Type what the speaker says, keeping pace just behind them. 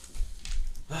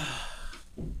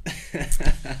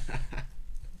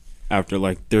After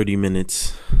like 30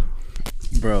 minutes.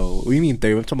 Bro, what do you mean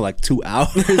 30? I'm talking about like 2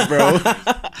 hours, bro.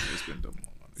 It's been dumb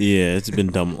long. Yeah, it's been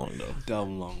dumb long though.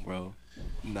 Dumb long, bro.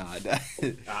 Nah,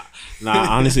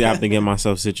 Honestly, I have to get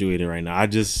myself situated right now.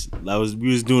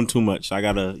 We was doing too much. I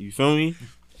gotta, you feel me?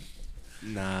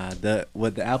 Nah, the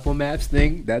Apple Maps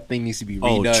thing, that thing needs to be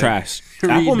redone. Oh, trash.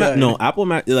 Apple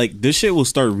Maps, like this shit will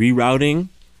start rerouting,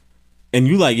 and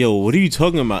you like, yo, what are you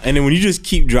talking about? And then when you just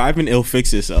keep driving, it'll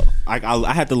fix itself.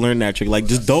 I had to learn that trick. Like,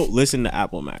 just don't listen to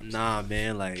Apple Maps. Nah,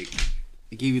 man, like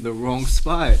it gave you the wrong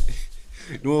spot.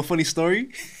 You know a funny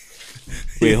story?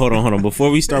 Wait, hold on.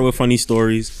 Before we start with funny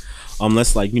stories,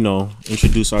 let's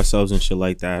introduce ourselves and shit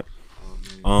like that.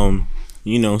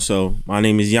 So my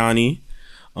name is Yanni.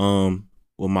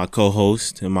 With my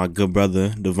co-host and my good brother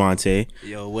Devontae.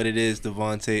 Yo, what it is,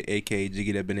 Devontae, aka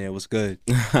Jiggy that been there. What's good?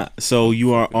 So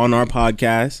you are on our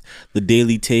podcast, The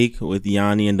Daily Take with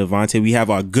Yanni and Devontae. We have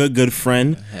our good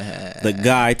friend, the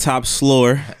guy Top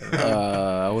Slower.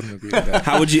 I wouldn't agree with that.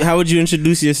 How would you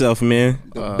introduce yourself, man?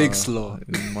 The big slow.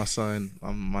 My son,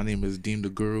 my name is Deem the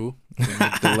Guru,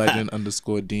 the legend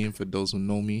 _ Deem for those who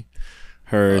know me.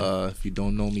 Heard. If you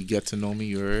don't know me, get to know me.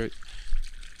 You heard.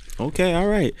 Okay, all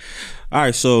right.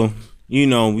 So,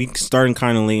 we starting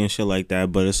kind of late and shit like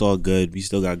that, but it's all good. We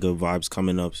still got good vibes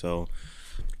coming up, so.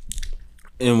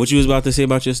 And what you was about to say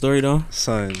about your story, though?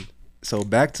 Son, so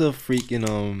back to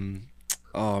freaking,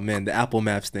 the Apple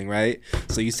Maps thing, right?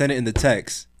 So you send it in the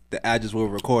text, the address we're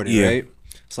recording, right?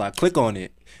 So I click on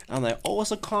it. I'm like, oh,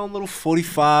 it's a calm little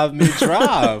 45-minute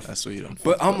drive. That's what you don't.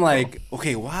 But I'm like,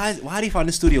 okay, why do you find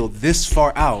the studio this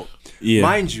far out? Yeah.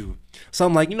 Mind you. So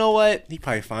I'm like, you know what? He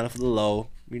probably found it for the low.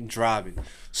 Been driving.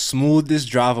 Smoothest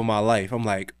drive of my life. I'm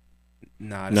like,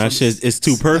 nah, shit, it's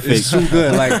too perfect. It's too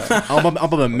good. Like, I'm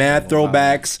bumping mad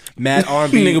throwbacks, mad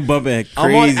R&B. Nigga bumping crazy.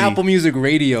 I'm on Apple Music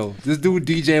Radio. This dude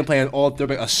DJing playing all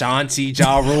throwback, Ashanti,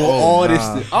 Ja Rule, all this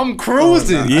shit. I'm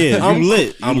cruising. Yeah, I'm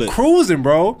lit. I'm cruising,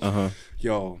 bro. Uh-huh.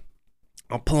 Yo,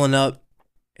 I'm pulling up.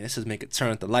 And this is make it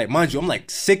turn at the light. Mind you, I'm like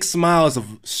 6 miles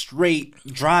of straight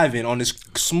driving on this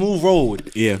smooth road.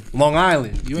 Yeah. Long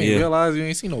Island. You ain't realize you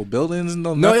ain't seen no buildings and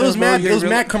No, nothing, it was bro?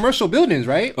 mad commercial buildings,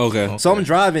 right? Okay. So I'm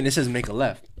driving, it says make a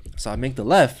left. So I make the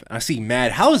left, and I see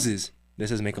mad houses. This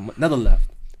says make another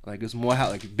left. Like there's more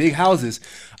like big houses.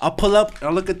 I pull up and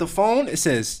I look at the phone, it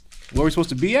says where we supposed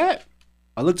to be at.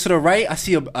 I look to the right, I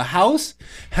see a house,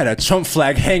 had a Trump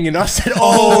flag hanging. I said,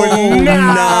 oh,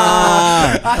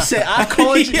 nah. I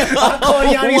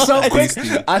called Yanni so quick.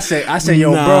 I said,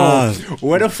 yo, bro,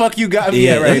 where the fuck you got me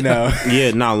at right now?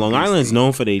 Yeah, Long Island's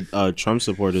known for their Trump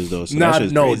supporters, though. So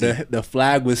the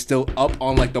flag was still up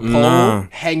on like the pole,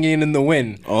 hanging in the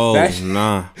wind. Oh, I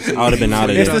would have been out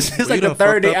of there. It's like the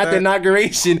third day after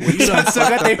inauguration. I still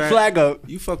got their flag up.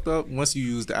 You fucked up once you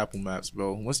use the Apple Maps,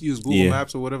 bro. Once you use Google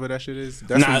Maps or whatever that shit is.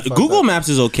 Google Maps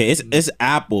is okay. It's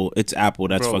Apple. It's Apple.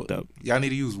 That's fucked up. Y'all need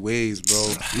to use Waze,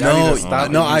 bro.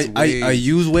 I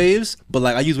use Waves, but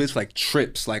like I use Waves for like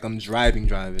trips. Like I'm driving.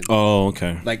 Oh,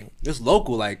 okay. Like it's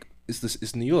local. Like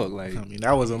it's New York. Like I mean,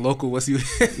 that wasn't local. What's you?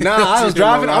 I was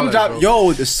driving. I'm driving.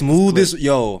 Yo, the smoothest.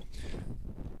 Yo,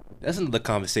 that's another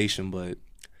conversation. But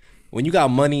when you got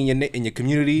money in your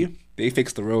community, they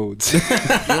fix the roads.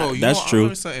 Yo, that's true. I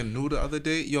learned something new the other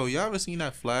day. Yo, y'all ever seen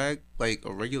that flag? Like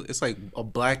a regular, it's like a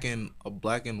black and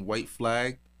white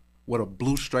flag with a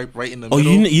blue stripe right in the middle. Oh,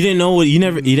 you didn't know what you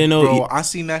didn't know. Bro, I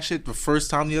seen that shit the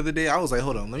first time the other day. I was like,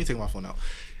 hold on, let me take my phone out,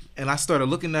 and I started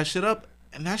looking that shit up.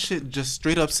 And that shit just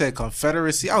straight up said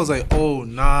Confederacy. I was like, oh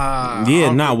nah.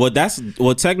 Yeah, nah. Well,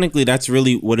 technically that's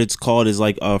really what it's called is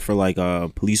like for like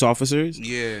police officers.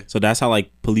 Yeah. So that's how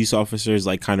like police officers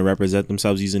like kind of represent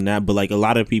themselves using that. But like a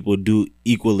lot of people do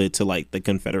equal it to like the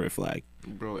Confederate flag.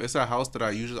 Bro, it's a house that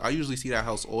I usually see that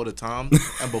house all the time.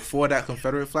 And before that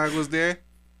Confederate flag was there,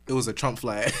 it was a Trump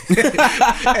flag.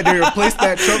 And they replaced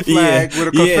that Trump flag with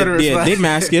a Confederate flag. Yeah, they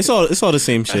mask it. It's all the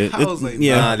same shit. I was like,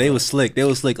 nah, they was slick.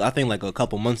 I think like a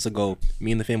couple months ago,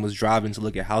 me and the fam was driving to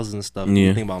look at houses and stuff. Yeah.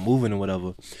 Thinking about moving and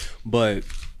whatever. But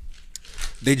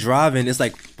they driving, it's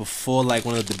like before like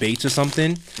one of the debates or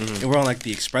something. And we're on like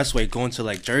the expressway going to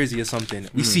like Jersey or something.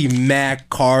 We see mad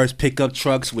cars, pickup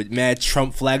trucks with mad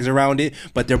Trump flags around it,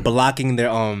 but they're blocking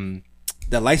their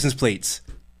license plates.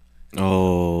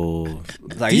 Oh,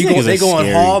 like they go on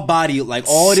hard body, like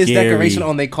all this decoration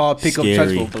on their car pickup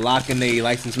trucks for blocking their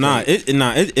license plate.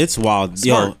 It's wild.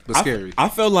 Smart, but scary. I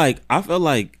felt like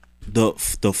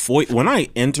when I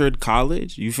entered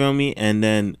college, you feel me, and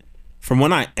then from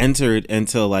when I entered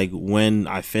until like when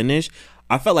I finished,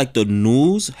 I felt like the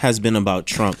news has been about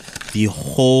Trump the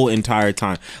whole entire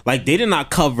time. Like they did not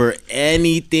cover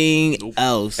anything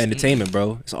else. Entertainment,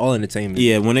 bro. It's all entertainment.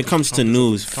 Yeah, when it comes to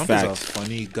news, Trump facts. is a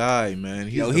funny guy, man.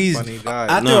 He's Yo, a funny guy.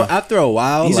 After a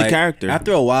while, He's a like, character.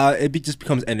 After a while, just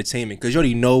becomes entertainment because you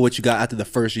already know what you got after the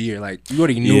first year. Like you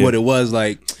already knew what it was.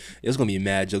 Like it's gonna be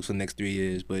mad jokes for the next 3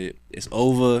 years, but it's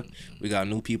over. We got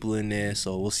new people in there,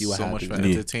 so we'll see what happens. So much for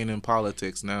entertaining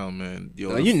politics now, man.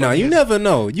 Yo, you never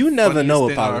know. You never know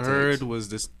what politics. I heard was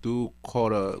this dude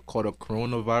called a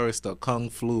coronavirus the kung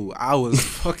flu. I was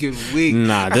fucking weak.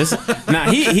 He's a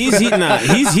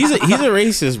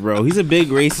racist, bro. He's a big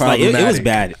racist. Like it was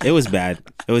bad. It was bad.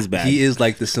 He is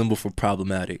like the symbol for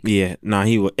problematic. Yeah,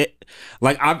 he was.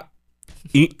 And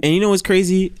you know what's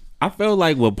crazy? I feel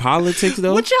like with politics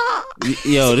though,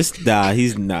 yo,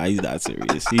 he's not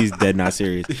serious. He's dead not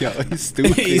serious. Yo, he's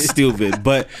stupid. He's stupid.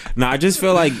 But I just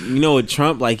feel like, you know, with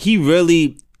Trump, like he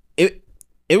really, it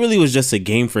really was just a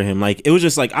game for him. Like it was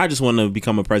just like, I just want to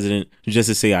become a president just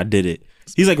to say I did it.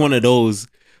 He's like one of those,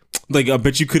 like, I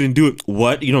bet you couldn't do it.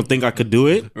 What? You don't think I could do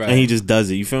it? Right. And he just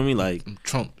does it. You feel me? Like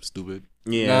Trump, stupid.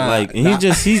 Yeah, he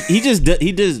just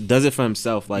does it for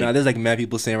himself. Like, there's like mad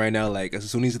people saying right now, like as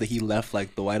soon as he left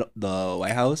like the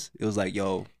White House, it was like,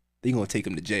 yo, they gonna take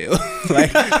him to jail. like,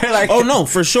 oh no,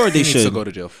 for sure they should. He needs to go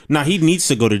to jail. He needs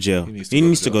to go to jail. He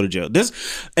needs to go to jail.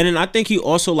 And then I think he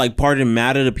also like pardoned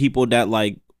mad at the people that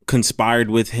like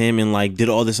conspired with him and like did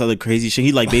all this other crazy shit.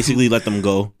 He like basically let them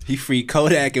go. He freed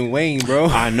Kodak and Wayne, bro.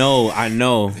 I know.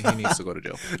 He needs to go to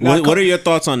jail. What are your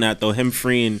thoughts on that though? Him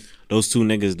freeing those two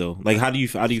niggas though, like how do you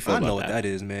feel about that? I know what that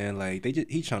is, man. Like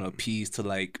he's trying to appease to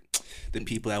like the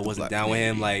people that wasn't down with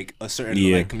him, like a certain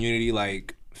like community,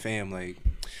 like fam, like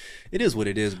it is what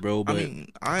it is, bro. But I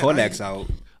mean, Kodak's out.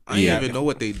 I didn't even know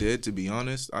what they did, to be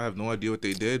honest. I have no idea what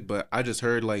they did, but I just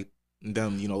heard like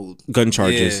them, you know, gun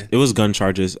charges. It was gun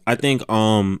charges. I think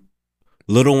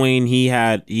Lil Wayne, he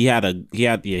came on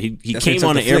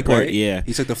the airport. Right? Yeah,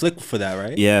 he took the flick for that,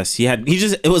 right? Yes,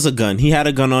 it was a gun. He had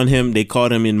a gun on him. They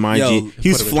caught him in G. He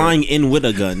was flying in with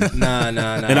a gun. Nah.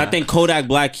 And I think Kodak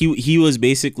Black, he was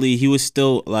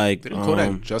still like. Didn't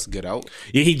Kodak just get out?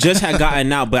 Yeah, he just had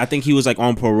gotten out, but I think he was like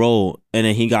on parole, and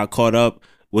then he got caught up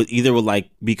with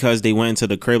because they went into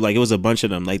the crib. Like it was a bunch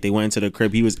of them. Like they went into the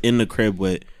crib. He was in the crib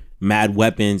with mad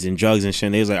weapons and drugs and shit.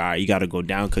 And they was like, all right, you got to go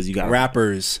down because you got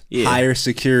rappers, higher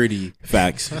security.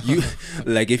 Facts. You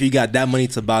like if you got that money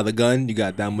to buy the gun, you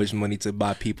got that much money to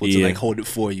buy people to like hold it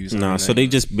for you. So they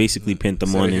just basically pinned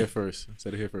them on it.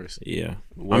 Said it here first. Yeah.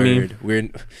 Word. I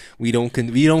mean, we don't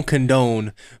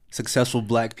condone successful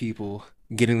black people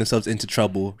getting themselves into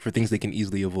trouble for things they can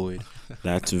easily avoid.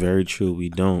 That's very true. We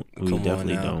don't. We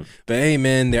definitely don't. But hey,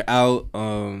 man, they're out.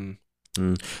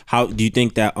 How do you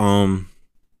think that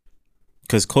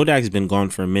because Kodak's been gone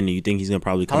for a minute, you think he's gonna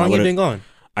probably come out? How long he been gone?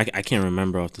 I can't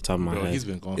remember off the top of my head. He's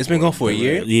been gone. It's been gone for a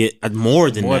year. Yeah, more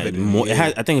than that.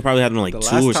 I think it probably had been like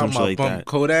 2 or something like that.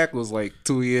 Kodak was like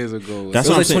 2 years ago. That's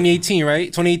like 2018, right?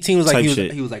 2018 was like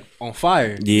he was like on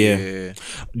fire. Yeah.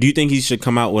 Do you think he should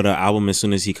come out with an album as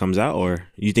soon as he comes out, or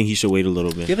you think he should wait a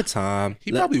little bit? Give it time.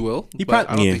 He probably will. I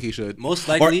don't think he should. Most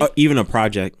likely, or even a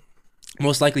project.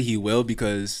 Most likely he will,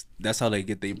 because that's how they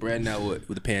get their brand now with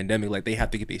the pandemic. Like they have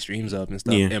to get their streams up and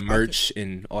stuff, and merch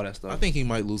and all that stuff. I think he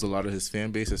might lose a lot of his fan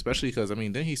base, especially because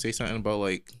didn't he say something about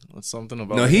something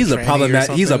about? No, he's a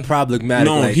problematic. He's a problematic.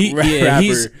 No,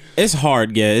 rapper. It's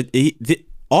hard. Yeah,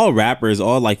 all rappers,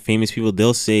 all like famous people,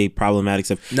 they'll say problematic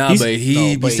stuff. But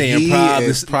he be saying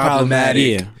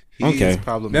problematic. Yeah. Okay.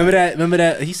 Remember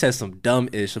that he said some dumb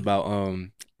ish about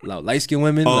light skinned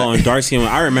women. And dark skinned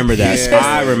women. I remember that. Yeah.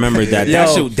 I remember that.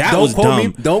 That was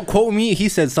dumb. Don't quote me. He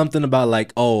said something about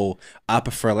like, I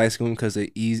prefer light skinned women because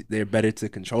they're better to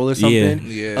control or something.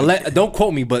 Yeah. Don't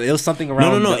quote me, but it was something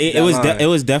around. No. It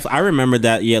was definitely. I remember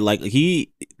that. Yeah, like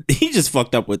he just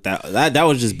fucked up with that. That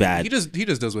was just bad. He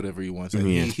just does whatever he wants.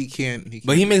 He can't.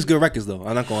 But he makes good records though.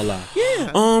 I'm not gonna lie.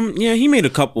 Yeah. Yeah, he made a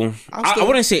couple. I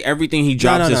wouldn't say everything he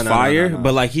drops is fire,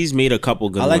 but like he's made a couple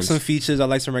good ones. I like some features. I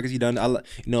like some records he done.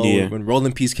 When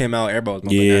Rolling Peace came out, everybody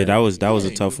was that was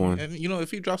a tough one. And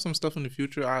if he drops some stuff in the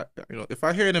future, if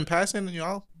I hear it in passing,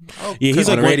 I'll he's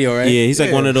like on the radio, right? Yeah, he's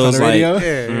like one of those like.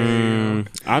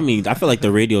 I mean, I feel like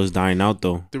the radio is dying out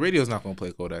though. The radio's not gonna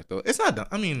play Kodak though. It's not done.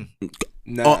 I mean,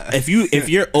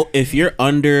 if you're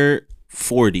under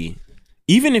 40.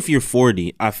 Even if you're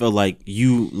 40, I feel like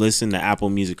you listen to Apple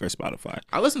Music or Spotify.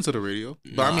 I listen to the radio,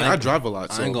 but I drive a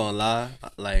lot. So. I ain't gonna lie.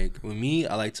 Like with me,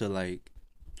 I like to like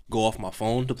go off my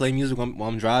phone to play music while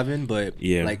I'm driving. But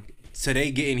like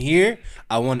today getting here,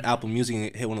 I want Apple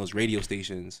Music to hit one of those radio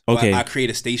stations. Okay. I create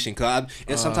a station because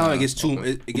sometimes it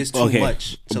gets too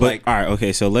much. To but like, all right,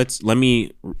 okay. So let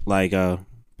me like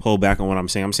pull back on what I'm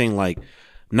saying. I'm saying like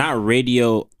not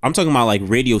radio. I'm talking about like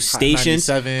radio stations,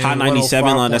 Hot 97,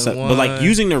 all that stuff. But like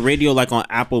using the radio like on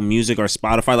Apple Music or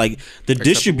Spotify, like the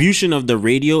distribution of the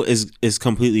radio is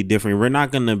completely different. We're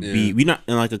not gonna be in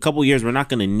like a couple years. We're not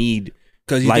gonna need.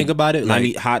 Because you think about it,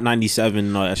 like Hot 97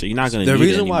 and all that shit. You're not gonna. The need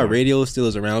reason it why radio still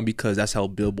is around because that's how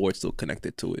Billboard's still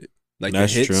connected to it. Like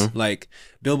that's the hits, true. like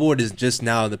Billboard is just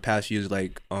now the past years,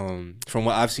 like from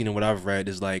what I've seen and what I've read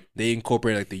is like they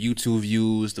incorporate like the YouTube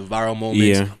views, the viral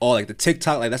moments, all like the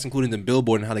TikTok, like that's including the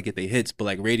Billboard and how they get their hits. But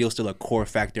like radio's still a core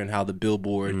factor in how the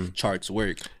Billboard charts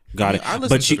work. Got it. I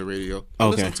listen to the radio. I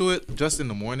listen to it just in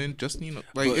the morning. Just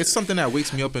like it's something that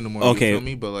wakes me up in the morning. Okay, you feel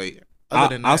me? But like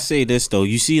other than that, I'll say this though.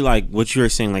 You see, like what you were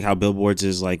saying, like how Billboards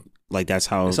is like that's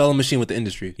how it's all a machine with the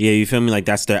industry. Yeah, you feel me? Like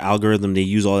that's their algorithm. They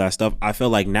use all that stuff. I feel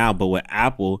like now, but with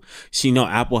Apple,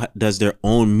 Apple does their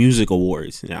own music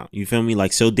awards now. You feel me?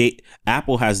 Like so,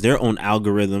 Apple has their own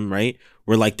algorithm, right?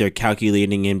 Where like they're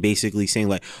calculating and basically saying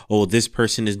like, oh, this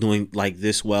person is doing like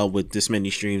this well with this many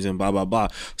streams and blah blah blah.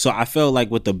 So I feel like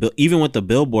even with the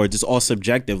Billboards, it's all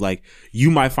subjective. Like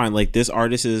you might find like this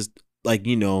artist is like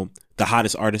the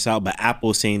hottest artist out, but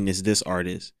Apple's saying this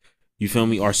artist. You feel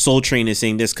me? Or Soul Train is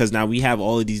saying this because now we have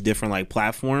all of these different like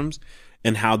platforms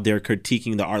and how they're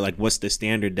critiquing the art. Like, what's the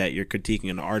standard that you're critiquing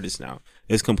an artist now?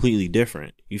 It's completely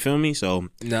different. You feel me? So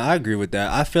no, I agree with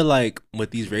that. I feel like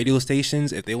with these radio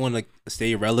stations, if they want to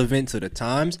stay relevant to the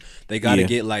times, they got to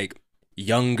get like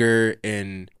younger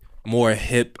and more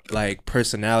hip like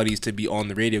personalities to be on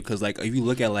the radio. Because like if you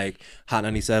look at like Hot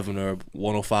 97 or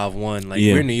 105.1, like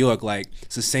we're in New York, like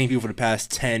it's the same people for the past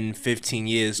 10 15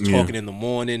 years talking in the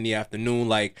morning, the afternoon.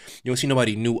 Like you don't see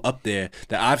nobody new up there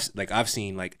that I've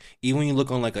seen. Like even when you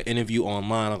look on like an interview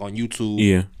online, like on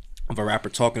YouTube of a rapper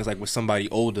talking, it's like with somebody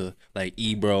older, like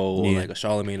Ebro or like a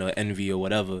Charlemagne or Envy or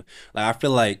whatever. Like I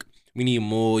feel like we need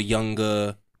more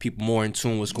younger people, more in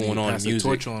tune what's going on in music.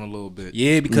 Torch on a little bit.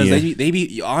 Yeah, because they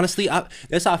be honestly,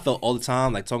 that's how I felt all the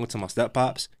time. Like talking to my step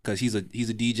pops, because he's a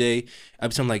DJ.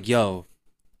 I'm like, yo,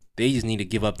 they just need to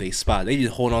give up their spot. They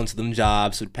just hold on to them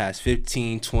jobs for the past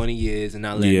 15, 20 years and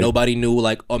not let nobody new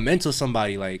like or mentor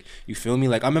somebody. Like you feel me?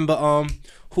 Like I remember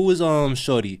who was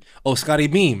Shorty? Oh, Scotty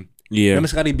Beam. Yeah. Remember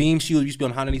Scotty Beam? She used to be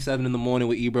on Hot 97 in the morning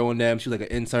with Ebro and them. She was like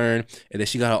an intern, and then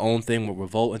she got her own thing with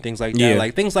Revolt and things like that. Yeah.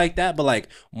 Like things like that, but like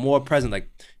more present. Like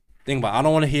think about it, I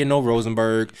don't want to hear no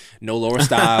Rosenberg, no Laura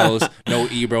Styles, no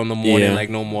Ebro in the morning, like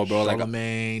no more, bro. Like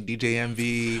Charlemagne, DJ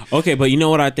MV. Okay, but you know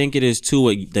what I think it is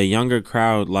too? The younger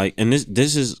crowd, like, and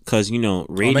this is because radio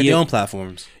make their own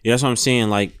platforms. Yeah, that's what I'm saying.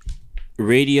 Like,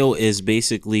 radio is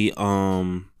basically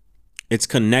it's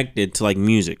connected to like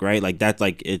music, right? Like that's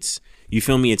like it's. You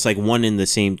feel me? It's like one and the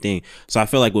same thing. So I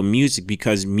feel like with music,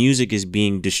 because music is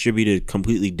being distributed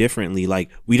completely differently, like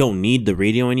we don't need the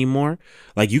radio anymore.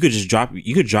 Like you could drop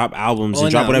albums and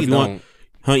drop whatever you want.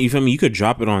 Huh? You feel me? You could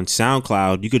drop it on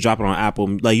SoundCloud. You could drop it on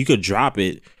Apple. Like you could drop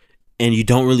it and you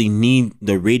don't really need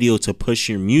the radio to push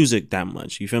your music that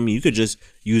much. You feel me? You could just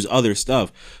use other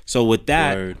stuff. So with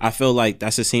that, I feel like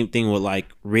that's the same thing with like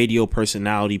radio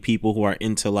personality, people who are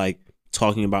into like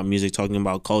talking about music, talking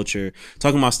about culture,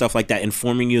 talking about stuff like that,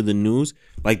 informing you of the news.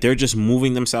 Like they're just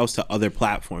moving themselves to other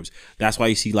platforms. That's why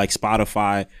you see like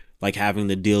Spotify like having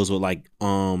the deals with like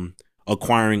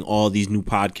acquiring all these new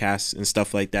podcasts and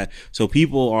stuff like that. So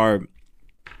people are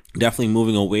definitely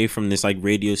moving away from this like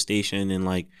radio station and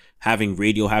like having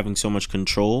so much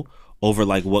control over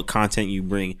like what content you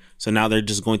bring. So now they're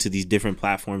just going to these different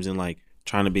platforms and like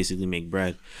trying to basically make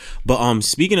bread. But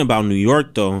speaking about New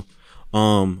York though,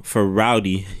 for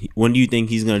Rowdy, when do you think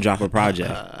he's gonna drop a project?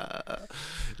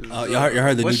 Y'all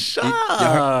heard the What's new.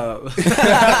 up?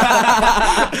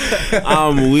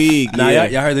 I'm weak. Nah,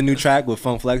 y'all heard the new track with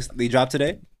Funk Flex they dropped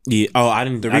today? Yeah. Oh, I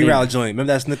didn't. The reroute joint.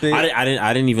 Remember that snippet? I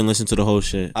didn't even listen to the whole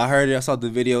shit. I heard it. I saw the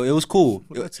video. It was cool.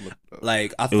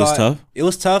 Like I thought it was tough. It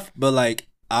was tough, but like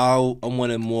I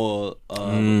wanted more. I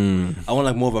want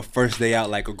like more of a first day out,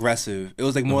 like aggressive. It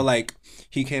was like more like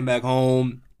he came back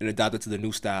home and adapted to the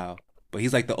new style. But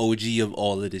he's like the OG of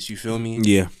all of this. You feel me?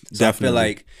 Yeah, so definitely. I feel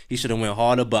like he should have went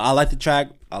harder. But I like the track.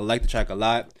 I like the track a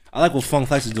lot. I like what Funk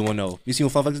Flex is doing though. You see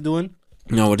what Funk Flex is doing?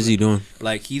 No, what is he doing?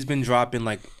 Like he's been dropping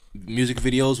like music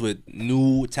videos with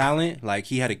new talent. Like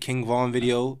he had a King Von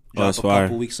video that's drop a fire.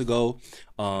 couple weeks ago.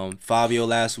 Fabio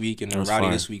last week and then That's Rowdy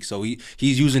fire. this week. So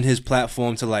he's using his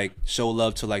platform to like show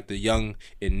love to like the young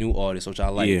and new artists, which I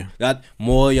like. Yeah. That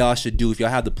more y'all should do if y'all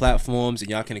have the platforms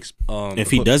and y'all can. If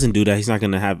he doesn't do that, he's not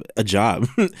gonna have a job.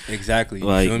 Exactly.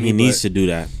 Like feel me? he needs to do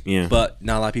that. Yeah. But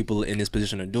not a lot of people in this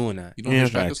position are doing that. You know what this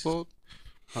track facts. is called?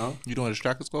 Huh? You know what this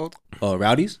track is called?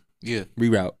 Rowdies? Yeah.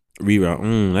 Reroute.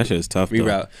 Reroute. That shit is tough.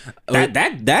 Reroute. Though.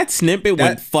 That snippet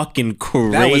went fucking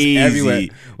crazy. That was everywhere.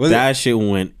 That shit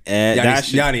went. That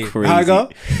shit Yanni, crazy. how it go?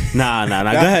 Nah. Go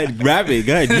ahead, rap it.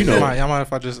 Go ahead. You know. Y'all mind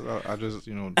if I just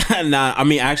you know? Nah. I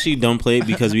mean, actually, don't play it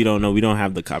because we don't know. We don't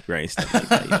have the copyright and stuff like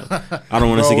that. You know? I don't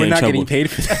want us to get We're in not trouble. getting paid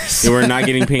for this. Yeah, we're not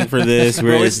getting paid for this.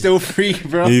 Bro, it's still free,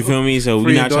 bro. You feel me? So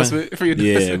Free we're not trying. endorsement. Free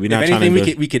Yeah, endorsement. we're not If trying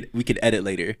anything, to. we could edit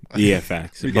later. Yeah,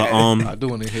 facts. But I do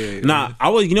want to hear it. nah.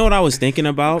 You know what I was thinking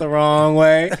about? The wrong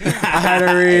way. I had to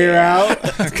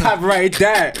reroute. Copyright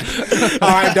that.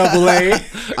 RAA.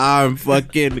 I'm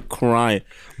fucking crying.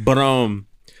 But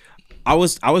I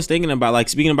was thinking about like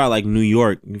speaking about like New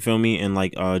York, you feel me, and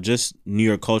like just New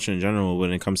York culture in general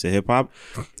when it comes to hip hop.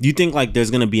 Do you think like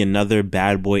there's gonna be another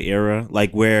bad boy era,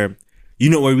 like where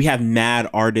where we have mad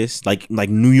artists, like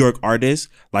New York artists,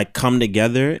 like come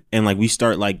together and like we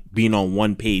start like being on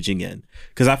one page again?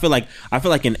 Because I feel like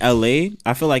in LA,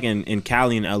 I feel like in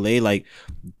Cali and LA, like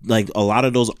a lot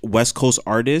of those West Coast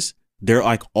artists, they're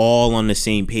like all on the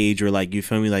same page, or like, you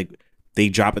feel me, like they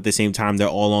drop at the same time. They're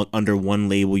all under one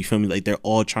label. You feel me? Like they're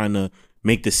all trying to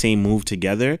make the same move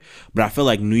together. But I feel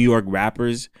like New York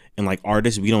rappers and like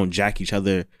artists, we don't jack each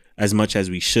other as much as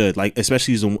we should. Like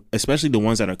especially the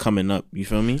ones that are coming up. You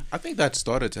feel me? I think that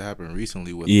started to happen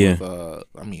recently with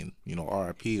I mean, you know,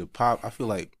 R.I.P. Pop. I feel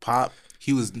like Pop,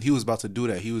 he was about to do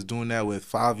that. He was doing that with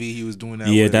Favi. He was doing that.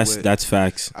 Yeah, with, that's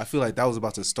facts. I feel like that was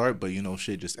about to start, but you know,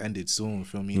 shit just ended soon.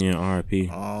 Feel me? Yeah,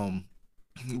 R.I.P.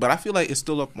 But I feel like it's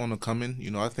still up on the coming.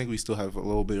 You know, I think we still have a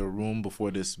little bit of room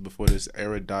before this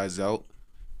era dies out.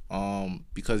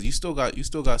 Because you still got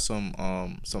some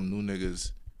new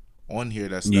niggas on here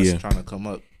that's trying to come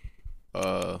up.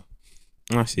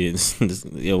 I see it.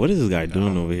 Yo, what is this guy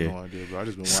doing over here? No idea, bro. I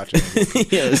just been watching.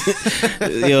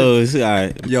 Yo, this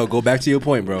guy. Yo, go back to your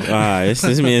point, bro. This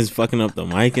man's fucking up the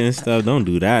mic and stuff. Don't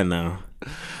do that now.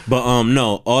 But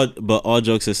no, all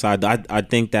jokes aside, I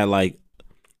think that like,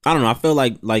 I don't know. I feel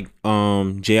like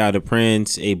J.I. the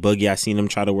Prince, A Boogie. I seen them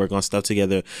try to work on stuff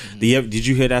together. Mm-hmm. Did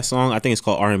you hear that song? I think it's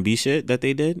called R&B shit that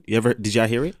they did. Did y'all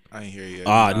hear it? I ain't hear it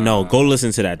yet. No. Go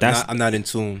listen to that. I'm not in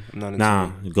tune.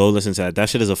 Go listen to that. That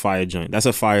shit is a fire joint. That's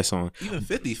a fire song. Even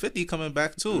 50 coming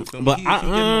back too. But he getting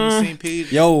on the same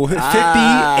page. Yo,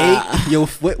 58. Yo,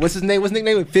 what's his name? What's his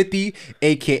nickname? 50,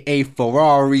 aka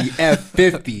Ferrari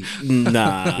F50.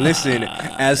 Nah. Listen,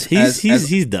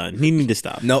 he's done. He need to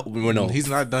stop. No, He's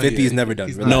not done. 50 yet. is never done.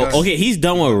 He's Relax. No, not done. okay, he's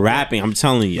done with rapping. I'm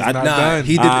telling you. He's not done.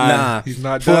 He did nah. He's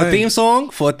not For done. a theme song.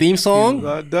 He's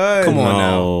not done. Come on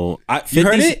no. now. You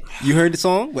heard it? You heard the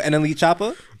song with NLE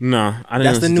Chopper? Nah, I didn't.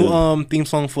 That's the listen new to it. theme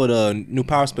song for the new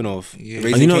Power spinoff. Yeah.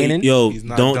 Raising Kanan. Yo, He's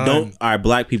not don't. done. All right,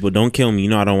 black people, don't kill me. You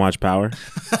know I don't watch Power.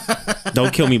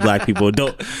 Don't kill me, black people.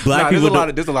 Don't. Black people.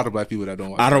 There's a lot of black people that don't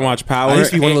watch. I don't watch Power. I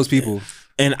used to be one of those people.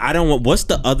 And I don't want. What's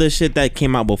the other shit that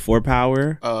came out before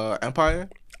Power? Empire.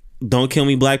 Don't kill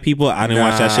me, black people. I didn't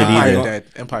watch that shit Empire either. dead.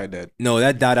 Empire dead. No,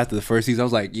 that died after the first season. I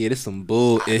was like, yeah, this is some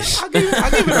bull-ish. I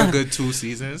gave it a good 2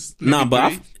 seasons. Nah,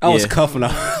 but I was yeah. cuffing.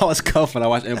 I was cuffing. I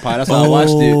watched Empire. That's why I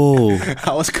watched it.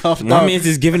 I was cuffed My up. man's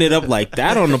just giving it up like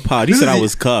that on the pod. He said I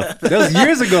was cuffed. That was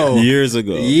years ago. Years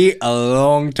ago. Yeah, a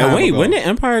long time Hey, wait, ago. when did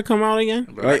Empire come out again?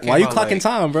 Bro, Right, that why came you out clocking like-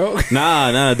 time, bro?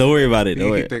 Nah, don't worry about it. Don't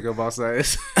He worry. keep thinking about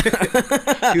science.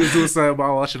 He was doing something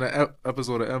about watching an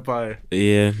episode of Empire.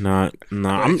 Yeah, nah.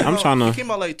 I'm trying to. It came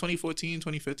out like 2014,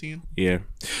 2015. Yeah,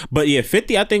 but yeah,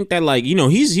 50. I think that like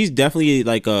he's definitely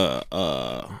like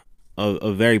a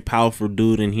very powerful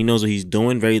dude, and he knows what he's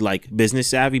doing. Very like business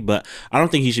savvy, but I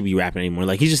don't think he should be rapping anymore.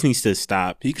 Like he just needs to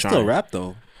stop. He can trying. still rap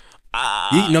though.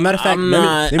 No matter of fact,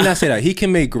 let me not say that. He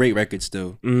can make great records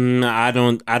still. I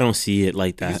don't see it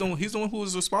like that. He's the one who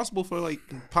was responsible for like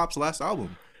Pop's last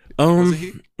album. But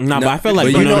I feel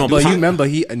like but you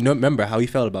remember how he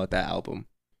felt about that album.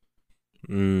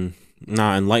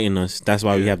 Enlighten us. That's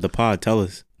why we have the pod. Tell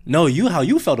us. No, how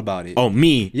you felt about it. Oh,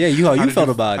 me. Yeah, how you felt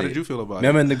about it. How did you feel about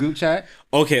Remember in the group chat?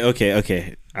 Okay. All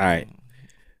right.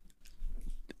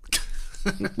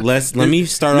 Let me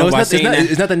start off by saying that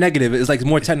it's not the negative. It's like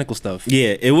more technical stuff.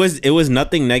 Yeah, it was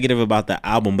nothing negative about the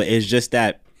album, but it's just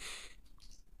that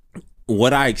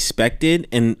what I expected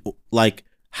and like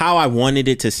how I wanted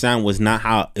it to sound was not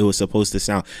how it was supposed to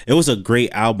sound. It was a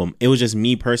great album. It was just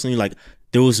me personally, like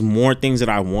there was more things that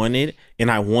I wanted,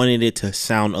 and I wanted it to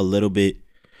sound a little bit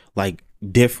like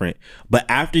different. But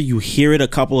after you hear it a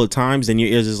couple of times, then your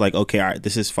ears is like, okay, all right,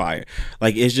 this is fire.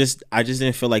 Like, it's just, I just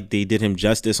didn't feel like they did him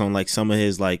justice on like some of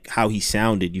his, like how he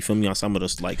sounded, you feel me, on some of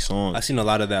those like songs. I seen a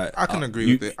lot of that. I can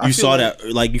agree with it. You saw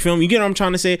that, like, you feel me, you get what I'm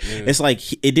trying to say? Yeah. It's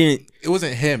like it didn't, it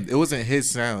wasn't him, it wasn't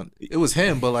his sound, it was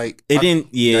him, but like it didn't,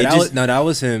 yeah, that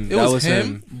was him. It was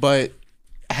him, but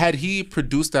had he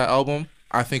produced that album,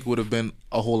 I think it would have been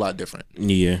a whole lot different.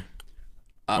 Yeah.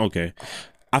 Okay.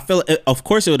 I feel, of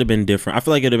course, it would have been different. I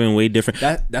feel like it would have been way different.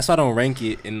 That's why I don't rank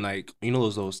it in, like, you know,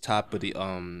 those top of the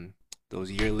those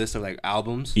year lists of like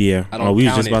albums. Yeah. I don't we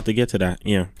was just about to get to that.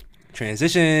 Yeah.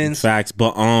 Transitions. Facts.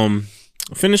 But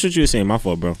finish what you were saying. My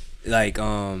fault, bro. Like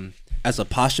as a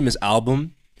posthumous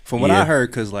album, from what I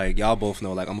heard, because like y'all both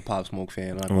know, like I'm a Pop Smoke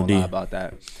fan. I'm not gonna lie about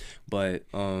that. But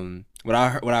what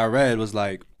I read was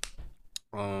like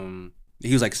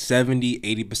he was like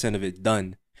 70-80% of it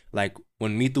done. Like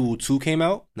when Me Too 2 came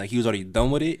out, like he was already done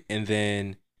with it, and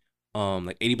then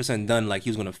like 80% done, like he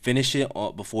was gonna finish it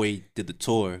before he did the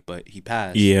tour, but he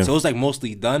passed. Yeah. So it was like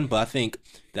mostly done, but I think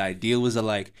the idea was that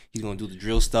like he's gonna do the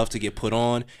drill stuff to get put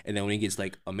on, and then when he gets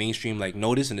like a mainstream like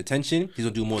notice and attention, he's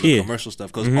gonna do more of the commercial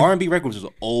stuff. Because R&B records was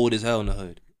old as hell in the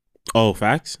hood. Oh,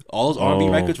 facts. All those R&B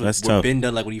records were been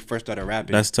done like when he first started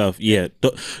rapping. That's tough. Yeah.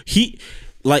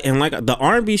 Like, and like the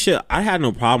R&B shit, I had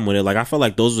no problem with it. Like, I felt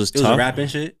like those was tough. It was rapping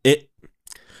shit.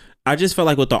 I just felt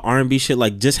like with the R&B shit,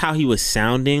 like just how he was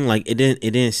sounding, like it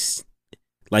didn't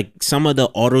like some of the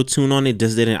auto tune on it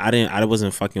just didn't. I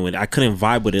wasn't fucking with it. I couldn't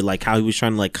vibe with it. Like how he was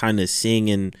trying to like kind of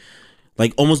sing and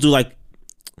like almost do like,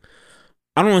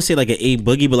 I don't want to say like an A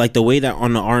Boogie, but like the way that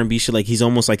on the R&B shit, like he's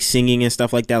almost like singing and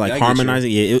stuff like that, like harmonizing.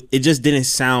 Yeah, it just didn't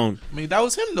sound. I mean, that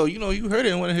was him though. You know, you heard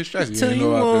it in one of his tracks. You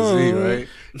know about the Z, right?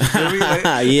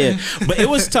 Yeah, but it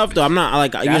was tough though. I'm not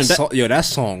like that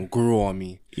song grew on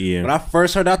me. Yeah. When I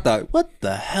first heard it, I thought, what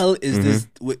the hell is this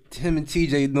with him and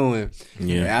TJ doing?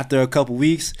 Yeah. And after a couple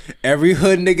weeks, every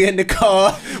hood nigga in the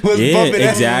car was bumping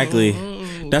exactly.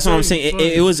 That's what I'm saying.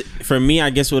 It was for me.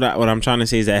 I guess what I'm trying to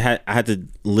say is that I had to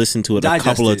listen to it a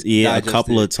couple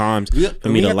of times for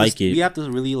me to like it. We have to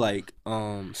really like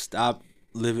stop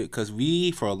living, because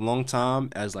we for a long time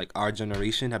as like our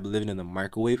generation have been living in the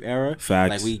microwave era. Facts.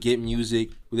 Like we get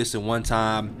music, we listen one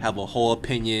time, have a whole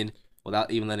opinion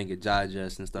without even letting it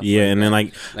digest and stuff. Yeah, like and then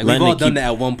like we've all done that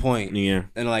at one point. Yeah,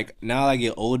 and like now I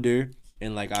get older.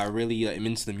 And like I really am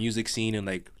into the music scene and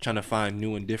like trying to find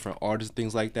new and different artists and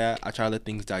things like that. I try to let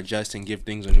things digest and give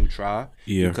things a new try.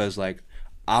 Yeah. Because like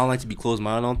I don't like to be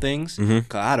closed-minded on things.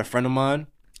 Cause I had a friend of mine,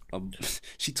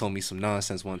 she told me some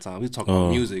nonsense one time. We were talking about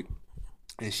music,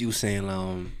 and she was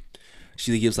saying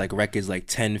she gives like records like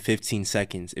 10-15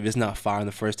 seconds. If it's not fire in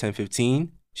the first 10-15,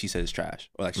 she says it's trash.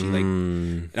 Or like she like,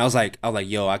 and I was like,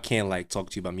 yo, I can't like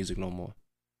talk to you about music no more.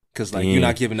 Cause like you're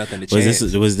not giving nothing to chance.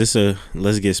 Was this a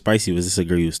let's get spicy? Was this a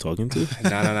girl you was talking to?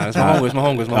 Nah. It's my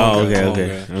homegirl. Oh,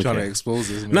 okay. Trying to expose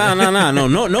this. Man.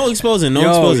 No exposing.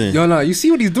 Exposing. Yo, you see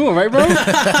what he's doing, right, bro? You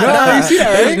see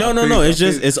that, right? No. It's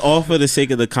just it's all for the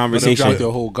sake of the conversation. Drop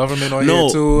the whole government on here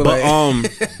too. But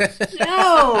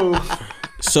yo.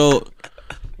 So.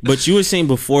 But you were saying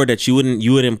before that you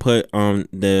wouldn't put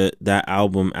that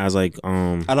album as like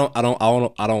I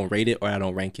don't rate it or I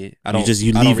don't rank it.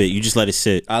 You leave it. You just let it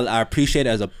sit. I appreciate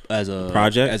it as a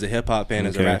project, as a hip hop fan,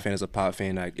 as a rap fan, as a pop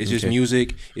fan. Like it's just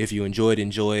music. If you enjoy it,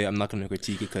 enjoy it. I'm not gonna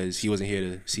critique it because he wasn't here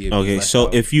to see it. Okay, so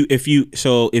if you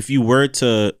were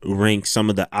to rank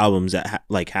some of the albums that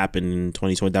happened in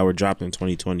 2020 that were dropped in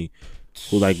 2020.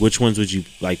 Which ones would you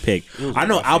like pick? I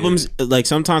know albums like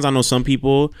sometimes I know some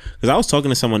people because I was talking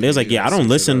to someone. They was like, "Yeah, I don't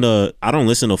listen to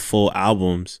full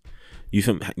albums." You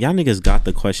feel y'all niggas got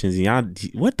the questions. And y'all,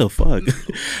 what the fuck?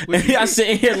 And y'all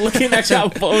sitting here looking at y'all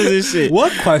phones and shit.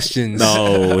 What questions?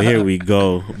 No, here we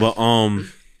go. But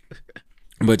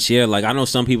yeah, like I know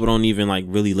some people don't even like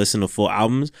really listen to full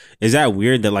albums. Is that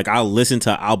weird that like I'll listen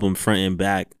to an album front and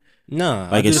back? Nah,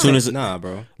 like as soon as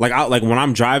bro. Like when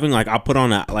I'm driving, like I'll put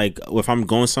on if I'm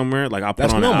going somewhere, like I'll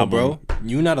put on an album, bro.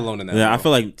 You're not alone in that. Yeah, bro. I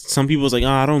feel like some people's like,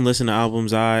 I don't listen to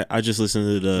albums. I just listen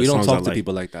to the. We don't songs talk to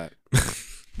people like that.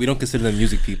 We don't consider them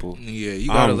music people. Yeah, you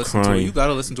gotta listen to it. You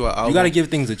gotta listen to an album. You gotta give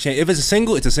things a chance. If it's a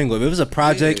single, it's a single. If it's a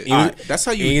project, that's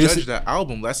how you judge that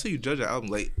album. That's how you judge that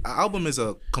album. Like an album is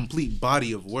a complete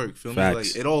body of work. Feel me? Like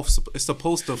it's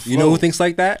supposed to flow. You know who thinks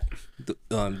like that?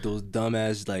 Those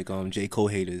dumbass like J. Cole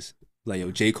haters. Like,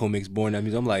 yo, J. Cole makes Born that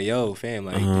music. I'm like, yo, fam,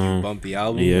 like, you bump the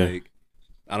album. Yeah. Like,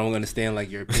 I don't understand like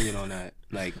your opinion on that.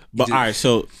 Like, but all right,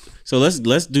 so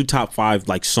let's do top 5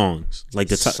 like songs, like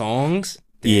the top songs.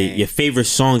 Yeah, your favorite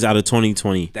songs out of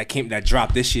 2020. that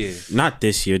dropped this year. Not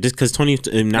this year, just because now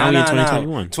we're in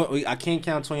 2021. I can't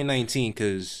count 2019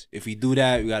 because if we do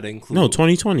that, we gotta include. No,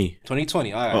 2020.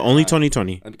 2020. All right. Only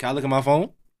 2020. Can I look at my phone?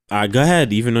 All right, go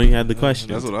ahead. Even though you had the question.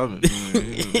 That's what I've been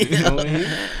doing.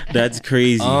 That's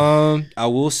crazy. I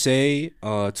will say,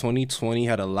 2020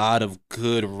 had a lot of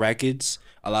good records,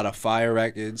 a lot of fire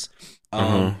records.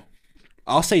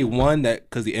 I'll say one that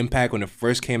because the impact when it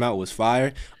first came out was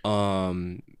fire.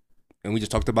 And we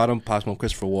just talked about him, Pop Smoke,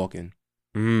 Christopher Walken.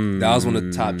 That was one of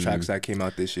the top tracks that came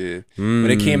out this year. When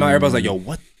it came out, everybody's like, "Yo,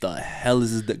 what the hell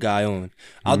is this guy on?"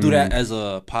 I'll do that as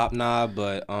a pop knob,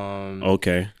 but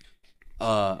okay.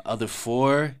 Other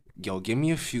four, yo, give me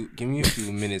a few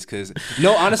minutes, cause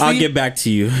no, honestly, I'll get back to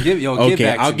you.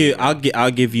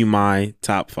 I'll give you my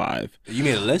top 5. You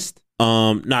made a list?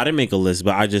 No, I didn't make a list,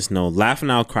 but I just know Laugh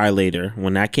Now, Cry Later.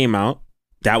 When that came out,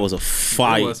 that was a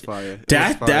fire. It was fire.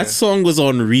 That song was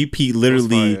on repeat,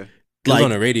 literally. It was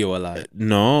on the radio a lot.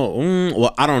 No,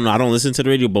 well, I don't know. I don't listen to the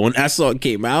radio, but when that song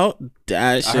came out,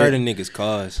 that shit, I heard a nigga's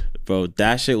cars. Bro,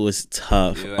 that shit was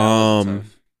tough. Yeah, was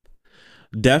tough.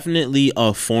 Definitely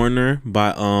a Foreigner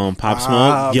by Pop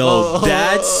Smoke. Yo,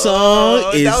 that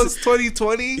song is that was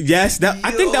 2020. Yes,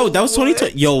 I think that was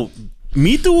 2020. Yo,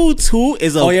 Me Too 2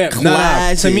 is a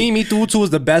classic. To me, Me Too 2 is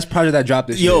the best project that dropped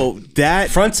this year. Yo, that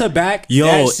front to back,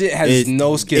 that shit has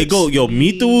no skips.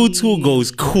 Me Too 2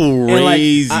 goes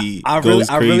crazy. I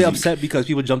really upset because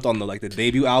people jumped on the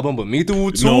debut album, but Me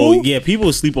Too 2. No, yeah,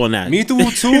 people sleep on that. Me Too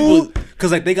 2,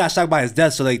 because they got shocked by his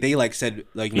death, so they said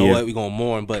you know what, we gonna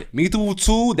mourn. But Me Too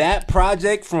 2, that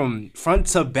project from front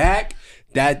to back,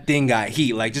 that thing got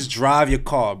heat. Just drive your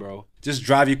car, bro. Just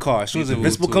drive your car. As soon as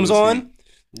Invincible comes on.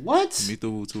 What? Me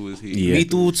Too 2 is heat. Yeah. Me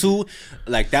Too 2,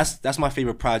 that's my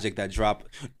favorite project that dropped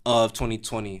of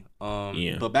 2020.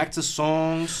 But back to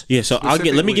songs. Yeah, so I'll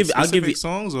give you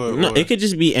songs no, it could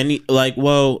just be any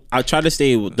I try to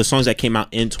stay with the songs that came out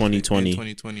in 2020. In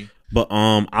 2020. But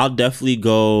I'll definitely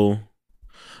go.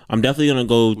 I'm definitely gonna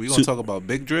go. We gonna talk about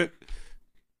Big Drip.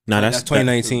 No, that's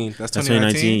 2019. That's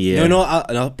 2019. Yeah. No,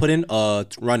 I'll put in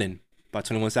Running by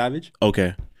 21 Savage.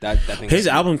 Okay. That thing his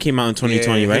album came out in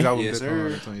 2020, right? Yes,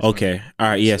 sir. Okay. All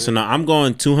right. Yeah. So now I'm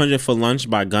going 200 for Lunch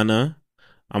by Gunna.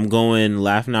 I'm going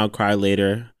Laugh Now, Cry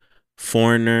Later.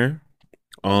 Foreigner.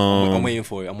 I'm waiting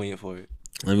for it.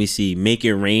 Let me see. Make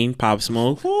It Rain, Pop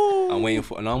Smoke. I'm waiting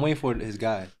for his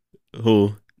guy.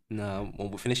 Who? Nah,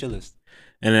 we'll finish your list.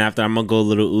 And then after I'm gonna go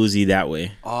Little Uzi that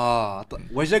way.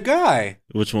 Where's your guy?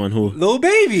 Which one? Who? Lil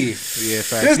Baby. Yeah,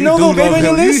 fact. There's no Lil Baby on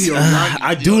your list.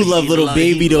 I do love Little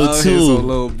Baby though too.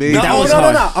 Lil Baby. No,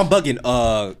 I'm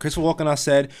bugging. Christopher Walken, I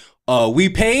said, We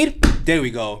Paid. There we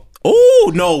go.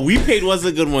 Oh no, We Paid was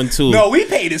a good one too. No, We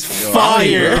Paid is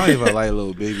fire. I don't even like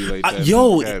Lil Baby like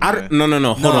that.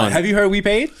 No. Hold on. Have you heard We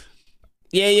Paid?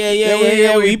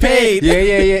 Yeah. We paid.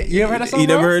 Yeah. You ever heard that song? You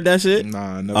never heard that shit?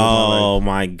 Nah, never. Oh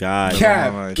my god.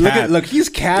 Cap. Look, he's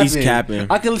capping. He's capping.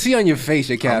 I can see on your face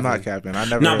you're capping. I'm not capping. I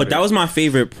never. No, but that was my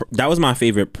favorite. That was my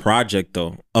favorite project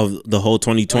though of the whole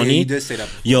 2020. Oh, yeah, you did say that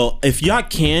before. Yo, if y'all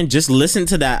can just listen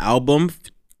to that album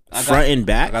front and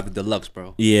back. I got the deluxe,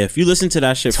 bro. Yeah, if you listen to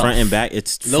that shit front and back,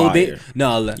 it's Lil fire. Baby.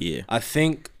 No, yeah. I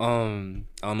think I don't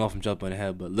know if I'm jumping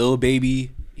ahead, but Lil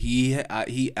Baby, he out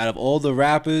of all the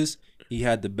rappers, he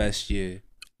had the best year.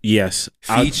 Yes.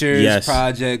 Features,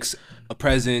 projects, a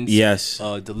presence, yes,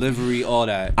 delivery, all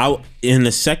that. In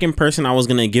the second person I was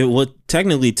gonna give, what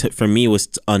technically for me was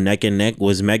a neck and neck,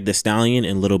 was Meg Thee Stallion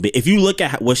and Little Bit. If you look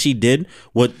at what she did,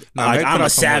 I'm a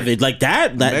savage like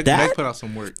that. Meg put out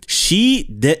some work. She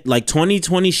did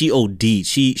 2020. She OD'd.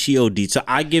 She OD'd. So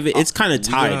I give it. It's kind of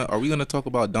tied. Are we gonna talk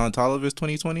about Don Toliver's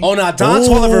 2020? Oh no, Don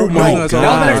Toliver. My God. That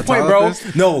was the next point, bro.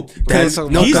 No, because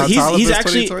he's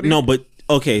actually no, but.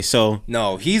 Okay, so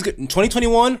no, he's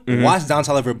 2021. Mm-hmm. Watch Don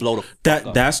Toliver blow the fuck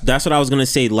up. That's what I was gonna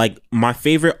say. My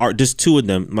favorite art, just two of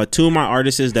them. Two of my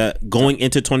artists that going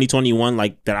into 2021,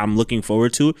 that I'm looking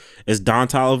forward to is Don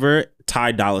Toliver,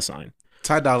 Ty Dolla $ign.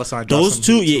 Ty Dolla $ign. Those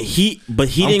two, yeah. He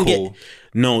didn't get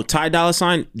no Ty Dolla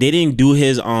 $ign. They didn't do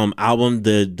his album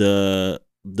the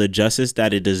justice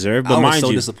that it deserved. But I was mind so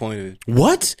you, disappointed.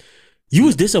 What? You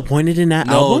was disappointed in that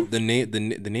album? The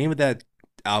name of that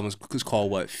album is called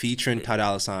what? Featuring Ty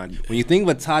Dolla $ign. When you think of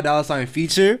a Ty Dolla $ign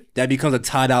feature, that becomes a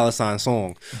Ty Dolla $ign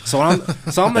song. So I'm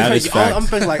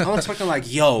expecting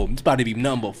yo, it's about to be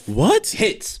number what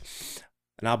hits,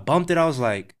 and I bumped it. I was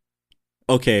like,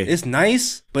 Okay. It's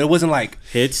nice, but it wasn't like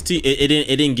hits. It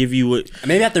didn't give you what.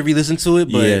 Maybe I have to re-listen to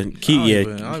it, but yeah, I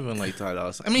don't even like Ty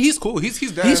Dolla $ign. I mean, he's cool. He's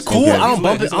cool. Okay. I don't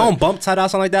bump it. I don't lit. bump Ty Dolla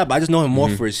 $ign like that, but I just know him more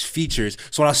for his features.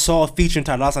 So when I saw a feature in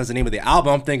Ty Dolla $ign as the name of the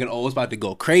album, I'm thinking, oh, it's about to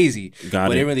go crazy. Got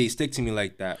but it. it really stick to me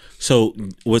like that. So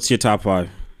what's your top 5?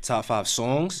 Top 5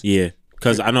 songs. Yeah,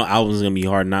 because I know albums gonna be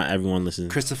hard. Not everyone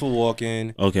listens. Christopher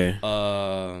Walken. Okay.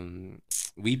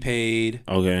 We Paid.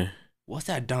 Okay. What's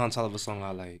that Don Toliver song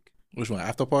I like? Which one?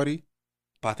 After Party?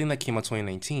 But I think that came out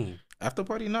 2019. After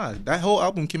Party? Nah. That whole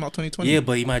album came out 2020. Yeah,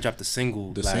 but he might have dropped the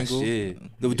single The last single? year.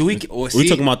 Do we? Or We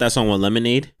talking about that song with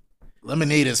Lemonade?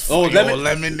 Lemonade is Oh,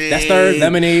 Lemonade. That's third.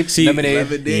 Lemonade. See, Lemonade.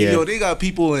 Lemonade. Yeah. Yo, they got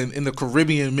people in the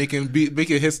Caribbean making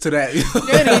hits to that.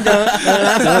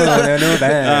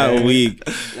 Weak.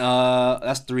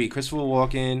 That's 3. Christopher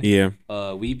Walken.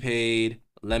 Yeah. We Paid.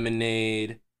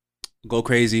 Lemonade. Go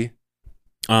Crazy.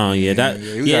 Oh yeah,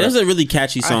 that's a really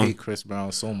catchy I song. hate Chris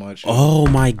Brown so much. Oh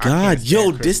my God, stand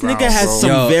yo, Chris this Brown, nigga has bro. some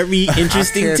Yo. very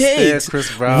interesting can't stand takes.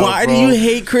 Chris Brown, Why do bro. you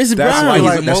hate Chris That's Brown?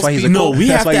 why he's a no, we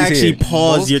that's have to why he's actually here.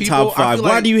 pause Most your people- top I 5. feel Why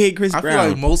like- do you hate Chris I feel Brown?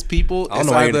 like most people. I don't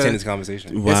know why you're entertaining this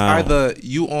conversation. Wow. It's either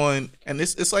you on, and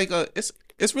it's like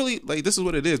it's really like this is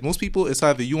what it is. Most people, it's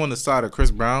either you on the side of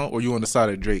Chris Brown or you on the side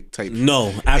of Drake type.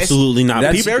 No, absolutely not.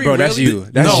 That's People- very bro, that's rarely- you.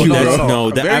 That's No, you, no, bro. no, no.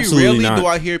 That Very absolutely rarely not. do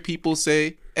I hear people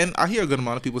say, and I hear a good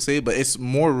amount of people say, but it's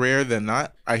more rare than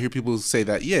not. I hear people say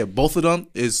that, yeah, both of them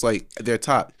is like their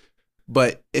top.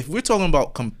 But if we're talking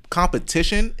about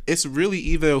competition, it's really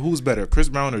either who's better, Chris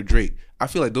Brown or Drake. I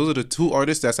feel like those are the 2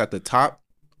 artists that's at the top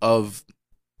of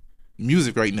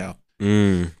music right now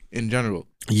in general.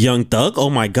 Young Thug. Oh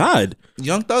my God.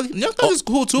 Young Thug is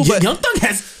cool too, Yeah, but Young Thug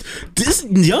has this.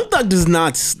 Young Thug does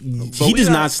not. He does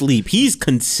not sleep. He's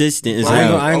consistent as I ain't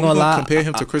hell. gonna- I ain't are we lie. compare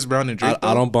him to Chris Brown and Drake.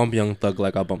 I don't bump Young Thug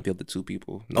like I bump the other 2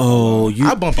 people. No. Oh, you!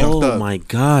 I bump Young oh Thug. my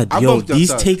God, I yo, bump Young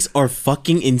these Thug. takes are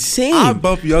fucking insane. I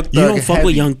bump Young Thug. You don't fuck with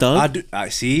heavy. Young Thug. I do. I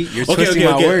see. You're Okay, twisting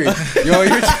okay, my okay. words. Yo,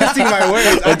 you're twisting my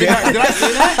words. Did I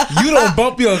say that? You don't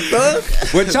bump Young Thug.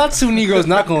 What y'all 2 Negroes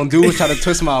not gonna do is try to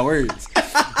twist my words.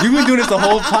 You've been doing this the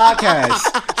whole podcast.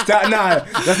 Stop, nah,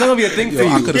 that's not gonna be a thing for Yo,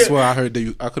 I you. could have swore I heard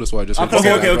that. I could have swore I just. heard you Okay,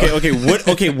 say okay, that, okay, bro. okay. What?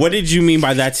 Okay, what did you mean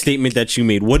by that statement that you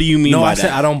made? What do you mean No, by I said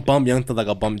that? I don't bump Young Thug like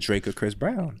I bump Drake or Chris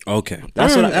Brown. Okay,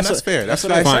 That's what. That's fair. That's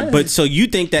what I fine. said. But so you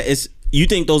think that it's you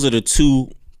think those are the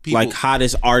 2 People- like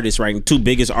hottest artists right, 2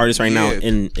 biggest artists right now Yeah.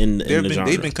 in the genre.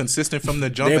 They've been consistent from the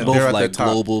jump, they're and both they're at like the top.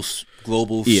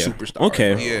 global Yeah. superstars.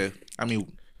 Okay. bro. Yeah, I mean,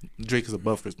 Drake is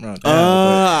above Chris Brown. but But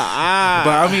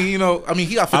I mean,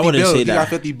 he got 50 wouldn't bill. say He that. got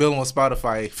 50 bill on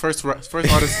Spotify. First artist. To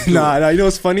do Nah, it. nah, you know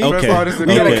what's funny? Okay.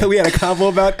 We had a convo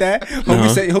about that.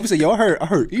 Hope said, yo, I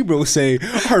heard Ebro say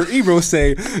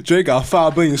Drake got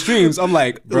 5 billion streams. I'm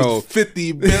like, It was bro.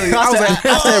 50 billion. I said,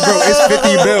 bro, it's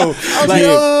 50 bill. Like,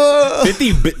 Yo.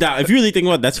 50. Now, if you really think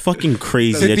about it, that's fucking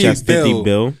crazy. That you have 50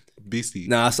 bill. Beastie.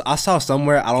 nah, I saw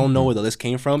somewhere, I don't know where the list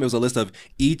came from. It was a list of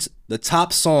the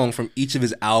top song from each of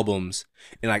his albums.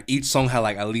 And like each song had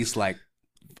like at least like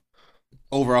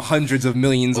over hundreds of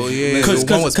millions Oh of yeah, listens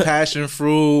the one was Passion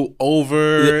Fruit,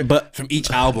 Over. But from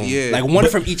each album. Yeah. Like one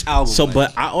from each album. so, like,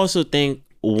 but I also think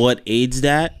what aids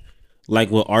that, like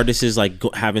what artists is like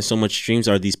having so much streams,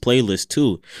 are these playlists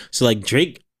too. So like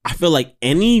Drake, I feel like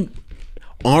any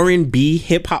R&B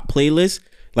hip hop playlist.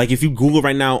 Like if you Google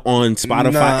right now on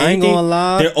Spotify, Nah, I ain't anything, gonna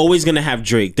lie. they're always gonna have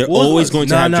Drake. They're What? always going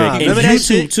to Nah, have nah. Drake. And Remember that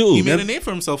YouTube shit? too. He made a name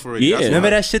for himself already. Yeah. That's remember why.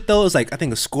 that shit though? It was like I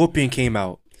think a Scorpion came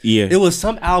out. Yeah. It was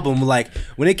some album like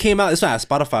when it came out. It's not at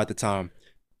Spotify at the time.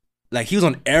 Like he was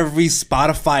on every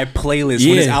Spotify playlist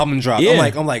when his Yeah. album dropped. Yeah.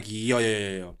 I'm like,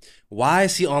 yo. Why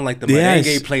is he on like the Yes,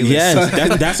 merengue playlist?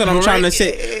 yes, that's what I'm trying to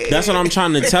say. That's what I'm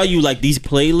trying to tell you. Like these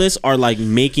playlists are like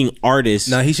making artists.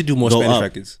 Nah, he should do more go Spanish up.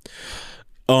 records.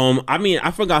 I mean,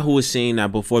 I forgot who was saying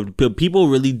that before, but people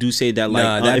really do say that.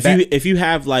 Like, Nah, if you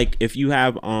have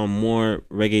more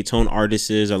reggaeton artists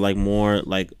or like more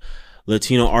like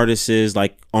Latino artists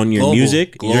like on your Global,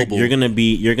 music, global. you're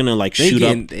gonna like shoot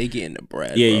up. They getting the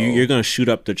bread. Yeah, bro. you're gonna shoot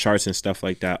up the charts and stuff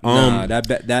like that. Nah,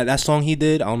 that song he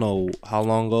did, I don't know how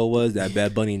long ago it was, that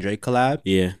Bad Bunny and Drake collab.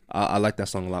 Yeah. I like that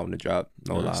song a lot when it dropped.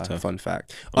 No That's lie. tough. Fun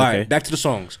fact. All Okay. right, back to the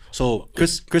songs. So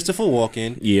Christopher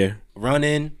Walken, Yeah.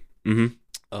 Running, Mm-hmm.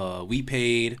 We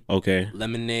Paid, Okay.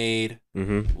 Lemonade.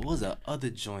 Mm-hmm. What was the other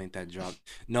joint that dropped?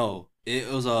 No, it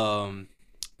was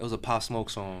a Pop Smoke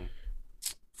song.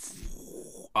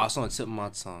 I saw on the tip of my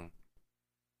tongue.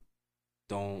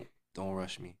 Don't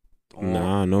rush me. Don't,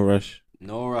 Nah, no rush.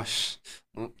 No rush.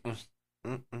 Oh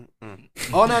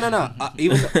no.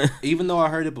 Even though I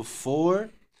heard it before,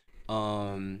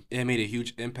 it made a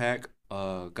huge impact.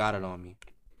 Got It On Me.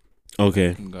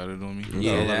 Okay. You got it on me.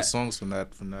 Yeah, Yeah, a lot that- of songs from that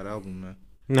album, man.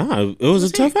 Nah, it was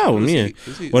a tough album. Yeah.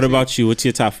 What about you? What's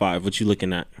your top 5? What you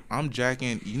looking at? I'm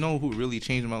jacking. You know who really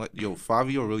changed my life? Yo,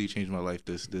 Fabio really changed my life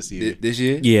this year. This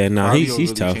year? Yeah, nah, Fabio he's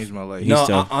really tough. changed my life. He's No,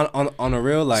 tough. on a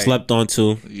real like. Slept on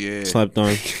too. Yeah. Slept on.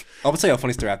 I'm gonna tell you a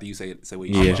funny story after you say what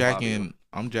you Yeah.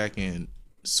 I'm jacking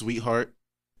Sweetheart.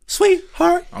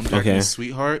 Sweetheart. I'm jacking Okay.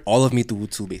 Sweetheart. All of Me Through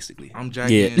Too, basically. I'm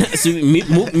jacking. Yeah. So,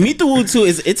 Meet the Woo too.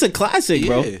 It's a classic,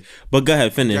 bro. Yeah. But go ahead,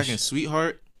 I'm finish. jacking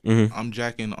Sweetheart. Mhm.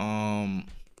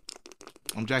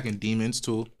 I'm jacking Demons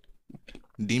too.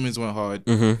 Demons went hard.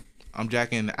 Mm-hmm. I'm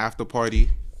jacking After Party.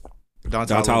 Don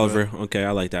Don Toliver. Toliver. Okay,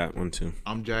 I like that one too.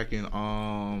 I'm jacking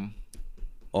Oh,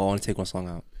 I want to take one song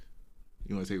out.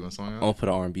 You want to take one song I out? want to put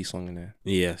an R&B song in there.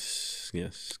 Yes.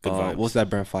 Good vibes. What's that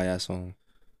Brent Fire song?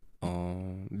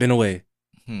 Been Away.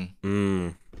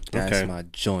 That's Okay. my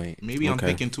joint. Maybe I'm Okay.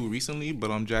 thinking too recently,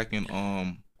 but I'm jacking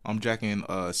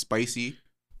Spicy.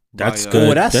 That's by, good.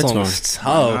 Oh, that That's song's fine.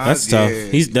 tough. That's Yeah.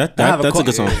 tough. He's that's I have a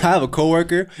good song. I have a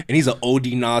coworker and he's an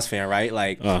OD Nas fan, right?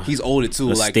 Like he's older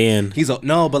too. a Like stan. he's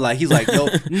but like he's like yo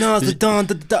Nas the Don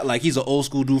like he's an old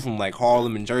school dude from like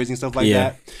Harlem and Jersey and stuff like Yeah.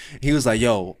 that. He was like,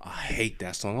 yo, I hate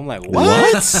that song. I'm like,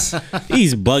 What? what?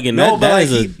 He's bugging. No, but like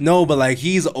is but like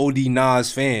he's an OD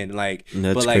Nas fan. Like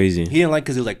That's but like, crazy. He didn't like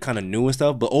because it was like kind of new and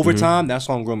stuff. But over time, that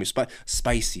song grew me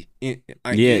spicy. yeah.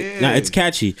 Yeah. Nah, it's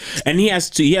catchy, and he has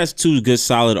two good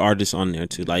solid artists on there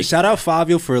too. Like Shout out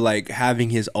Fabio for like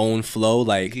having his own flow.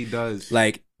 Like He does.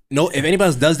 Like no, if anybody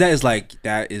else does that, it's like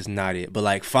that is not it. But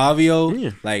like Fabio,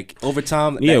 Yeah. like over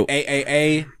time, Yeah. like,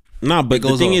 AAA. nah, but it the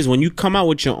goes thing off. is, when you come out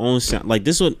with your own sound, like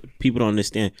this, is what people don't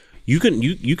understand. You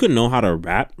can know how to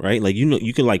rap, right? Like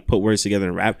you can like put words together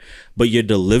and rap, but your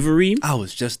delivery, I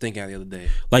was just thinking the other day.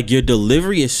 like your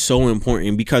delivery is so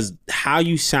important because how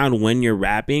you sound when you're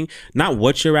rapping, not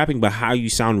what you're rapping, but how you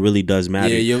sound really does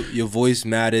matter. Yeah, your voice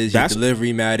matters, That's- your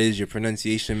delivery matters, your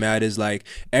pronunciation matters. Like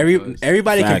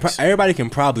everybody Facts. everybody can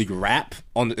probably rap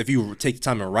if you take the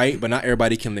time and write, but not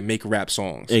everybody can make rap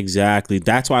songs. Exactly.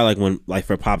 That's why, like when, like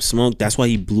for Pop Smoke, that's why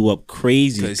he blew up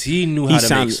crazy. Because he knew how to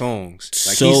sounded make songs.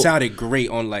 Like so- he sounded great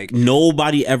on like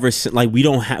Nobody ever like we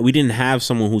didn't have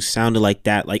someone who sounded like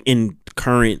that, like in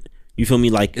current. You feel me?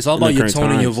 Like it's all in the about your current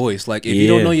tone and your times. voice. Like if you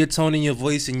don't Yeah. know your tone and your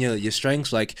voice and your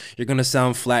strengths, like you're gonna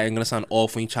sound flat. You're gonna sound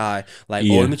off when you try. Like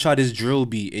Yeah. let me try this drill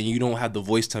beat, and you don't have the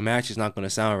voice to match. It's not gonna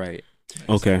sound right.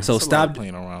 Okay. So That's a lot stop of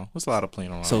playing around. What's a lot of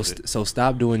playing around? So with it? so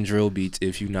stop doing drill beats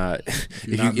if you're not if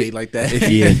You're not made like that.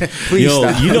 Yeah. Please Yo,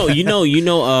 stop. you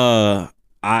know.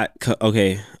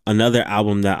 Okay. Another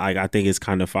album that I think is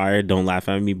kind of fire. Don't laugh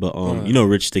at me, but you know,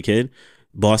 Rich the Kid,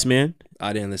 Boss Man.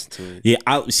 I didn't listen to it. Yeah,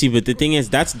 I see, but the thing is,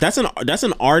 that's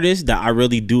an artist that I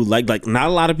really do like. Like, not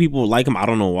a lot of people like him. I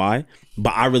don't know why,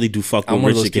 but I really do fuck with I'm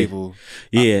one of Rich those the Kid. people.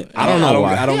 Yeah, I don't know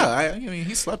why. I don't. Yeah, I mean,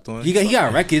 he slept on. He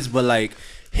got records, but like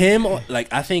him,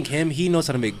 like I think he knows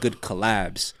how to make good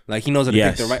collabs. Like he knows how to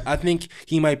Yes. pick the right. I think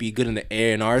he might be good in the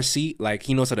A&R seat. Like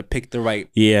he knows how to pick the right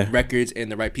Yeah. records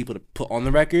and the right people to put on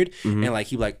the record. And like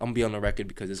he like I'm gonna be on the record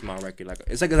because it's my record. Like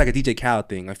it's like a DJ Khaled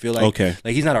thing. I feel like Okay.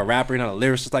 like he's not a rapper, not a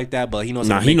lyricist like that, but he knows.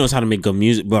 Nah, how to he make, knows how to make good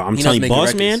music, but I'm He telling knows you, how to make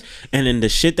Boss good Man, records. and then the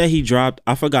shit that he dropped,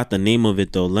 I forgot the name of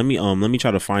it though. Let me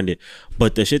try to find it.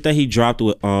 But the shit that he dropped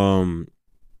with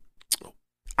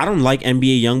I don't like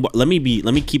NBA Youngboy. Let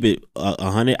me keep it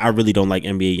 100. I really don't like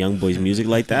NBA Youngboy's music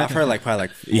like that. I've heard like probably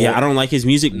like Yeah, I don't like his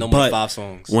music. no more but 5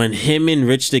 songs. when him and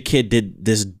Rich the Kid did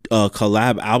this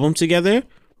collab album together,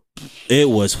 it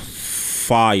was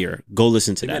fire. Go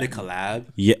listen to They that. made a collab.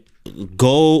 Yeah,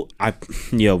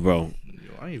 bro.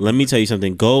 Let me tell you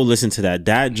something. Go listen to that.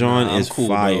 That John Nah, I'm is cool,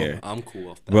 fire, Bro. I'm cool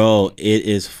off that. bro. It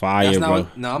is fire, That's bro.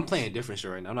 not. No, I'm playing a different shit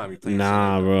right now. I'm not even playing.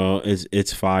 Nah, shit right bro.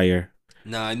 It's fire.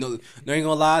 now. Nah, I know. No, ain't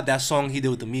gonna lie. That song he did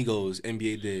with the Migos,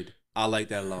 NBA did. I like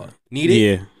that a lot. Need it?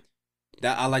 Yeah.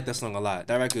 That I like that song a lot.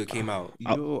 That record came out.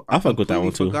 Yo, I fuck with that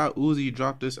one, too. Forgot Uzi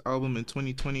dropped this album in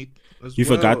 2020. As You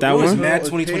well. forgot that It was one? Mad okay.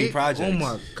 2020 projects. Oh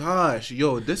my gosh,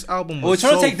 yo, this album Oh, was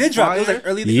Eternal so Take did drop. It was like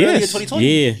fire. earlier Yes.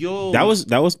 2020. Yeah. Yo.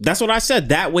 That's what I said.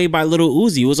 That Way by Little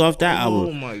Uzi. It was off that Oh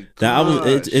album. my god, That album.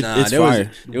 It's there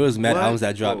fire. was mad What? albums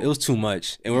that dropped. Yo. It was too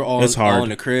much, and we're all It's hard. all in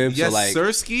the crib. Yes, so like,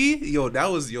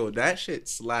 Sirski, that shit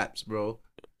slaps, bro.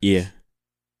 Yeah.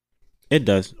 It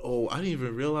does. Oh, I didn't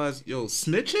even realize,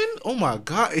 snitching. Oh my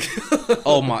god.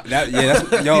 oh my, that's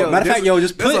yo. Matter of fact,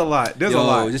 just put there's a lot. There's a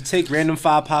lot. Just take random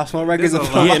 5 Pop Smoke records. There's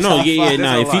And a lot. Yeah, no, Pop yeah. Smoke.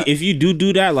 Nah, There's a lot. if you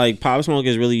do that, like Pop Smoke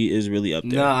is really up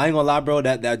there. Nah, I ain't gonna lie, bro.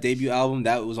 That debut album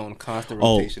that was on constant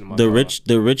Oh, rotation. In my the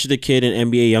car. Rich the Kid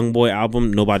and NBA YoungBoy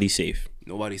album, Nobody's Safe.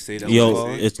 Nobody say that. Yo,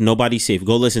 it's Nobody Safe.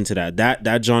 Go listen to that.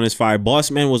 That John is fire.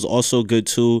 Boss Man was also good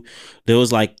too. There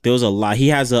was a lot. He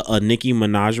has a Nicki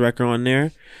Minaj record on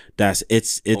there.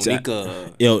 It's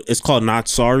called Not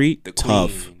Sorry.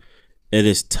 Tough. Queen. It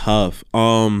is tough.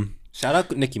 Shout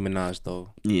out Nicki Minaj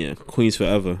though. Yeah, Queens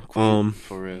forever. For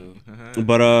real.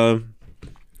 But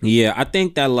yeah, I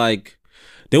think that like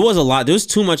there was a lot. There was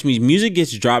too much music. Music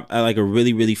gets dropped at like a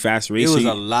really, really fast rate. It was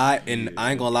a lot, and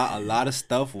I ain't gonna lie, a lot of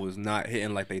stuff was not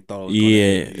hitting like they thought it was gonna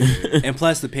hit. And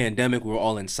plus the pandemic, we were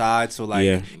all inside. So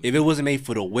like if it wasn't made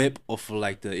for the whip or for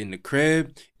like in the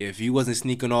crib, if you wasn't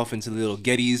sneaking off into the little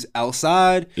Gettys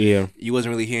outside, you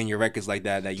wasn't really hearing your records like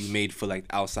that you made for like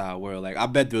outside world. Like I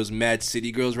bet there was mad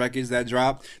City Girls records that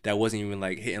dropped that wasn't even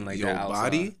like hitting like that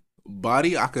outside.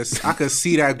 Body, I could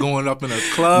see that going up in a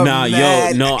club. Nah,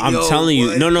 I'm telling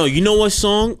you, no. You know what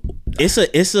song? It's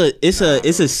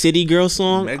a City Girl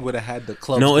song. Meg would have had the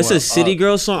club. No, it's a City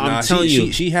Girl song. I'm telling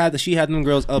you, she had them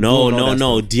girls up.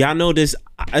 No. Do y'all know this?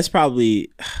 It's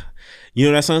probably. You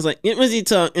know that song's like it was he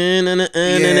talking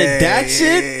that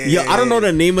shit. Yo, I don't know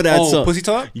the name of that song. Pussy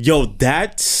Talk. Yo,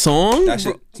 that song. That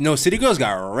shit, no, City Girls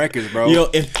got records, bro.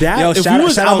 Yo, shout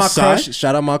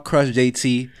out my crush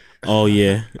JT. Oh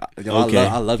yeah, okay.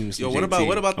 I love him. Yo, what about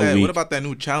that? What about that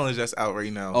new challenge that's out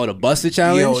right now? Oh, the Busted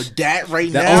challenge. Yo, that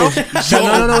right now.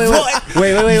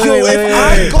 Wait.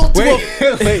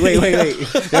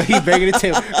 Yo, he banging the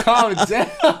table. Calm down.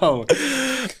 No.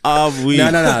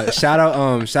 Shout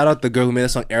out the girl who made that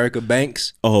song, Erica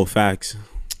Banks. Oh, facts.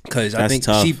 Cause I think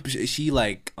she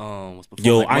like was before,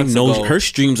 yo, like, I know ago. Her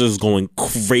streams is going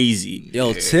crazy.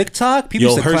 Yo, TikTok,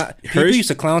 people used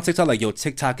to clown TikTok like, yo,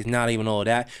 TikTok is not even all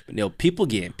that, but yo, people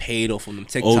getting paid off from them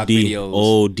TikTok videos.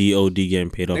 OD getting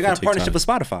paid off. They got a partnership with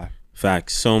Spotify.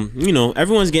 Facts. So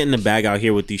everyone's getting the bag out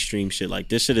here with these stream shit. Like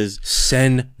this shit is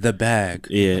send the bag.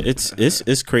 Yeah,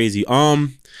 it's crazy.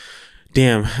 Damn,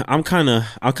 I'm kind of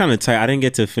tight. I didn't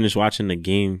get to finish watching the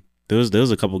game. There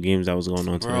was a couple games that was going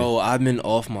on today. Bro, I've been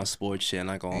off my sports shit.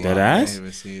 Not gonna lie. That ass?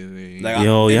 Like,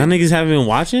 yo, y'all niggas haven't been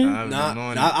watching? I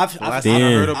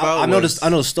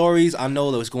know stories. I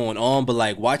know what's going on, but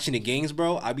like watching the games,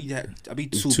 bro, I be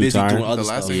too busy tired. doing other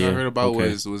stuff. The last thing I heard about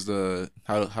was the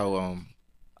how I'm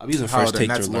using first the take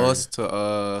Nets to learn. lost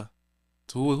to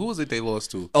who was it they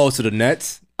lost to? Oh, to the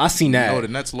Nets. I seen that. No, the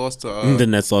Nets lost to the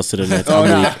Nets lost to the Nets.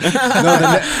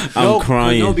 I'm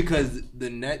crying. No, because the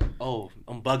Net. Oh,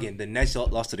 I'm bugging. The Nets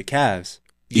lost to the Cavs.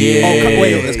 Yeah. Oh,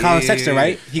 wait, it's Colin Sexton,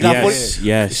 right? He got 40.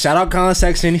 Yes. Shout out Colin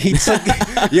Sexton. He took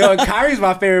yo, and Kyrie's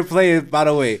my favorite player, by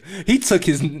the way. He took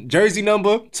his jersey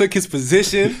number, took his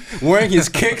position, wearing his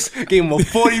kicks, gave him a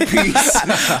 40 piece.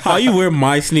 How you wear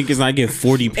my sneakers and I get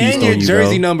 40 piece and your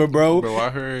jersey number, bro? Bro, I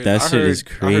heard shit is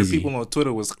crazy. I heard people on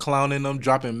Twitter was clowning them,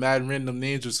 dropping mad random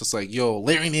names. It's just like, yo,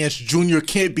 Larry Nance Jr.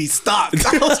 can't be stopped.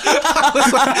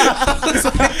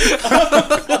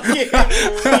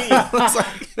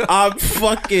 I'm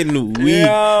fucking weak.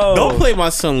 Yo. Don't play my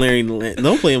son Larry.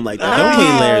 Don't play him like that. Don't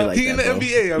play Larry like he that. He in the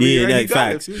NBA. I mean, yeah,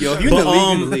 facts. Yo, if you're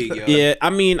in the league, yo. Yeah,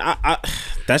 I mean, I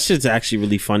that shit's actually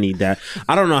really funny. That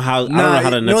I don't know how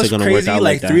the Nets are gonna crazy? work out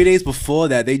like that. 3 days before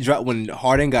that, they dropped when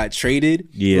Harden got traded.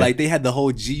 Yeah, like they had the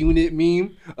whole G Unit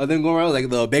meme of them going around like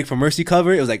the Beg for Mercy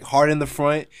cover. It was like Harden in the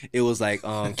front. It was like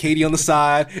Katie on the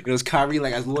side. It was Kyrie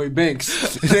like as Lloyd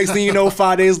Banks. Next thing you know,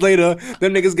 5 days later,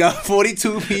 them niggas got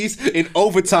 42 piece in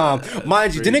overtime.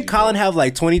 Mind you, didn't Colin have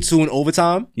like 22 in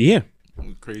overtime? Yeah.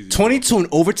 Crazy. 22 in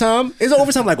overtime? Is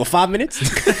overtime like 5 minutes?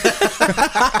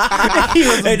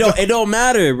 It don't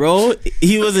matter, bro.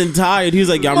 He wasn't tired. He was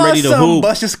like, I'm ready to hoop.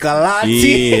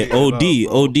 Yeah,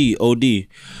 OD.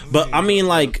 But I mean,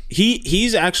 like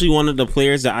he's actually one of the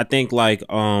players that I think like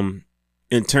in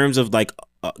terms of like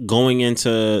going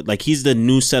into like he's the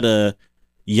new set of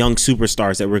young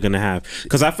superstars that we're gonna have,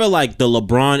 because I feel like the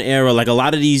LeBron era, like a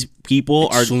lot of these people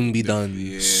are soon be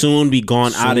done, soon be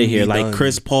gone out of here, like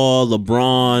Chris Paul,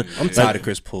 LeBron. I'm tired of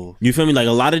Chris Paul. You feel me? Like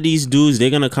a lot of these dudes,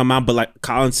 they're gonna come out, but like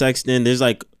Colin Sexton, there's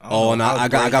like I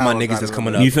got my niggas that's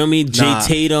coming up. You feel me? Jay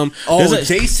Tatum.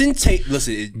 Jason Tatum.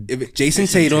 Listen, Jason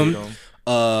Tatum.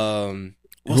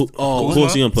 Who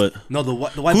else you gonna put? No, the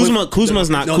white Kuzma's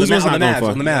not going far. On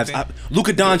the Mavs.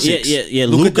 Luka Doncic. Yeah.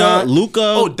 Luka.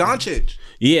 Oh, Doncic.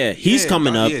 Yeah, he's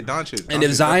coming up. Yeah, Doncic. And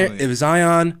if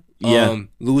Zion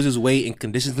loses weight and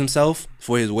conditions himself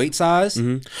for his weight size,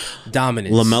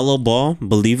 dominance. LaMelo Ball,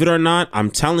 believe it or not,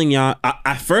 I'm telling y'all.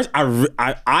 At first,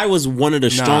 I was one of the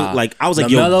strong. Like I was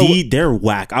like, LaMelo, yo, they're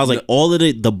whack. I was like, all of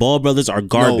the Ball brothers are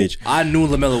garbage. No, I knew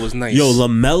LaMelo was nice. Yo,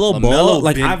 LaMelo Ball,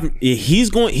 like he's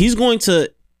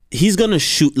gonna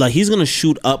shoot. Like he's gonna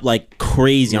shoot up like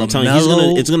crazy. I'm telling you,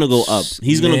 it's gonna go up.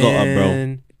 He's gonna go up,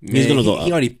 bro. He's gonna go He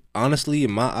up. already, honestly,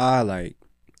 in my eye, like,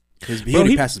 he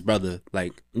already passed his brother.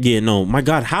 Like, Yeah, no, my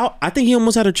God, how I think he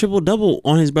almost had a triple double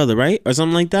on his brother, right, or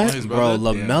something like that. his bro,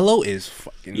 brother? LaMelo is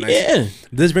fucking nice. Yeah.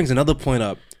 This brings another point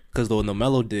up because though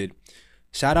LaMelo did.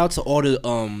 Shout out to all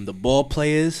the ball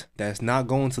players that's not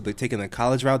going to taking the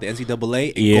college route, the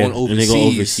NCAA, and going overseas. And they go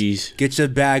overseas. Get your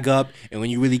bag up, and when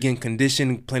you really get in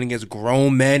condition playing against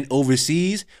grown men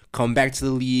overseas, come back to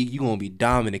the league. You gonna be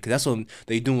dominant because that's what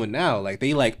they doing now. Like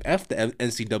they F the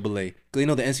NCAA. Cause they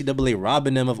know the NCAA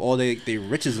robbing them of all their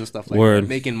riches and stuff like that,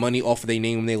 making money off of their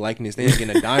name and their likeness. They ain't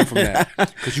getting a dime from that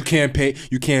because you can't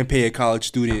pay a college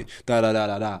student.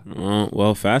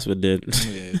 Well, Fastwood did.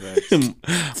 Yeah,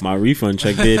 My refund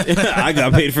check did. I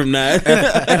got paid from that.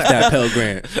 F that Pell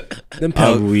Grant.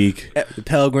 I'm weak. The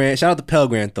Pell Grant. Shout out to Pell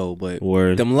Grant though, but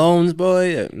them loans,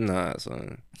 boy, nah,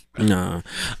 son. Nah,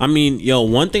 I mean, yo,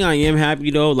 one thing I am happy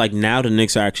though, like now the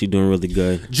Knicks are actually doing really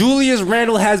good. Julius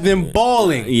Randle has been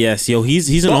balling. Yes, yo,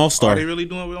 he's an all-star. Are they really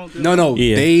doing well? No,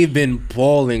 they've been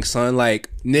balling, son. Like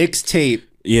Knicks tape.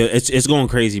 Yeah, it's going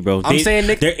crazy, bro. I'm saying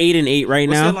they're 8-8 right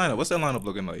now. What's that lineup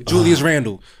looking like? Julius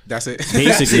Randle. That's it.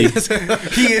 Basically,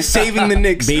 he is saving the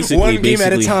Knicks one game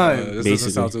at a time. This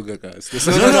doesn't sound too good, guys.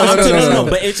 No.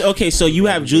 But it's okay. So you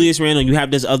have Julius Randle. You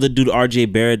have this other dude, R.J.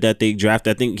 Barrett, that they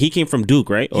drafted. I think he came from Duke,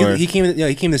 right? Or he came. Yeah,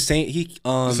 he came the same. This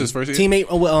is his first year?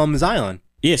 Teammate with Zion.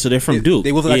 Yeah, so they're from Duke.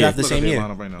 They both got drafted the same year.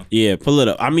 Right yeah, pull it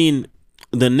up. I mean,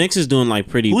 the Knicks is doing like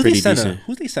pretty decent.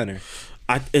 Who's the center?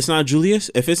 It's not Julius.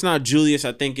 If it's not Julius,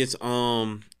 I think it's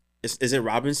is it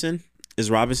Robinson? Is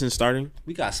Robinson starting?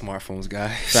 We got smartphones,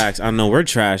 guys. Facts. I know we're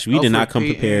trash. We did not come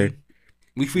prepared.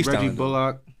 We freestyling. Reggie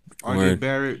Bullock, R.J.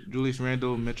 Barrett, Julius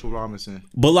Randle, Mitchell Robinson.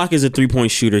 Bullock is a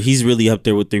 3-point shooter. He's really up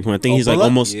there with 3-point. I think he's like Bullock?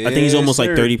 almost. I think he's almost like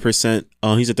sir. 30%.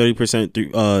 He's a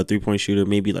 30% 3-point shooter.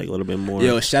 Maybe like a little bit more.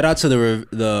 Yo, shout out to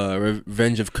the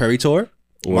Revenge of Curry tour.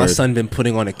 My son been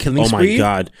putting on a killing spree. Oh my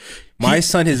God. My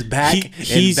son is back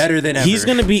and better than ever. He's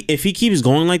gonna be, if he keeps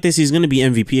going like this, he's gonna be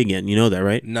MVP again. You know that,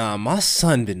 right? Nah, my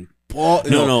son been ball.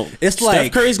 No. It's Steph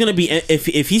like Curry's gonna be,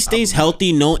 if he stays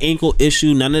healthy, no ankle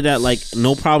issue, none of that, like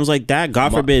no problems like that.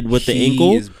 God forbid with the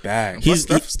ankle. He is back.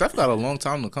 Steph got a long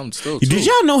time to come still. Too. Did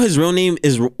y'all know his real name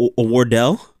is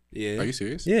Wardell? Yeah. Are you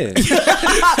serious? Yeah.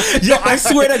 Yo, I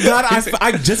swear to God,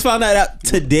 I just found that out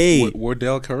today.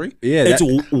 Wardell Curry? Yeah.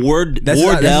 It's Wardell.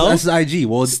 That's his IG.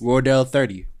 Wardell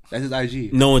 30. That's his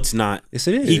IG. No, it's not. Yes,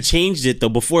 it is. He changed it though.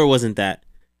 Before it wasn't that.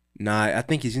 Nah, I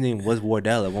think his name was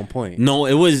Wardell at one point. No,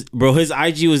 it was, bro. His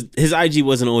IG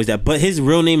wasn't always that, but his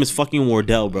real name is fucking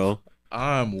Wardell, bro.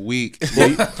 I'm weak.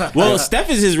 Well, Steph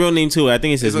is his real name too. I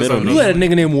think it's his middle name. You let a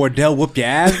nigga named Wardell whoop your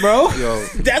ass, bro. Yo,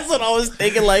 that's what I was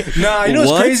thinking. Like, nah, you know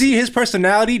what's crazy? His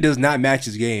personality does not match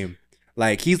his game.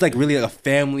 Like, he's like really a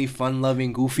family,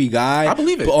 fun-loving, goofy guy. I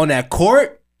believe it. But on that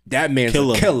court, that man's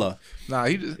a killer. Nah,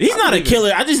 he's not a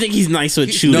killer. I just think he's nice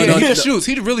with shooting. He just shoots.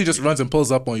 He really just runs and pulls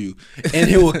up on you, and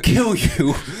he will kill you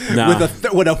with a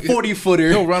 40-footer.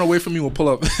 He'll run away from you and pull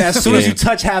up as soon as you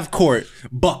touch half court.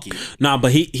 Bucket. Nah,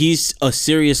 but he's a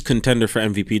serious contender for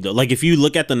MVP though. Like if you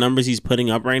look at the numbers he's putting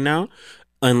up right now,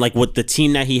 and like with the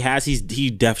team that he has,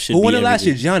 he def should. Who won be it last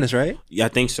year? Giannis, right? Yeah, I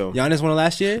think so. Giannis won it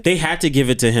last year. They had to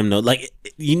give it to him though. Like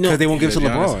because they won't give it to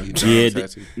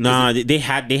LeBron. They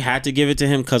had to give it to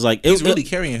him because like he's really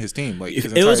carrying his team. Like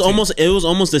it was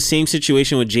almost the same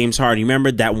situation with James Harden.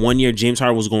 Remember that one year James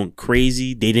Harden was going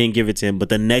crazy. They didn't give it to him, but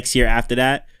the next year after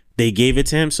that they gave it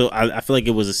to him. So I feel like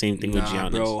it was the same thing with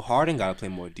Giannis. Bro, Harden gotta play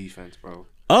more defense, bro.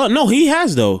 Oh no, he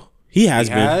has though. He has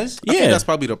been. I think that's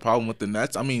probably the problem with the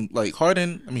Nets. I mean, like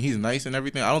Harden. I mean, he's nice and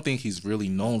everything. I don't think he's really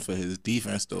known for his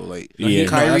defense, though. Like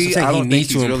Kyrie, I don't think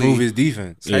he's improve his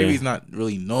defense. Kyrie's not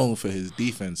really known for his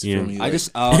defense. Yeah. For me, like,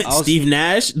 Steve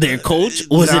Nash, their coach,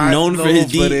 wasn't known for his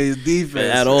defense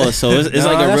at all. So it's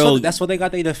like a real. That's what they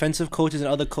got their defensive coaches and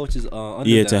other coaches under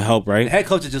them. To help, right? The head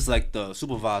coach is just like the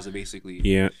supervisor, basically.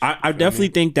 Yeah, I definitely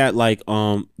think that like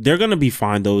they're gonna be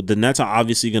fine though. The Nets are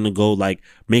obviously gonna go like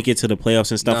make it to the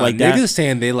playoffs and stuff like that. Niggas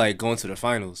saying they like going to the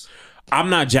finals. I'm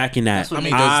not jacking that. I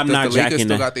mean, I'm not the jacking Lakers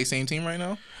still that. got their same team right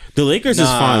now? The Lakers is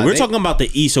fine. We're talking about the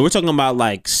East, so we're talking about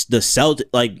like the Celtics.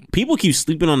 Like people keep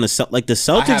sleeping on the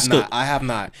Celtics. I have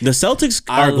not. The Celtics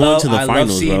are going to the finals, bro. I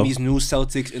love seeing these new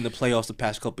Celtics in the playoffs the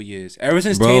past couple years. Ever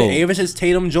since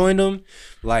Tatum joined them,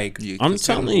 like I'm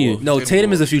telling you, no,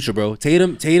 Tatum is the future, bro.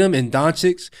 Tatum and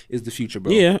Doncic is the future,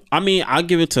 bro. Yeah, I mean, I'll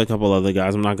give it to a couple other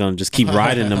guys. I'm not gonna just keep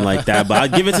riding them like that, but I'll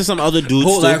give it to some other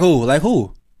dudes. Like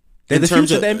who? They're the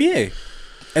future of the NBA.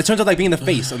 In terms of like being the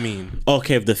face, I mean.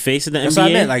 Okay, the face of the NBA. That's what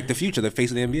I meant, like the future, the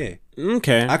face of the NBA.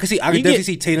 Okay, I could definitely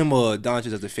see Tatum or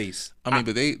Doncic as the face. I mean,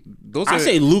 but I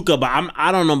say Luka, but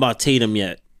I don't know about Tatum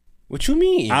yet. What you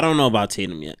mean? I don't know about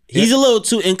Tatum yet. He's a little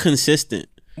too inconsistent.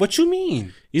 What you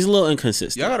mean? He's a little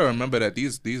inconsistent. Y'all gotta remember that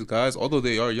these guys, although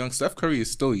they are young, Steph Curry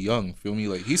is still young. Feel me?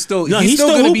 Like he's still he's still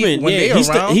gonna hooping. be when they he's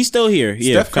around. he's still here.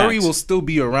 Yeah, Steph Curry facts. will still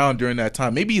be around during that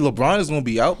time. Maybe LeBron is gonna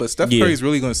be out, but Steph Curry is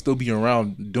really gonna still be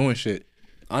around doing shit.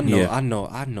 I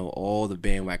know all the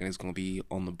bandwagon is gonna be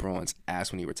on LeBron's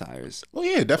ass when he retires. Oh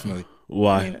yeah, definitely.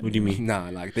 Why? What do you mean? Nah,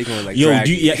 like they gonna like Yo, drag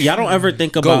y'all don't ever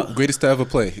think about greatest to ever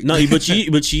play. No, but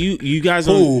you guys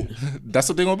Who? don't. That's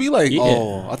what they're gonna be like. Yeah.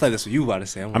 Oh, I thought that's what you were about to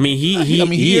say. I mean,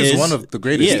 he is one of the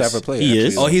greatest to ever play. He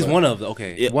is. Oh, he's one of the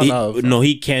okay. No,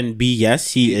 he can be.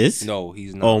 Yes, he is. No,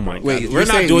 he's not. Oh my God. Wait, We're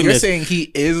not doing You're this. saying he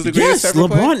is the greatest Yes, to ever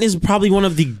play? LeBron is probably one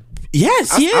of the.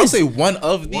 Yes, he I'll is. say one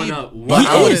of the. But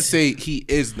I wouldn't is. say he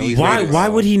is the. Why? greatest. Why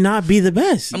would he not be the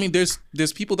best? I mean, there's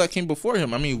people that came before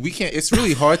him. I mean, we can't. It's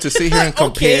really hard to sit here and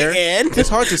compare. and? It's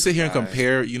hard to sit here and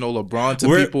compare, LeBron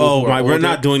to people. Oh who my! are We're older.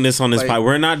 not doing this on this Like, pod.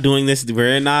 We're not doing this.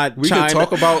 We're not. We trying can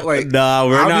talk about like. No,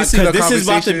 we're not. obviously Because the this is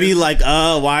about to be conversation-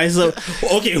 like, why is it?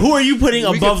 Okay, who are you putting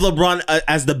We above LeBron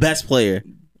as the best player?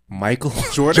 Michael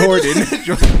Jordan.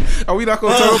 Are we not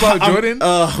going to talk about Jordan?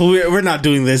 We're not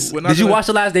doing this. Did you watch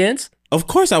The Last Dance? Of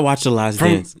course, I watched The Last From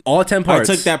Dance. all 10 parts.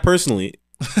 I took that personally.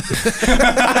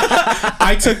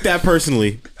 I took that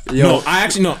personally. Yo.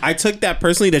 I took that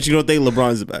personally that you don't think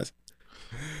LeBron's the best.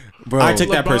 Bro, I took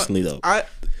that LeBron- personally though.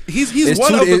 He's It's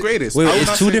one two- of the it- greatest. Wait, I would it's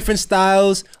not two say- different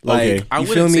styles. Like, Okay. I you feel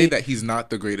wouldn't me? say that he's not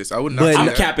the greatest. I would not. But- say I'm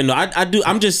that. capping though. I do.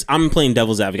 I'm playing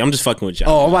devil's advocate. I'm just fucking with y'all.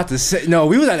 Oh, I'm about to say no.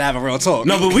 We was about to have a real talk.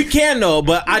 No, but we can though.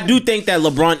 But I do think that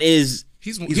LeBron is.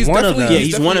 He's one of definitely- them. Yeah,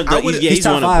 he's one of the. I wouldn't- He's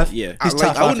top one of five. the. Yeah. He's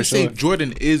top I five wouldn't for say sure.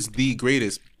 Jordan is the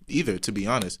greatest either, to be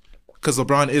honest, because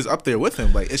LeBron is up there with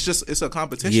him. Like it's a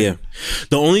competition. Yeah.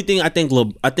 The only thing I think.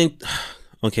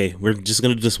 Okay, we're just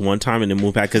gonna do this one time and then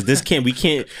move back because this can't. We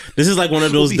can't. This is like one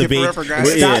of those We'll be here debates. forever,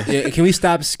 guys. Yeah. Stop, can we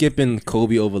stop skipping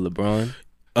Kobe over LeBron?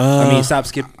 Stop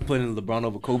putting LeBron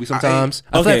over Kobe sometimes.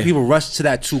 I feel okay. like people rush to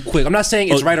that too quick. I'm not saying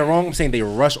it's right or wrong. I'm saying they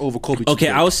rush over Kobe too Okay,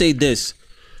 quick. I would say this.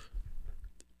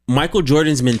 Michael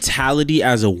Jordan's mentality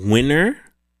as a winner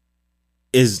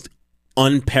is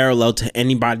unparalleled to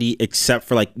anybody except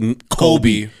for like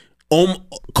Kobe. That's where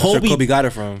Kobe Kobe got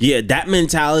it from. Yeah, that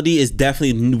mentality is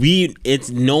definitely it's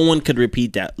no one could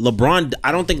repeat that. LeBron,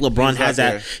 I don't think LeBron He's has not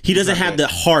that. there. He doesn't He's not have there.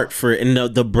 the heart for it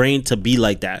and the brain to be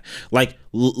like that. Like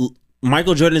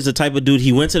Michael Jordan is the type of dude.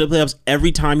 He went to the playoffs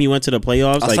every time he went to the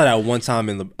playoffs. I saw that one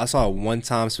time I saw it one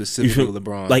time specifically with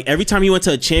LeBron. Like every time he went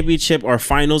to a championship or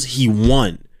finals, he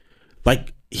won.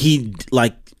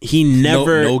 He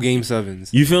never no game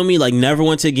sevens. You feel me? Like never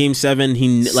went to game 7.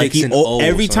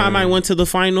 Every time I went to the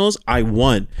finals, I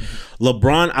won.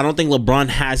 LeBron, I don't think LeBron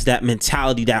has that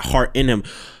mentality, that heart in him.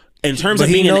 In terms But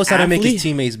of being he knows an how to athlete, make his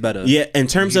teammates better. yeah. In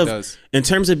terms He of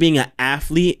does. being an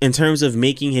athlete, in terms of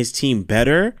making his team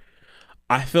better,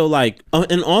 I feel like,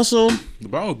 and also,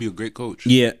 LeBron would be a great coach.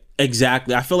 yeah,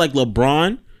 exactly. I feel like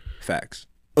LeBron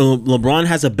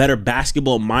has a better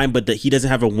basketball mind, but that he doesn't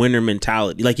have a winner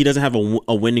mentality. Like he doesn't have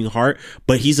a winning heart,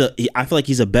 but I feel like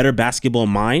he's a better basketball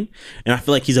mind, and I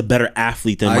feel like he's a better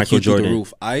athlete than IQ Michael through Jordan. the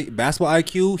roof. Basketball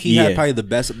IQ. He Yeah. had probably the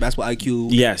best basketball IQ.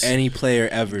 Yes. Any player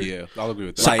ever. Yeah, I'll agree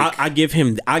with that. So Like- I give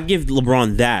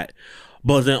LeBron that.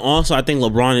 But then also, I think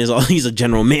LeBron he's a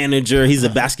general manager. He's a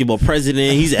basketball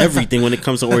president. He's everything when it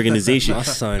comes to organization. My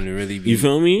son really. You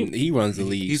feel me? He runs the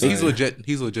league. He's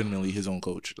legitimately his own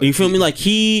coach. You feel me? Like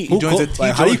he joins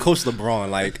How do you coach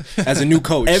LeBron? Like as a new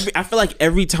coach. I feel like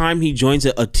every time he joins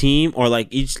a team or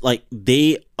like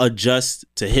they adjust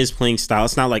to his playing style.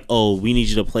 It's not like, oh, we need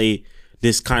you to play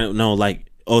this kind of, no, like,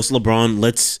 oh, it's LeBron,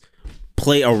 let's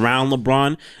play around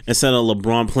LeBron instead of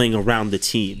LeBron playing around the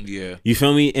team. Yeah. You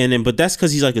feel me? But that's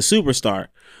because he's like a superstar.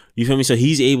 You feel me? So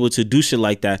he's able to do shit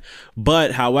like that.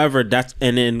 But however,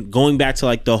 and then going back to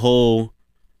like the whole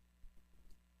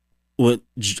with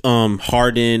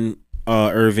Harden,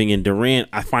 Irving, and Durant,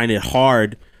 I find it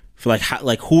hard for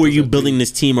like who are you building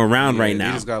this team around right now?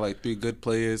 He just got like 3 good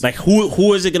players. Like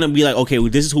who is it gonna be like? Okay, well,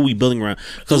 this is who we building around.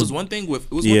 It Because was one thing with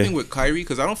Kyrie,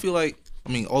 because I don't feel like,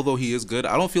 I mean, although he is good,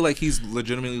 I don't feel like he's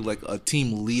legitimately like a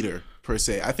team leader per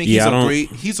se. I think I don't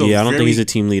I don't think he's a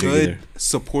team leader either.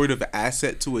 Supportive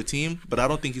asset to a team, but I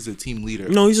don't think he's a team leader.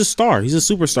 no, he's a star. He's a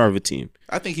superstar of a team.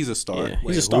 I think he's a star. Yeah,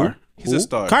 he's a star. He's a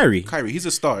star. Kyrie. He's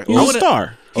a star. He's a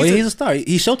star. Oh yeah, he's a star.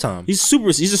 He's Showtime. He's a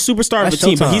superstar of That's a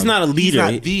team, but Showtime. he's not a He's leader.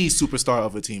 not the superstar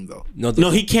of a team though. No,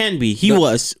 he can be. He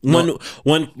was when he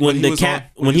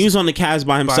was on the Cavs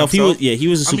by himself. He was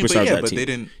a superstar of that but team. they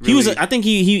didn't He was. really- I think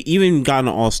he even got an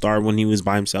All-Star when he was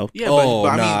by himself. Yeah, Oh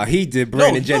but I nah, mean, he did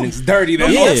Brandon no. Jennings dirty.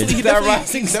 That Yeah.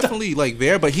 He he's definitely like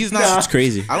there, but he's not. It's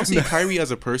crazy. I don't see Kyrie as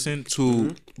a person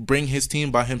to bring his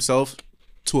team by himself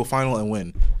to a final and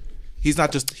win. He's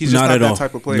not just. He's just Not not at that all.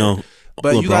 type of player. No.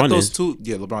 But you got LeBron those is. two.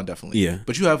 Yeah, LeBron definitely. Yeah.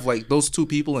 But you have like those two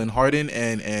people in Harden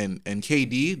and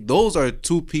KD. Those are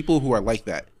two people who are like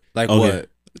that. Like Okay. what?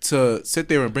 To sit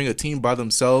there and bring a team by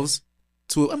themselves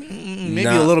to maybe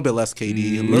Nah. a little bit less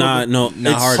KD. A little Nah, bit- no,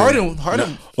 Nah, it's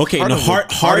Harden. Okay, Harden no, will-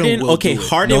 Harden. will Okay, do it.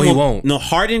 Harden. No, he won't. No,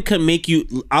 Harden could make you.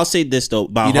 I'll say this though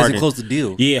about He doesn't Harden. close the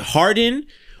deal. Yeah, Harden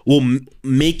will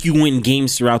make you win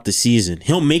games throughout the season.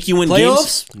 He'll make you win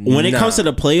Playoffs? games. When it comes to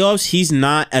Nah. the playoffs, he's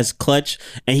not as clutch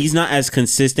and he's not as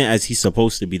consistent as he's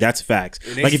supposed to be. That's facts.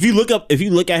 Like if you look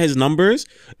at his numbers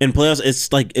in playoffs,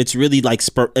 it's really like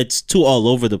it's too all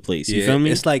over the place. You feel me?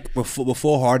 It's like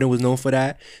before Harden was known for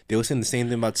that, they were saying the same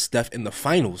thing about Steph in the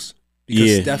finals.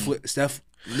 Because Yeah.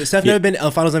 Steph never been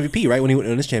a Finals MVP, right? When he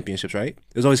won his championships, right?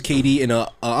 It was always KD and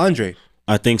Andre.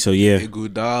 I think so. Yeah.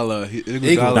 Iguodala.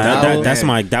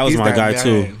 That was my guy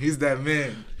too. He's that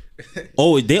man.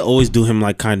 Oh, they always do him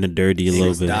like kind of dirty a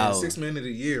little bit. Dog. 6 man of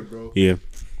the year, bro. Yeah.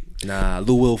 Nah,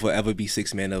 Lou will forever be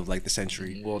sixth man of like the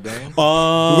century. Well, dang.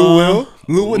 Lou Will?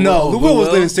 Lou Will was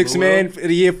living sixth Lou man Will? of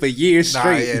the year for years Nah,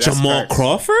 straight. yeah, that's Jamal facts.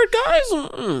 Crawford, guys.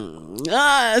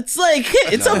 It's like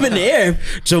it's up in the air.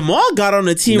 Jamal got on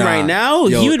the team Nah. right now.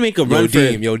 Yo, He would make a run for.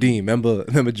 Yo, Dean.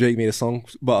 Remember Drake made a song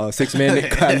about six man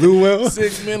that got Lou Will?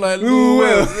 6 men like Lou Lou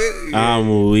Will. Will.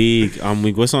 I'm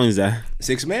weak. What song is that?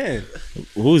 Six man.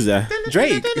 Who's that?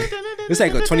 Drake. It's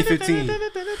like a 2015.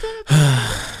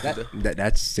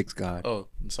 That's six God. Oh,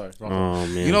 I'm sorry. Wrong. Oh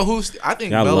man. You know who's? I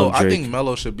think Yeah, I Melo. love I Drake. think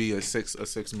Melo should be a six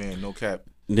man. No cap.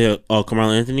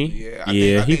 Carmelo Anthony. Yeah. I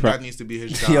yeah. think that needs to be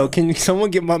his job. Yo, can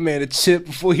someone get my man a chip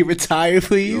before he retire,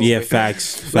 please? Yeah.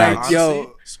 Facts. Like, Facts.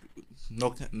 yo.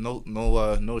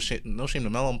 No shame to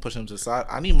Melo. I'm pushing him to the side.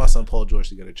 I need my son Paul George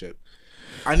to get a chip.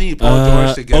 I need Paul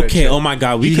George to get a Okay. chip. Oh my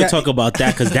God. We He could ha- talk about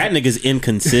that because that nigga's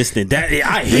inconsistent.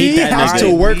 I hate He that has nigga.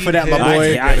 to work for that, my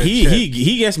boy.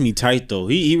 He gets me tight though.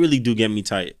 He really do get me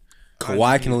tight.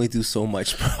 Kawhi can only do so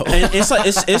much, bro. And it's like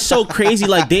it's so crazy.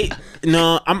 Like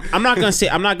I'm not gonna say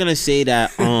that I'm not gonna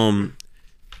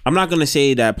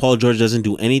say that Paul George doesn't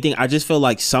do anything. I just feel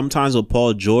like sometimes with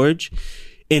Paul George,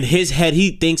 in his head,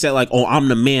 he thinks that like, oh, I'm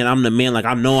the man. Like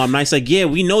I know I'm nice. Like yeah,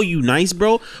 we know you nice,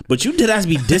 bro. But you did as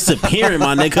be disappearing,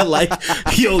 my nigga. Like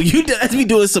yo, you did as be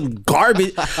doing some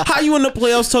garbage. How you in the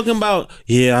playoffs talking about?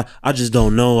 Yeah, I just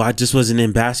don't know. I just wasn't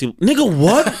in basketball, nigga.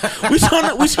 What? we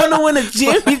trying to win a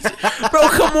championship, bro.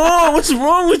 Come on, what's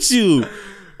wrong with you?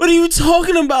 What are you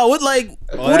talking about? What are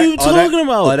you talking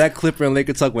about? Oh, that Clipper and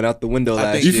Laker talk went out the window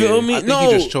last You year. feel me? I think No.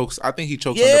 he just chokes. I think he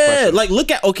chokes under Yeah, pressure. like look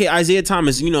at Isaiah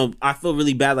Thomas. You know, I feel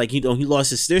really bad. Like he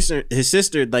lost his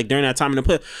sister like during that time in the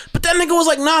play. But that nigga was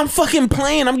like, nah, I'm fucking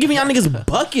playing. I'm giving y'all niggas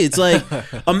buckets. Like,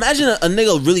 imagine a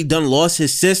nigga really done lost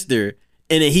his sister,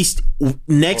 and then he's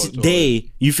next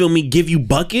day, you feel me, give you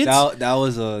buckets. That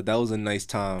was a nice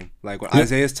time. Like when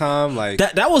Isaiah's time, like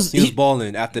That was he was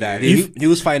balling after that. He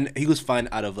was fine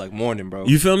out of like mourning, bro.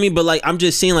 You feel me? But like I'm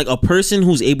just saying, like a person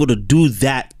who's able to do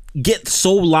that, get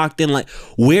so locked in. Like,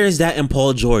 where is that in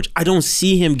Paul George? I don't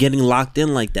see him getting locked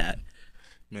in like that.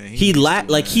 Man, He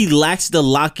lacks the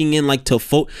locking in like to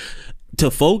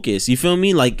focus. You feel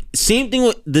me? Like same thing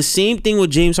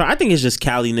with James Harden. I think it's just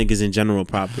Cali niggas in general,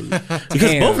 properly,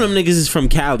 because both of them niggas is from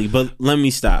Cali. But let me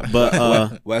stop.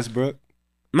 But Westbrook,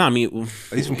 nah, I mean,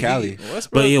 he's from Cali.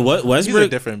 Westbrook, but yeah, Westbrook, he's a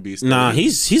different beast. Nah, though.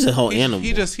 he's a whole animal.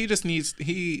 He just needs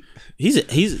He's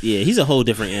a whole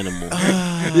different animal.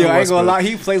 Yo, I ain't gonna lie.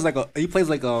 He plays like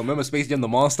remember Space Jam, the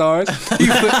Monstars?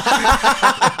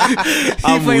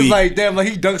 He plays weak. like them. Like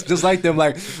he dunks just like them.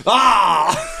 Like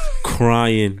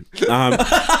Crying.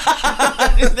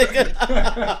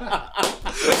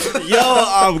 Yo,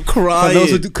 I'm For crying.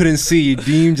 those who couldn't see,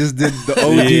 Deem just did the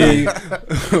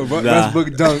OG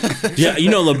Westbrook dunk. Yeah, you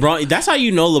know LeBron. That's how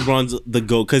you know LeBron's the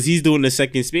GOAT, because he's doing the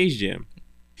second Space Jam.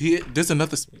 There's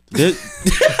another. There-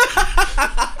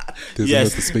 There's Yes.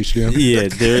 another Space Jam. yeah,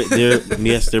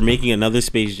 they're making another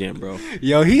Space Jam, bro.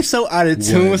 Yo, he's so out of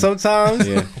tune sometimes.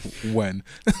 Yeah, When?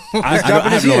 I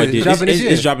dropping have this no year. idea. It's dropping this It's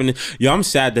year. dropping. Yo, I'm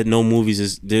sad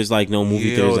that there's like no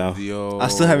movie theaters out. Yo. I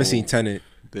still haven't seen Tenet.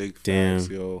 Big Damn.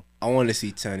 facts, yo. I want to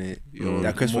see Tenet. Yo,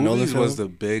 That Christopher Nolan movies film? was the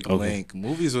big link.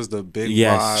 Movies was the big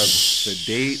Yes. vibe. The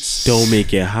dates. Don't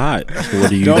make it hot.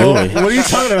 What are you No, doing? what are you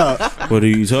talking about? What are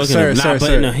you talking Sir, about? sir, Nah, but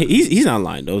sir. no, he's not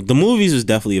lying though. The movies was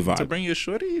definitely a To vibe. bring your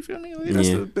shorty, you feel me? Like, that's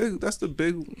Yeah. the big. That's the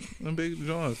big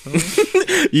John.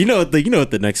 You know what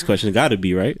the next question got to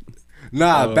be, right?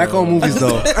 Nah, back on movies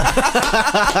though.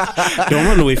 Don't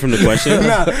run away from the question.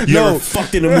 Nah, You no. ever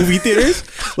fucked in the movie theaters?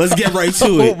 Let's get right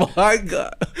to it. my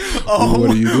god. Oh What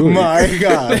are you doing? my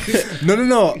god.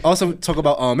 No. Also talk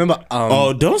about remember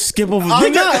Oh, don't skip over.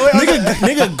 I'm not.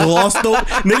 Nigga glossed over.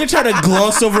 Nigga tried to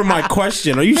gloss over my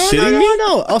question. Are you shitting me?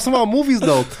 No. Also about movies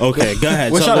though. Okay, go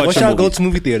ahead. What's Talk y'all, about what's your y'all go movie. to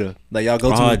movie theater? Like y'all go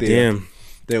to Oh movie theater. damn,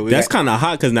 There, we that's got- kind of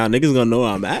hot because now niggas gonna know where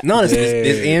I'm at. No, it's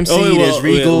AMC, Oh, well, there's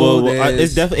Regal, well,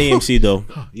 it's definitely AMC though.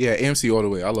 Yeah, AMC all the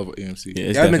way. I love AMC. Yeah,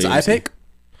 it's Y'all been to definitely AMC. iPick?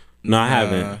 No, I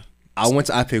haven't. I went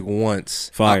to iPick once.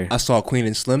 Fire. I saw Queen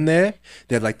and Slim there.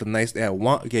 They had like the nice. They had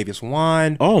wine, gave us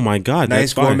wine, Oh my god, nice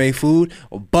that's fire. gourmet food.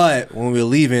 But when we were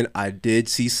leaving, I did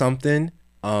see something.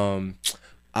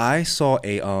 I saw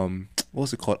a what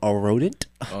was it called? A rodent.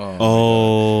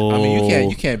 Oh, I mean,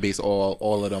 you can't base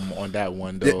all of them on that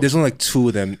one though. There's only like 2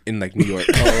 of them in like New York.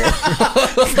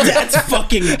 that's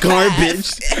fucking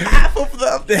garbage. Half of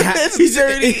them. He's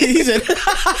dirty. He said,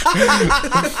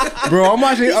 Bro, I'm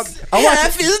watching. I'm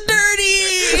watching. is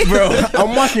dirty. Bro,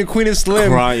 I'm watching Queen and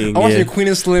Slim. Crying, I'm watching yeah. Queen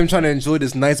and Slim trying to enjoy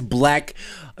this nice black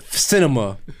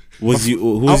cinema. Who was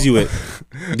you with?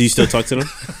 Do you still talk to them?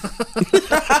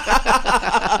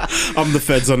 I'm the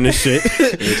feds on this shit.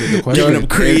 Giving them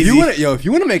crazy. If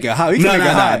you wanna make it hot, we can No, make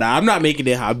it hot. I'm not making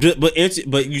it hot. But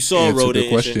you saw Answer rodent. the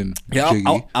question. Yeah, Jiggy.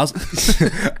 I was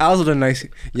I was with a nice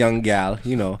young gal,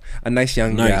 a nice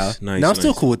young gal. Nice, Now I'm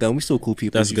still nice. cool with them. We still cool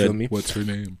people. That's you good. feel me? What's her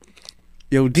name?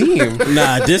 Yo, Deem.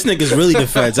 Nah, this nigga's really the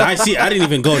feds. I didn't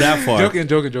even go that far. Joking.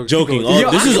 Joking. Yo,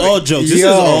 This is all jokes. This is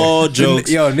Yo, all jokes.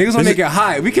 Yo, niggas wanna make it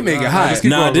hot. We can make it hot. just keep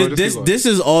Nah, going, bro. this Just keep this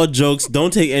is all jokes.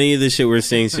 Don't take any of this shit we're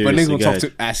saying But seriously. niggas gonna Go talk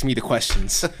ahead. to ask me the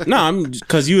questions. Nah, I'm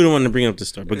because you don't want to bring up the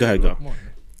story. But go ahead, go.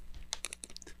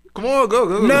 Come on,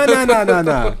 go.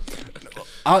 No.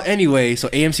 Anyway, so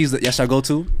AMC's that y'all should go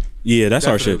to. Yeah, that's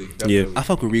our shit. Definitely. Yeah, I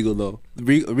fuck with Regal though.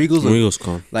 Regal's like, Regal's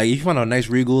calm. like if you find a nice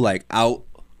Regal like out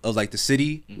of like the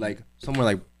city, like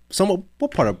somewhere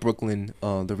what part of Brooklyn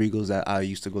the Regals that I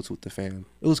used to go to with the fam.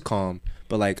 It was calm,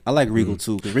 but like I like Regal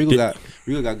too because Regal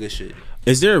got good shit.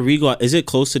 Is there a Regal? Is it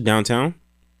close to downtown?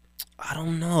 I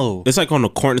don't know. It's like on the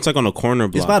corner. It's like on a corner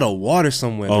block. It's by the water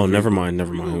somewhere. Oh, the never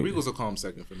Regal. mind. Regal's a calm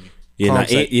second for me. Yeah, Calm nah,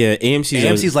 sec. AMC's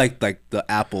AMC's like the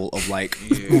Apple of like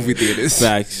movie theaters.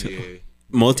 facts. Yeah.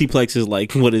 Multiplex is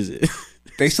like, what is it?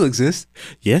 They still exist.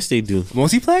 Yes, they do.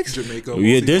 Multiplex. Jamaica.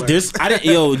 Yeah, there's I didn't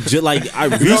I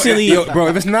recently Bro,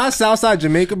 if it's not Southside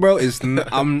Jamaica, bro,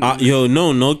 I'm.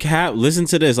 no cap. Listen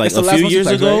to this. Like It's the a last few years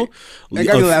multiplex, ago, That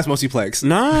gotta be the last multiplex.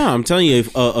 nah, I'm telling you,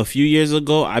 a few years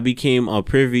ago, I became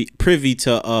privy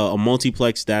to a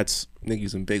multiplex that's. Nigga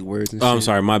using big words and Oh, shit. I'm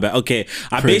sorry, my bad. Okay,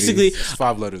 I Privy. basically. It's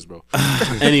 5 letters, bro.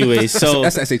 Anyway, so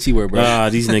That's an SAT word, bro.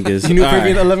 these niggas. You knew All Privy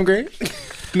in right. 11th grade?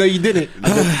 No, you didn't.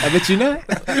 I bet you not.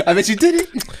 I bet you didn't.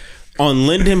 On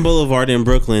Linden Boulevard in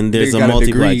Brooklyn, there's They a got a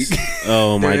multiplex. degree.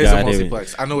 Oh my There is a god, David.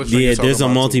 multiplex. I know what you're Yeah, talking there's a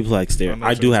about, too. multiplex there. I know I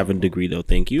what do you're have a talking degree though.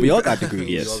 Thank you. We all got degrees.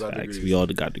 Yes, We all got facts. degrees. We all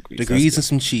got degrees. Degrees and That's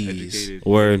some cheese. Educated.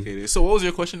 Word. Educated. So what was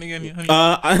your question again, honey?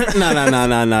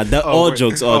 Nah. That all wait.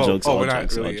 jokes, all jokes, Oh, all we're not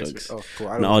jokes, all really jokes. answering. Oh, cool.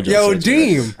 I No, don't all want jokes. Yo, all jokes.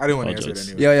 Deem. I didn't want All to answer jokes.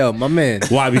 it anyway. Yo, my man.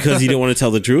 Why? Because you didn't want to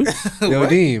tell the truth? Yo,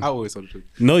 Deem. I always tell the truth.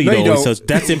 No, you No, don't. you always don't. tell-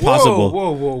 That's impossible.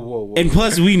 Whoa. And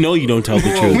plus, we know you don't tell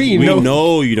the truth. We We know.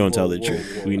 know you don't tell the Whoa,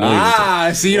 truth. whoa. We know you don't tell. Ah,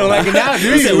 see, you don't like it now,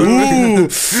 do I said, you? ooh.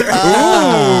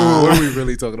 What are we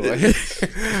really talking about here?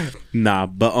 Nah,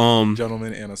 but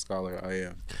Gentleman and a scholar, I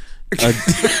am.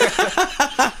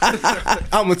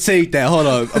 I'm gonna take that. Hold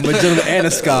on. I'm a gentleman and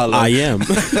a scholar. I am.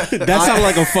 That sounds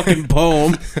like a fucking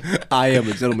poem. I am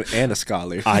a gentleman and a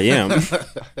scholar. I am.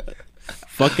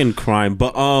 Fucking crime.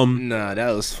 But Nah,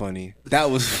 that was funny. That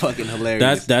was fucking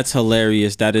hilarious. that's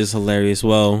hilarious. That is hilarious.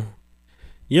 Well,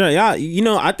 yeah, you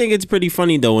know, I think it's pretty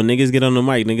funny though when niggas get on the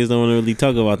mic. Niggas don't want to really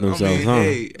talk about themselves, huh?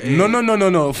 No.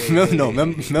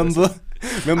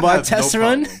 Remember our test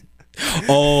run?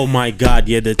 Oh my god,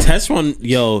 yeah, the test run,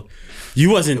 yo. You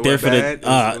wasn't It there went for bad.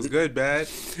 the. It was good, bad.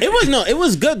 It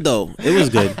was good though. It was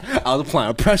good. I was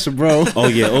applying pressure, bro. Oh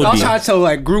yeah, I was OD. trying to tell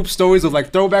like group stories of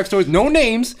like throwback stories, no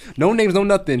names, no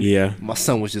nothing. Yeah. My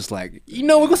son was just like, we're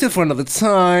gonna sit for another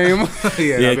time.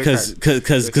 Yeah, because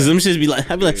them shits be like,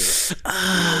 I'd be like,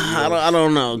 I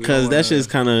don't know, because that shit's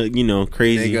kind of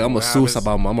crazy. Nigga, I'm a suicide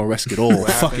bomber. I'm gonna risk it all.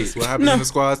 Fuck it. What happens in the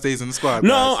squad stays in the squad. No,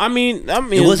 guys. I mean,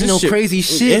 It wasn't no crazy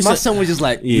shit. it's My a- son was just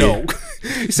like, no.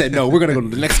 He said, no, we're gonna go to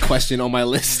the next question on my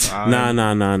list. Nah.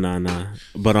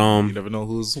 But You never know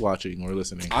who's watching or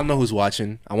listening. I know who's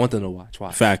watching. I want them to watch.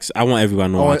 Why? facts. I want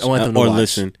everyone to I watch want them to or watch.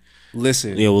 listen.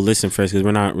 Listen. Yeah, well, listen first because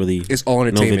we're not really. It's all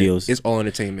entertainment. videos. It's all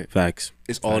entertainment. Facts.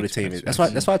 It's all entertainment. That's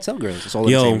why I tell girls. It's all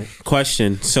Yo, entertainment.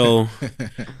 question. So,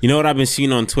 you know what I've been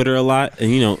seeing on Twitter a lot,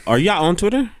 and are y'all on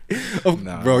Twitter?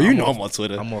 Nah, Bro, you know I'm on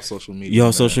Twitter. I'm off social media. Yo,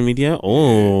 man. social media.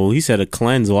 Oh, he said a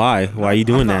cleanse. Why? Why are you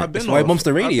doing I've that? been why he off. bumps the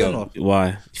I've been radio. off. Why?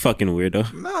 You fucking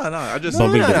weirdo. Nah. I just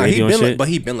Bumping the He radio and been shit? but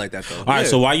he been like that though. All right.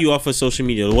 So why you off of social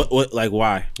media? What? Like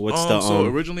why? What's the So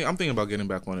originally, I'm thinking about getting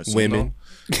back on it. Soon, Women.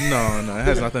 though. No, it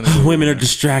has nothing to do with women are that.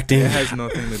 distracting. It has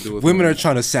nothing to do with Women are women.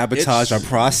 trying to sabotage our It's-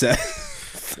 process.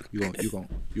 You gonna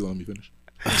let me finish?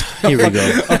 Here we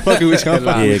go. I'm fucking with you. I'm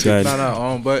fucking Yeah, with you. go ahead.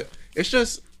 No. But it's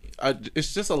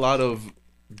just a lot of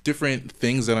different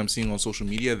things that I'm seeing on social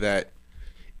media that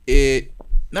it.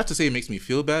 Not to say it makes me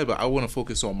feel bad, but I want to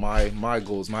focus on my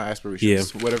goals, my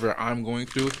aspirations, whatever I'm going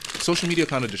through. Social media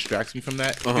kind of distracts me from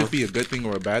that. It could be a good thing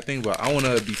or a bad thing, but I want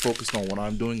to be focused on what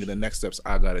I'm doing and the next steps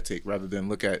I got to take rather than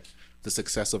look at the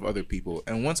success of other people.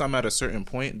 And once I'm at a certain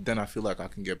point, then I feel like I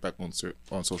can get back on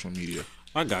social media.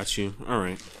 I got you. All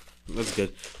right. That's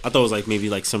good. I thought it was like maybe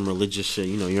like some religious shit.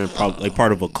 You're in like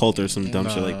part of a cult or some dumb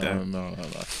shit like that. No.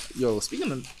 Yo,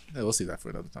 speaking of, we'll see that for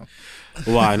another time.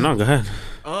 Why? No, go ahead.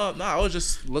 No, I was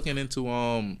just looking into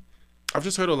I've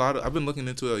just heard a lot of. I've been looking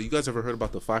into. You guys ever heard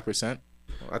about the 5%?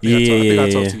 I think I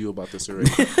talked to you about this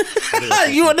already.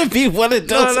 You want to be one of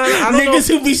those No, I don't niggas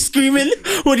who be screaming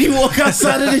when you walk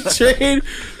outside of the train?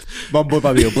 My boy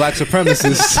probably a black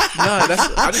supremacist. Nah, that's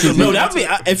I just been No, looking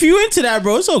that into be if you into that,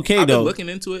 bro. It's okay I've been though. looking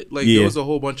into it. Like Yeah. there was a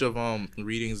whole bunch of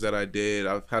readings that I did.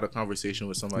 I've had a conversation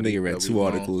with somebody. Nigga read that 2 we've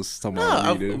known. articles. Talking Nah,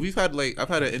 about reading. I've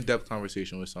had an in-depth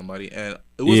conversation with somebody, and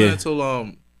it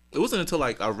wasn't until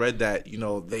like I read that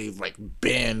they've like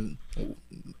banned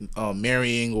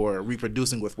marrying or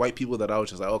reproducing with white people that I was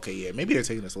just like, okay, yeah, maybe they're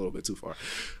taking this a little bit too far.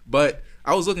 But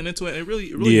I was looking into it, and it really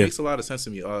Yeah. makes a lot of sense to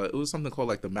me. It was something called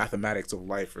like the mathematics of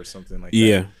life or something like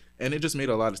Yeah. that. And it just made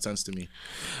a lot of sense to me.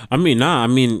 I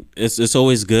mean, it's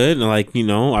always good. Like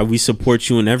we support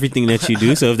you in everything that you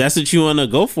do. So if that's what you want to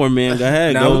go for, man, go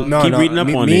ahead. Keep reading up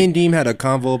on me it. and Deem had a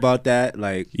convo about that.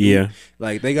 Like, Yeah.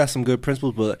 like they got some good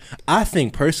principles, but I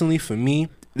think personally, for me,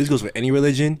 this goes for any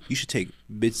religion. You should take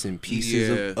bits and pieces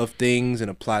Yeah. of things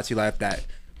and apply it to your life that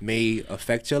may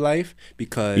affect your life.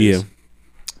 Because Yeah.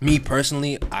 me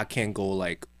personally, I can't go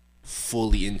like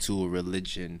fully into a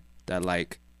religion that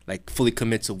like fully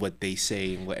commit to what they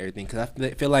say and what everything. Because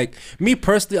I feel like me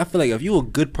personally, I feel like if you're a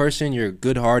good person, you're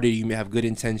good hearted, you may have good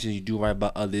intentions, you do right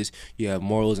by others, you have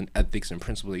morals and ethics and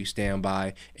principles that you stand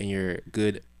by, and you're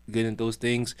good in those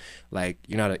things, like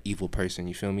you're not an evil person,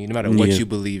 you feel me? No matter what Yeah. you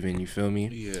believe in, you feel me?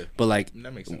 Yeah. But like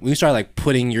That makes sense. when you start like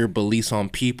putting your beliefs on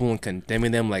people and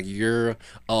condemning them like you're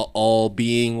all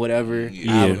being whatever,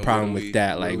 I have a problem with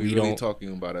that. Like we really don't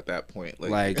talking about at that point.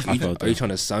 like I you, felt are you that. trying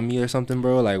to sum me or something,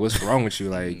 bro? Like what's wrong with you?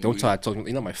 Like don't talk you're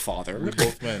not my father. we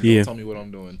both men. Yeah. Don't tell me what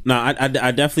I'm doing. No, I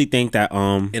definitely think that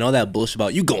And all that bullshit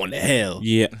about you going to hell.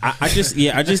 yeah, I just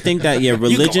think that You going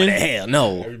religion. to hell.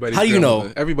 No. Everybody's How do you know?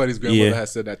 grandmother- Everybody's grandmother Yeah.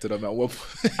 has said that to them at one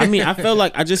point. I mean,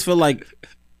 I just feel like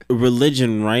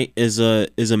religion, right, is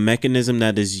a mechanism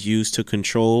that is used to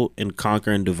control and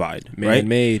conquer and divide, right?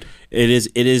 Man-made. It's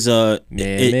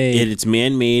Man-made. it's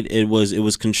man-made. It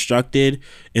was constructed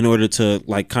in order to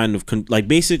like kind of like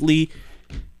basically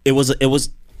it was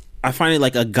I find it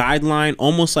like a guideline,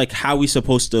 almost like how we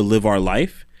supposed to live our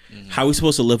life. How we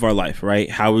supposed to live our life, right?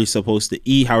 How we supposed to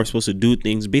eat, how we're supposed to do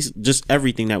things, basically just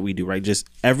everything that we do, right? Just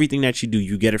everything that you do,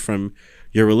 you get it from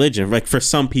your religion. Like for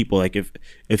some people, like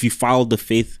if you follow the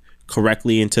faith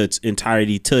correctly into its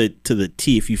entirety to the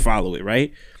T, if you follow it,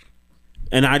 right?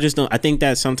 And I just don't. I think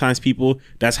that sometimes people,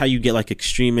 that's how you get like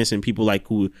extremists and people like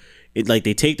who, like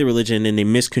they take the religion and they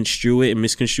misconstrue it and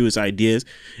misconstrue its ideas,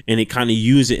 and they kind of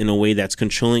use it in a way that's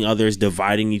controlling others,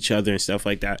 dividing each other and stuff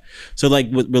like that. So like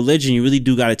with religion, you really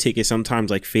do got to take it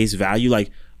sometimes like face value.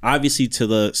 Like obviously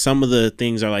some of the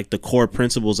things are like the core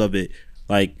principles of it.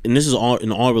 Like, and this is all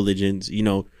in all religions.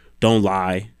 Don't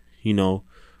lie.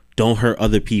 Don't hurt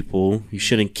other people. You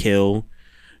shouldn't kill.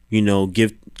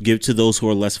 Give to those who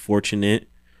are less fortunate.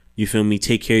 You feel me?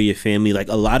 Take care of your family. Like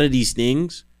a lot of these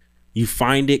things, you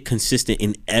find it consistent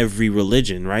in every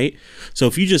religion, right? So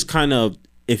if you kind of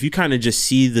just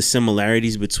see the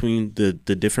similarities between the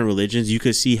different religions, you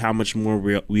could see how much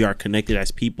more we are connected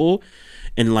as people,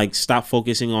 and like stop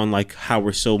focusing on like how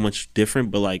we're so much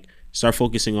different, but like start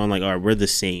focusing on like, all right, we're the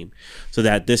same. So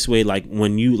that this way, like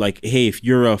when you like, hey, if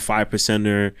you're a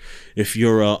 5%er, if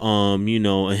you're a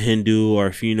a Hindu, or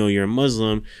if you're a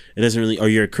Muslim, it doesn't really, or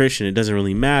you're a Christian, it doesn't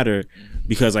really matter,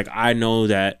 because like I know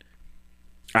that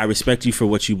I respect you for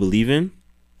what you believe in.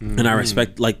 And I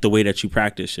respect like the way that you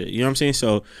practice it. You know what I'm saying?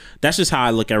 So that's just how I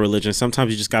look at religion.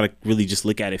 Sometimes you just gotta really just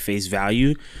look at it face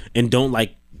value, and don't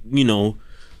like,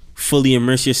 fully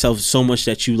immerse yourself so much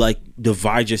that you like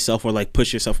divide yourself or like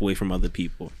push yourself away from other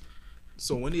people.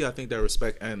 So when do y'all think that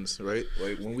respect ends, right?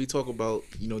 Like when we talk about,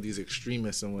 these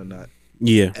extremists and whatnot.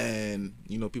 Yeah. And,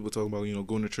 people talk about,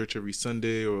 going to church every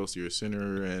Sunday or else you're a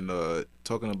sinner, and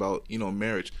talking about,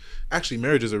 marriage. Actually,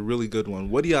 marriage is a really good one.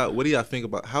 What do y'all think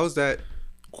about, how does that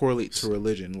correlate to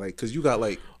religion? Like, because you got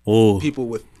like people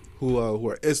with who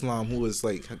are Islam, who is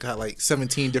like got like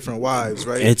 17 different wives,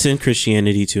 right? It's in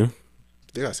Christianity too.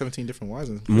 They got 17 different wives.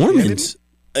 In Mormons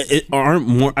aren't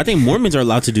more. I think Mormons are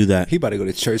allowed to do that. He about to go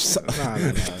to church.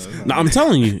 No, I'm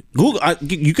telling you, Google.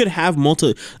 You could have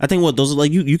multiple. I think what those are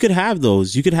like. You could have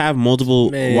those. You could have multiple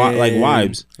like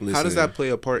wives. Listen. How does that play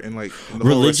a part in like in the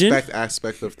religion whole respect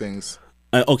aspect of things?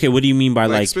 Okay, what do you mean by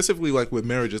like specifically like with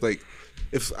marriages? Like,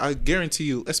 if I guarantee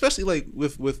you, especially like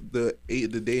with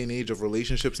the day and age of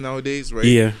relationships nowadays, right?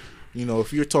 Yeah.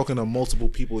 If you're talking to multiple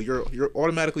people, you're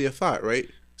automatically a thought, right?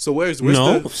 So where's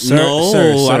no, sir,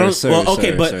 I don't. Sir, well,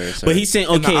 okay, sir, but he's saying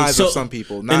okay. In the eyes so of some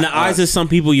people, not in the eyes of some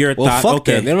people, you're a thought. Fuck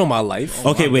okay, them. They don't know my life.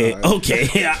 Okay, wait. God.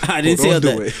 Okay, I didn't say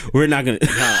that. We're not gonna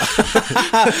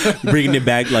bringing it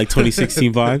back like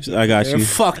 2016 vibes. I got you.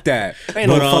 Fuck that. Ain't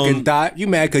no fucking thought. You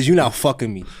mad because you not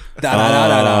fucking me?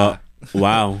 Da.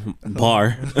 Wow,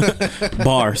 bar,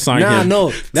 sign him.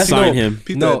 No, that's sign him.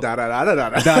 No, da.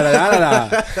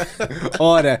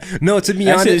 All that. No, to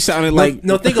be honest, it sounded like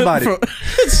no. Think about it. Who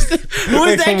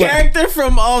is that character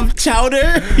from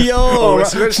Chowder? Yo,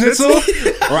 Schnitzel.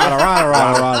 Rada.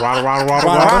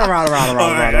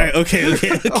 Okay.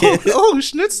 Oh,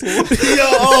 Schnitzel. Yo,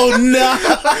 oh no.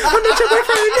 I'm not your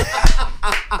boyfriend.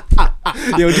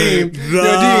 Yo, Dean.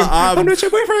 I'm not your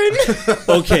boyfriend.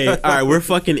 Okay, all right, we're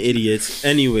fucking idiots.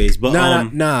 Anyways, but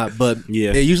but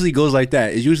yeah, it usually goes like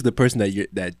that. It's usually the person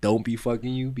that don't be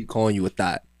fucking you be calling you a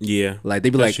thought. Yeah, like they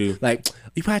be like, true. Like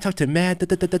you probably talk to men,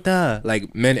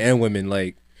 like men and women.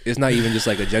 Like it's not even just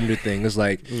like a gender thing. It's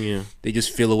like they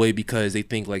just feel away because they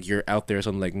think like you're out there. So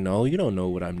I'm like, no, you don't know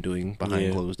what I'm doing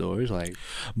behind closed doors. Like,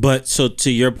 but so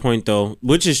to your point though,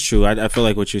 which is true, I feel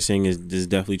like what you're saying is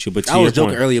definitely true. But to I was your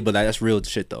joking earlier, but that's real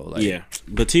shit though. Like, yeah,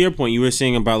 but to your point, you were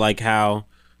saying about like how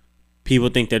people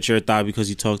think that you're a thought because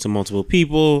you talk to multiple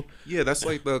people. Yeah, that's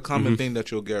like the common thing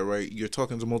that you'll get, right? You're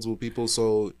talking to multiple people,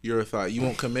 so you're a thought. You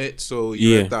won't commit, so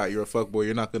you're a thought. You're a fuckboy.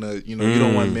 You're not gonna, you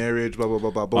don't want marriage, blah blah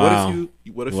blah blah. But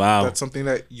what if that's something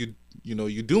that you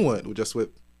do want just with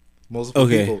multiple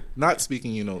people? Not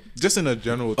speaking, just in a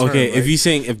general term. Okay, right? if you're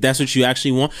saying if that's what you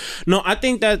actually want, no, I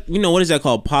think that what is that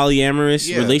called, polyamorous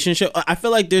relationship? I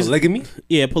feel like there's polygamy.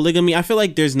 Yeah, polygamy. I feel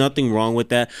like there's nothing wrong with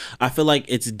that. I feel like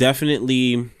it's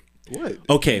definitely. What?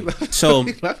 Okay, so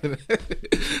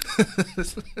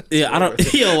yeah, I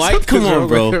don't. Yo, why? Come on,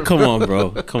 bro.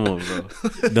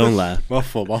 Don't laugh. My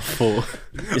fault. I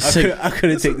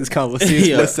couldn't take this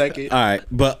conversation for a second. All right,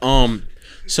 but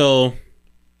so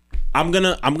I'm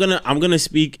gonna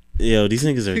speak. Yo, these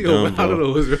niggas are dumb, bro. I don't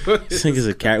know what's wrong. These niggas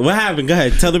are cat. What happened? Go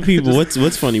ahead, tell the people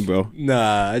what's funny, bro.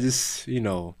 Nah,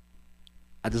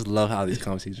 I just love how these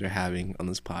conversations are having on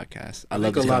this podcast. I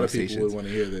love a these lot of conversations. people would want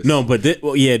to hear this. No, but this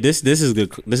is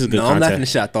good. This is good. No, content. I'm laughing the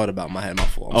shit I thought about my head. My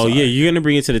fault. Oh yeah, you're gonna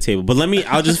bring it to the table. But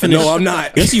I'll just finish. No, I'm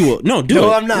not. Yes, you will. No, do it.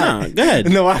 No, I'm not. Nah, go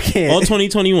ahead. No, I can't. All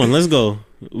 2021. Let's go.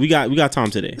 We got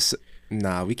time today.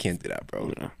 Nah, we can't do that,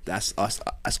 bro. No. That's us.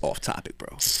 That's off topic,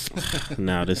 bro.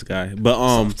 Nah, this guy. But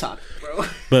off topic, bro.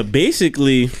 But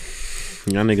basically,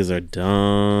 y'all niggas are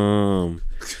dumb.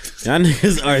 Y'all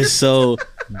niggas are so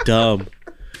dumb.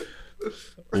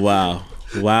 Wow.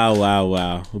 But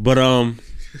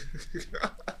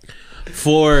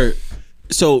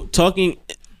talking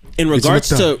in regards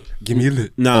to give me a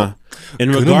lit. Nah.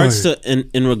 In regards to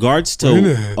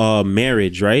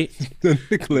marriage, right? You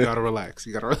gotta relax.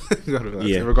 You gotta relax.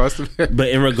 Yeah. In regards to marriage. But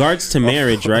in regards to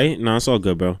marriage, right? No, it's all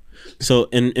good, bro. So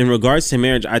in regards to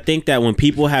marriage, I think that when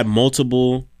people have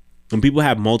multiple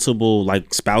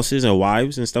like spouses or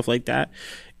wives and stuff like that,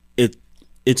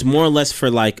 it's more or less for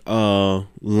like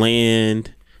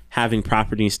land having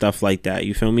property and stuff like that.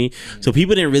 You feel me? So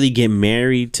people didn't really get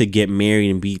married to get married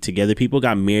and be together. People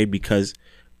got married because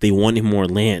they wanted more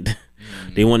land.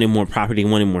 They wanted more property,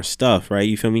 wanted more stuff, right?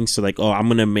 You feel me? So like, oh, I'm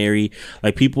gonna marry.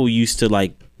 Like people used to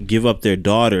like give up their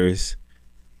daughters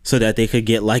so that they could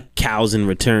get like cows in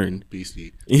return.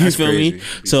 Beastie. You That's feel crazy. me?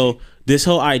 Beastie. So this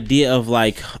whole idea of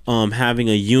like having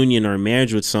a union or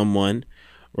marriage with someone,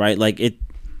 right? Like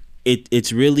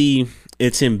it's really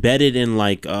it's embedded in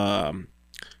like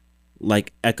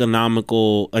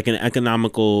economical, like an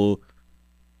economical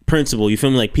principle. You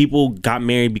feel me? Like people got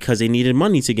married because they needed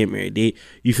money to get married.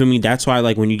 You feel me? That's why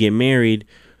like when you get married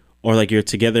or like you're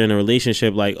together in a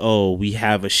relationship, like, oh, we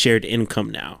have a shared income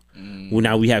now. Well,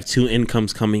 now we have two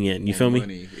incomes coming in. You feel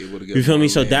me? You feel me?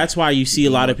 So that's why you see a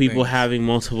lot of people having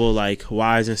multiple like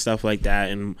wives and stuff like that,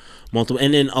 and multiple,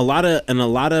 and then a lot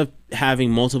of having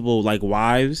multiple like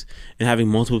wives and having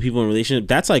multiple people in a relationship.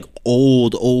 That's like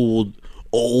old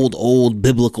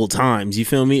biblical times. You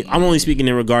feel me? I'm only speaking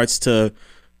in regards to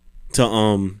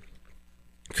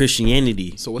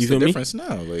Christianity. So what's you feel the me? difference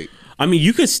now? Like, I mean,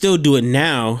 you could still do it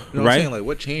now, you know what I'm right? saying? Like,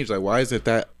 what changed? Like, why is it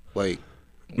that like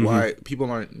why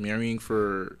people aren't marrying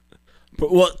for?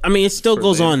 Well, I mean, it still For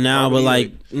goes land on now, but property,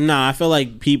 like, nah, I feel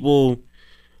like people,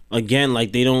 again,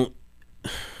 like they don't.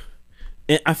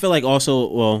 I feel like also,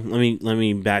 well, let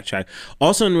me backtrack.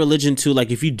 Also in religion too,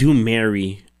 like if you do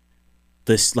marry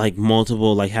this like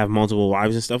multiple, like have multiple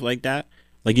wives and stuff like that,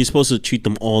 like you're supposed to treat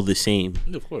them all the same.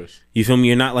 Of course. You feel me?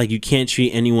 You're not like, you can't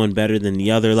treat anyone better than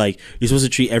the other. Like you're supposed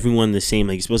to treat everyone the same.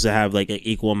 Like you're supposed to have like an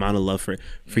equal amount of love for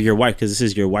your wife, because this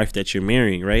is your wife that you're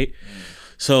marrying, right?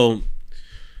 So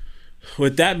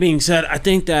with that being said, I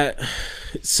think that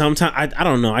sometimes I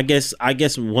don't know. I guess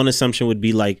one assumption would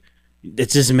be like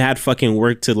it's just mad fucking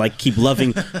work to like keep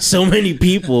loving so many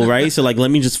people, right? So like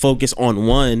let me just focus on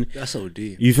one. That's so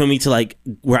deep. You feel me? To like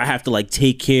where I have to like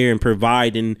take care and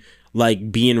provide and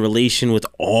like be in relation with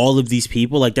all of these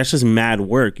people, like that's just mad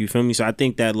work. You feel me? So I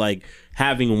think that like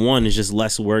having one is just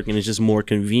less work and it's just more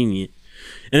convenient.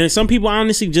 And then some people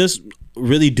honestly just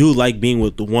really do like being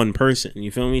with the one person.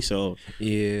 You feel me? So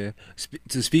Yeah.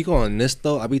 To speak on this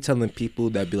though, I be telling people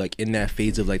that be like in that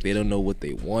phase of like they don't know what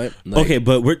they want. Like, okay,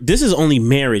 but this is only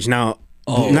marriage now.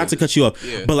 Not to cut you off,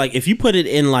 Yeah. but like if you put it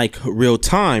in like real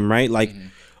time, right? Like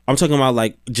I'm talking about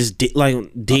like just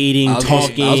dating, I was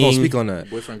talking. gonna speak on that.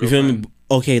 Boyfriend, You feel me? girlfriend.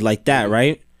 Okay, like that,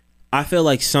 right? I feel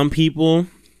like some people,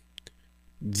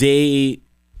 they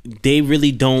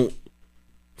really don't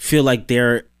feel like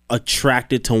they're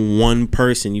attracted to one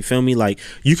person. You feel me? Like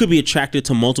you could be attracted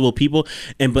to multiple people,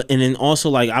 and then also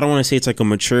like I don't want to say it's like a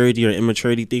maturity or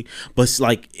immaturity thing, but it's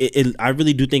like I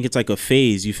really do think it's like a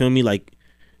phase. You feel me? Like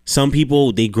some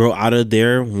people, they grow out of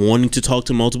their wanting to talk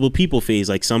to multiple people phase.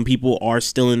 Like some people are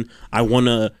still in I want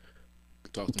to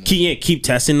Talk to me. keep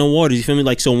testing the waters. You feel me?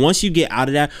 Like so once you get out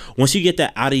of that, once you get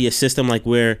that out of your system, like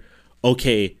where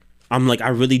okay, I'm like I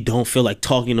really don't feel like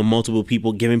talking to multiple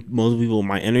people, giving multiple people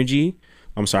my energy.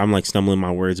 I'm sorry, I'm like stumbling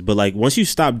my words, but like once you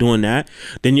stop doing that,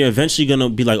 then you're eventually gonna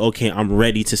be like, okay, I'm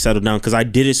ready to settle down because I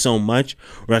did it so much.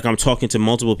 Where like I'm talking to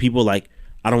multiple people, like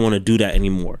I don't want to do that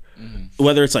anymore.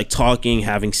 Whether it's like talking,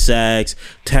 having sex,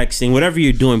 texting, whatever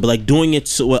you're doing, but like doing it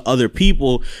with other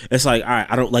people, it's like, all right,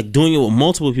 I don't like doing it with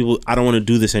multiple people. I don't want to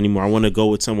do this anymore. I want to go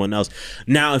with someone else.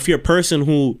 Now, if you're a person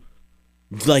who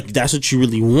like that's what you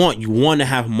really want, you want to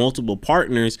have multiple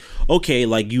partners, okay,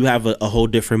 like you have a whole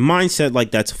different mindset,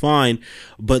 like that's fine.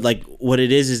 But like what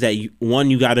it is that you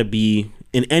got to be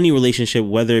in any relationship,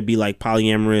 whether it be like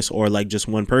polyamorous or like just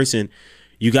one person,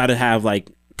 you got to have like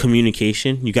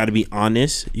communication. You got to be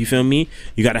honest. You feel me?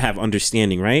 You got to have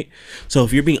understanding, right? So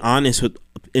if you're being honest with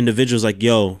individuals, like,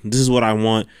 yo, this is what I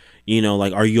want, you know,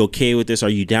 like, are you okay with this? Are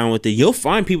you down with it? You'll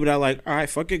find people that are like, all right,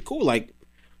 fuck it, cool, like,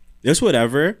 it's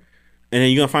whatever. And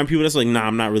then you're gonna find people that's like, nah,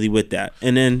 I'm not really with that.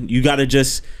 And then you gotta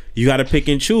pick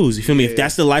and choose. You feel me? If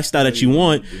that's the lifestyle that you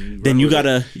want, then you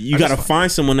gotta find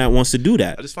someone that wants to do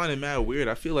that. I just find it mad weird.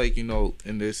 I feel like, you know,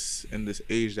 in this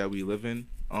age that we live in,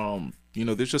 you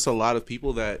know, there's just a lot of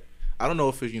people that I don't know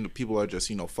if it's, you know, people are just,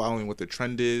 you know, following what the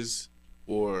trend is,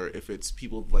 or if it's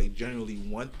people like generally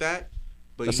want that.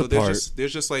 But That's you know, a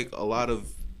there's just like a lot of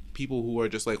people who are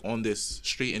just like on this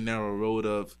straight and narrow road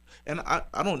of, and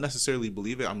I don't necessarily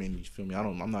believe it. I mean, you feel me?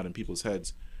 I'm not in people's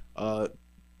heads.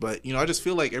 But you know, I just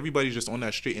feel like everybody's just on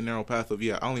that straight and narrow path of,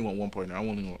 yeah, I only want one partner. I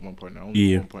only want one partner. I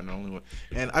only want one partner. I only want,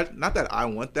 and not that I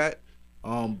want that,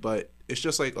 but it's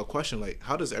just like a question, like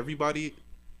how does everybody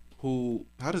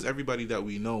that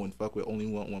we know and fuck with only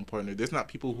want one partner? There's not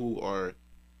people who are,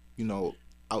 you know,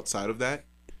 outside of that.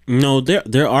 No,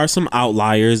 there are some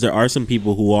outliers. There are some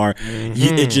people who are.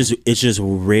 It's just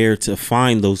rare to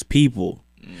find those people.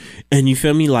 And you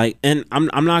feel me? Like, and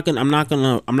I'm not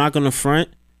gonna front.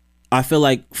 I feel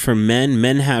like for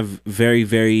men have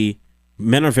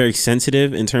men are very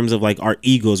sensitive in terms of like our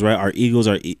egos, right? Our egos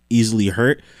are easily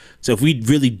hurt. So if we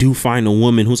really do find a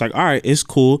woman who's like, all right, it's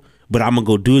cool, but I'm gonna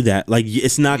go do that. Like,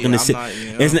 it's not gonna sit.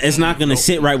 It's not gonna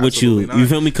sit right with you. You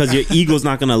feel me? Because your ego's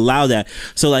not gonna allow that.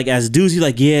 So like, as dudes, you're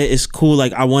like, yeah, it's cool.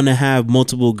 Like, I want to have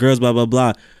multiple girls, blah blah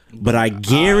blah. But I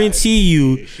guarantee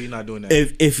you, she's not doing that.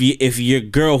 If your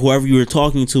girl, whoever you were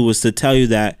talking to, was to tell you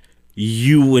that,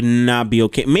 you would not be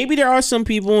okay. Maybe there are some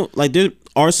people, like there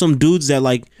are some dudes that,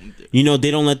 like, you know,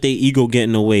 they don't let their ego get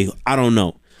in the way. I don't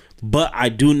know, but I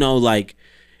do know, like,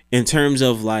 in terms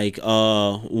of like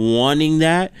wanting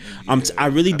that, I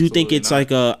really do think it's like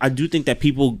I do think that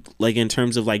people, like, in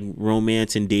terms of like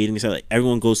romance and dating, so like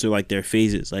everyone goes through like their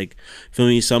phases. Like, feel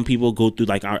me? Some people go through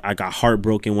like I got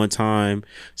heartbroken one time.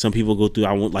 Some people go through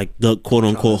I want like the quote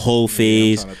unquote whole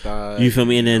phase. You feel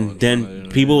me? And then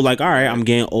people like, all right, I'm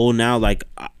getting old now. Like,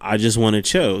 I just want to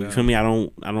chill. You feel me? I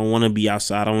don't want to be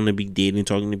outside. I don't want to be dating,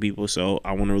 talking to people. So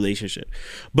I want a relationship.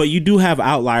 But you do have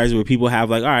outliers where people have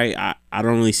like, all right, I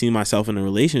don't really see myself in a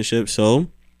relationship, so,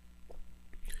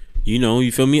 you know,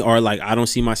 you feel me? Or like, I don't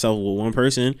see myself with one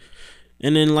person,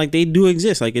 and then like they do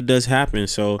exist, like it does happen.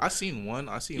 So I seen one.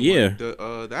 One.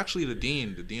 Actually the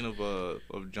dean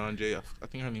of John Jay. I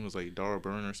think her name was like Dara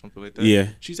Byrne or something like that. Yeah.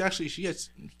 She's actually she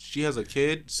has a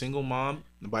kid, single mom,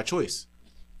 by choice,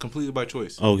 completely by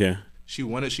choice. Okay.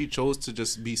 She chose to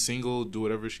just be single, do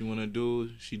whatever she want to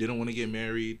do. She didn't want to get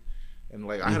married. And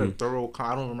like, I had a thorough,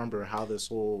 I don't remember how this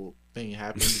whole thing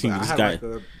happened, but I had like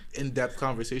a in-depth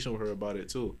conversation with her about it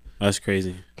too. That's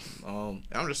crazy. And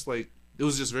I'm just like, it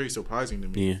was just very surprising to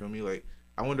me. You feel me? Like,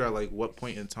 I wonder at like what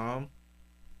point in time.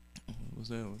 What's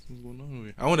going on over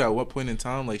here? I wonder at what point in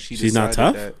time like she's not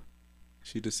tough.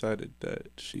 She decided that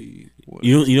she.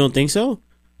 You don't think so?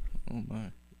 Oh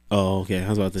my. Oh, okay. I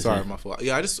was about to say. Sorry, my fault.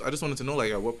 Yeah, I just wanted to know,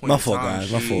 like, at what point in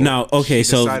time my fault. Now, okay,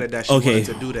 so decided that she wanted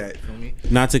to do that. Feel me?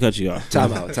 Not to cut you off.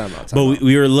 Time out. But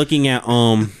we were looking at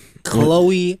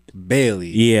Chloe Bailey.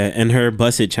 Yeah, and her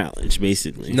busted challenge,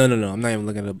 basically. No. I'm not even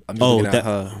looking at. I'm just looking at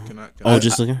her.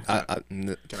 Just looking.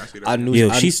 Can I see that? I knew. Yo,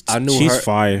 she's her.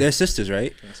 fire. They're sisters,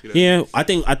 right? Yeah, I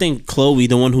think Chloe,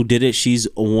 the one who did it, she's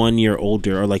 1 year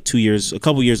older, or like 2 years, a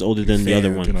couple years older than the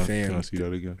other one. Can I see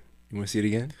that again? You want to see it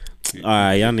again?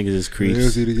 Alright, y'all niggas is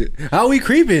creeps. How are we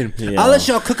creeping? Yeah. I'll let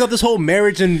y'all cook up this whole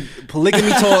marriage and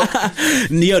polygamy talk.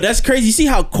 Yo, that's crazy. You see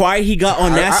how quiet he got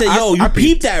on that? You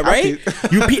peeped that, right?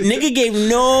 Nigga gave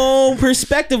no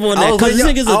perspective on that because this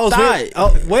nigga's a thought.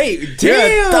 Oh, wait,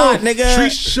 damn, thought, nigga.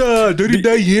 Trisha, Dirty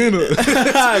Diana.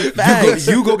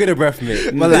 you go get a breath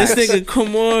mint. This nigga,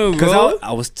 come on, bro.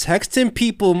 I was texting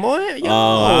people more. Yo,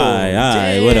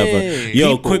 alright, whatever.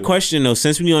 Yo, quick question though.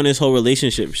 Since we on this whole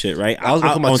relationship shit, right? I was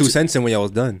gonna put my 2 cents in when y'all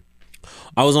was done.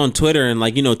 I was on Twitter, and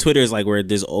like, you know, Twitter is like where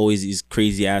there's always these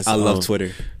crazy ass. I love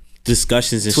Twitter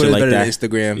discussions and Twitter's shit like better that. Than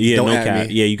Instagram. Yeah, don't no cap.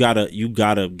 Me. Yeah, you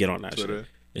gotta get on that Twitter. Shit.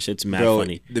 That shit's mad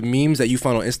funny. The memes that you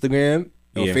find on Instagram,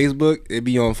 on Facebook, it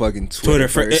be on fucking Twitter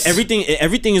first.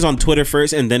 Everything is on Twitter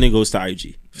first, and then it goes to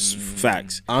IG.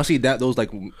 Facts. Honestly, those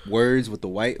like words with the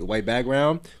white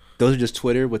background, those are just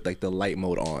Twitter with like the light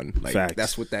mode on. Like, facts.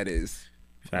 That's what that is.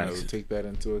 I would take that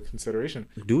into consideration.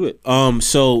 Do it.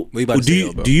 So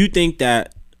do you think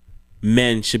that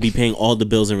men should be paying all the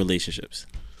bills in relationships?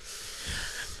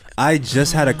 I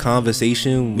just had a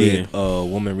conversation with a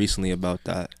woman recently about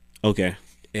that. Okay.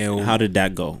 And how did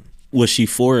that go? Was she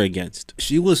for or against?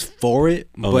 She was for it,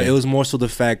 but it was more so the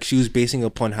fact she was basing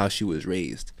upon how she was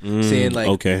raised. Saying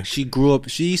like she grew up,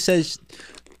 she says,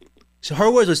 so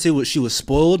her words would say she was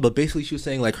spoiled, but basically she was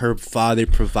saying like her father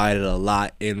provided a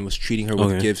lot and was treating her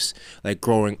with gifts like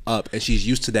growing up, and she's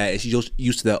used to that, and she's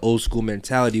used to that old school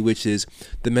mentality, which is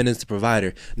the man is the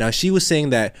provider. Now she was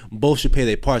saying that both should pay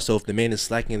their part, so if the man is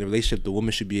slacking in the relationship, the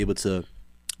woman should be able to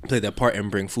play that part and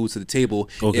bring food to the table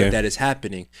if that is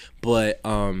happening. But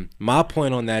my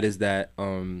point on that is that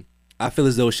I feel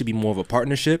as though it should be more of a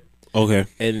partnership,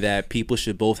 and that people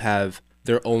should both have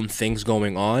their own things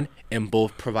going on and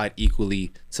both provide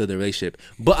equally to the relationship.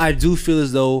 But I do feel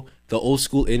as though the old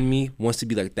school in me wants to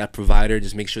be like that provider,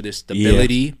 just make sure there's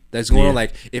stability that's going on.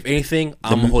 Like, if anything,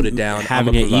 I'm gonna hold it down.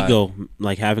 Having an ego,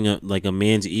 like having a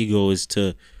man's ego is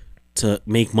to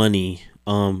make money,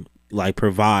 like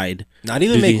provide. Not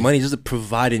even make money, just to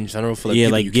provide in general for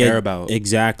people you care about.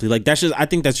 Exactly. Like, that's just, I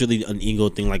think that's really an ego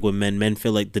thing. Like with men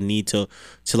feel like the need to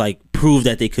like prove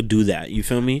that they could do that. You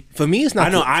feel me? For me, it's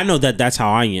not. I know that's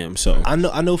how I am. So I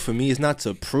know. For me, it's not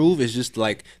to prove. It's just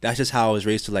like that's just how I was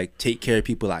raised, to like take care of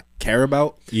people I care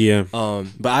about. Yeah.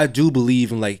 But I do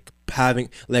believe in like having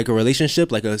like a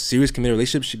relationship, like a serious committed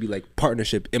relationship, should be like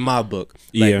partnership in my book.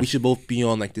 Like we should both be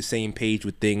on like the same page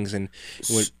with things. And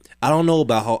I don't know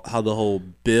about how the whole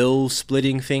bill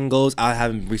splitting thing goes. I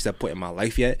haven't reached that point in my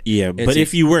life yet. Yeah, but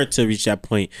if you were to reach that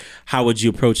point, how would you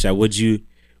approach that? Would you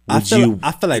I feel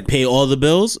like pay all the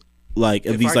bills? Like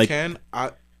at least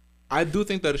I do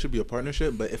think that it should be a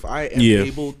partnership, but if I am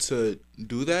able to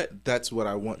do that, that's what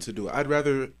I want to do.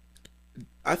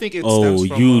 I think it stems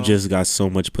from... you just got so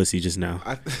much pussy just now.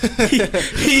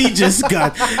 He just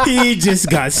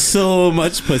got so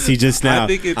much pussy just now. I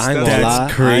think it's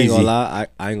that's crazy. I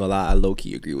ain't gonna lie. I low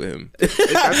key agree with him. I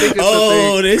think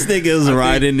it's this nigga's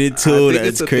riding it too. I think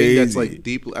that's it's crazy. Thing that's like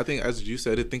deeply. I think, as you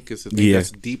said, I think it's a thing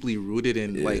that's deeply rooted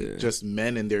in like just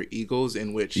men and their egos,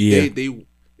 in which they.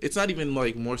 It's not even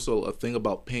like more so a thing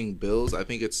about paying bills. I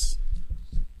think it's.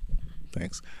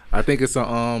 Thanks. I think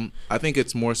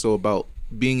it's more so about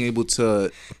being able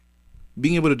to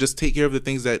just take care of the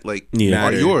things that like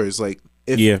are yours. Like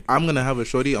if I'm gonna have a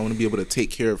shorty, I want to be able to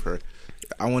take care of her.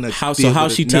 I want to. How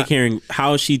is she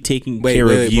taking care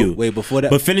of you? Wait, before that.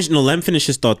 But let him finish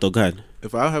his thought though. Go ahead.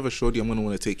 If I have a shorty, I'm gonna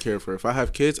want to take care of her. If I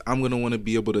have kids, I'm gonna want to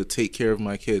be able to take care of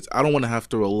my kids. I don't want to have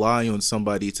to rely on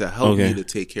somebody to help me to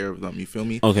take care of them. You feel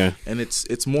me? Okay. And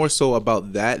it's more so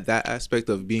about that aspect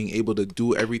of being able to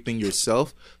do everything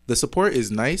yourself. The support is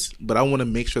nice, but I want to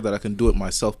make sure that I can do it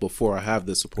myself before I have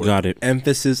the support. Got it.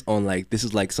 Emphasis on like this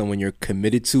is like someone you're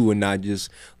committed to, and not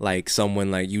just like someone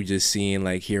like you just seeing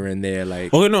like here and there.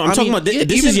 Like no, I'm talking about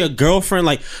this is your girlfriend,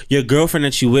 like your girlfriend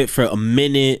that you with for a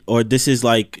minute, or this is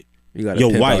like. You got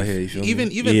your wife. Here,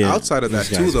 even outside of that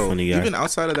too, though. Even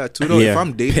outside of that too, though. If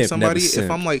I'm dating somebody, if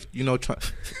I'm like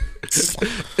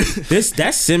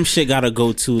that sim shit gotta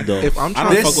go too, though. If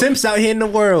there's simps out here in the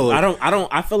world.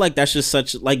 I feel like that's just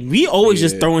such like we always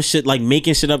just throwing shit, like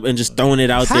making shit up and just throwing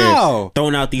it out there,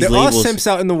 throwing out these labels. There are simps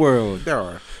out in the world. There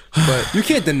are, but you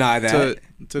can't deny that.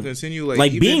 To continue,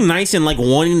 like being nice and like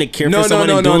wanting to care for someone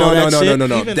and doing all that shit.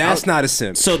 No. That's not a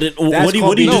simp. So then, what do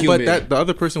you do? No, but the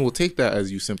other person will take that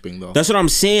as you simping, though. That's what I'm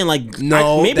saying. Like,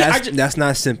 that's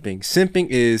not simping.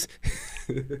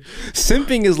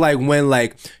 Simping is like when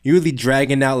like you're really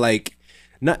dragging out like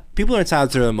people are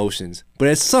entitled to their emotions, but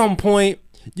at some point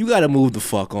you gotta move the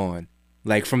fuck on.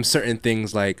 Like from certain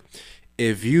things, like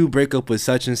if you break up with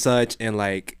such and such, and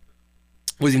like.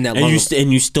 Wasn't that long?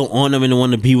 And you still on them and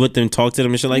want to be with them, talk to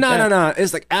them and shit like that? No.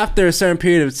 It's like after a certain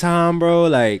period of time, bro.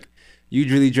 Like you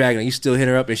really dragging. Like, you still hit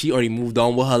her up and she already moved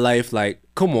on with her life. Like,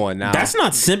 come on now. That's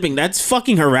not simping. That's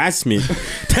fucking harassment.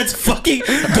 That's fucking.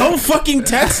 Don't fucking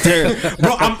text her,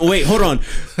 bro. Wait, hold on,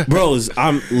 bros.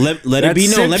 Let it be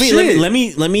known.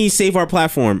 Let me save our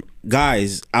platform,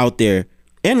 guys out there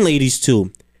and ladies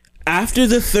too. After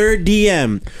the third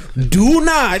DM, do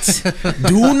not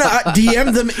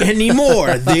DM them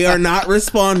anymore. They are not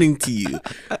responding to you.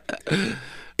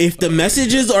 If the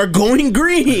messages are going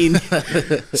green,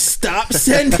 stop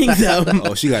sending them.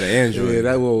 Oh, she got an Android.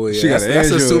 Yeah,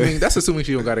 that's assuming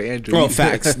she don't got an Android. Bro,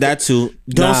 facts. That too.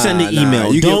 Don't send an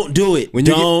email. Don't do it. When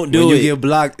you get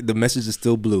blocked, the message is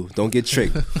still blue. Don't get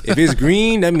tricked. If it's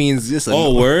green, that means it's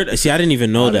a word. See, I didn't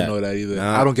even know that. I didn't know that either.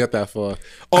 Nah. I don't get that far.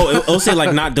 Oh, it'll say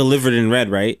like not delivered in red,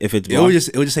 right? If it's blocked.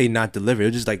 It would just say not delivered.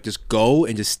 It would just go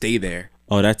and just stay there.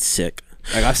 Oh, that's sick.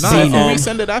 Like I've seen if we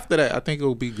send it after that, I think it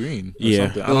will be green.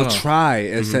 They'll try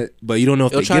and send, but you don't know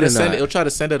if they get it or not. It'll try to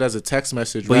send it as a text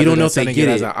message, but you don't know if they get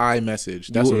it as an iMessage.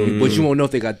 That's but you won't know if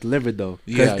they got delivered though.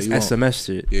 Yeah, it's SMS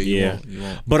shit. Yeah, you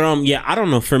won't. But I don't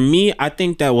know. For me, I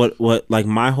think that what like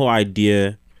my whole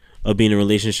idea of being in a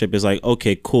relationship is like,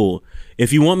 okay, cool.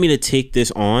 If you want me to take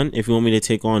this on, if you want me to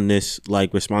take on this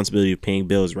like responsibility of paying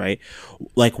bills, right?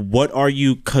 Like, what are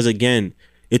you? Because again,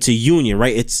 it's a union,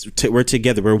 right? We're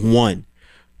together. We're one.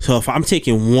 So if I'm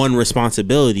taking one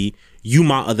responsibility, you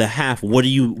my other half. What are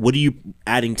you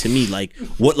adding to me? Like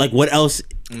what else?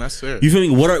 That's fair. You feel me?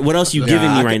 What else you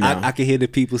giving me right now? I can hear the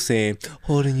people saying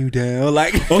holding you down.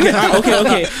 Like okay.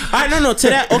 I no to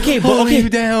that. Okay, but holding you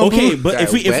down. Okay, but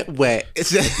if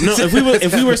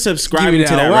we were subscribing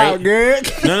to that, right?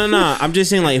 No. I'm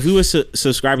just saying like if we were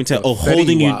subscribing to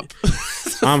holding you.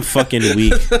 I'm fucking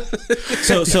weak.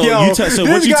 So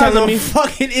what you telling me?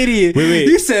 Fucking idiot. Wait.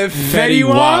 You said Fetty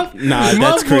Wap? Nah,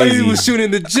 that's crazy. He was shooting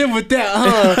in the gym with that,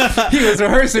 huh? He was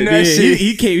rehearsing that shit.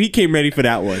 He came ready for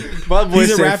that one. My boy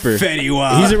He's a rapper. Fetty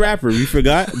Wap. He's a rapper. We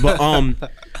forgot, but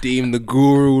Deem the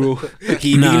guru.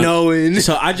 He be knowing.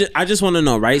 So I just want to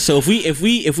know, right? So if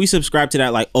we subscribe to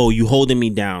that, like, oh, you holding me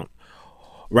down.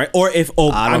 Right? Or if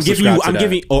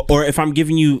I'm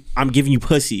giving you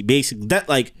pussy, basically. That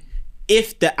like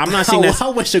if that, I'm not saying that.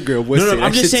 How much a girl would say No, I'm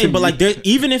that just shit saying, to but me? like, there,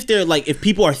 even if they're like, if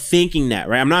people are thinking that,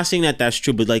 right? I'm not saying that that's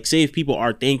true, but like, say if people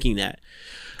are thinking that,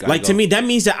 like to me, that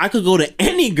means that I could go to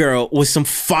any girl with some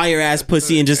fire ass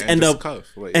pussy and just end up cuff.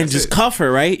 Like, and just cuff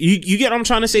her, right? You get what I'm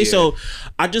trying to say? Yeah. So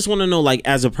I just want to know, like,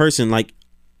 as a person, like,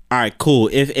 all right, cool.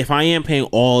 If I am paying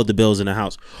all the bills in the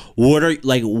house,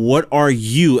 what are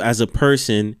you as a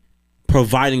person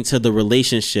providing to the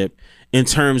relationship in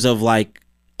terms of like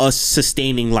us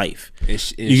sustaining life?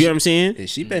 You get what I'm saying? And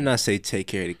she better not say take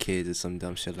care of the kids or some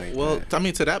dumb shit like that. Well, I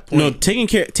mean, to that point, No, taking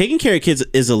care of kids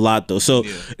is a lot though. So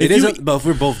it is, but if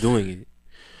we're both doing it,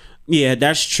 yeah,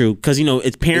 that's true. Because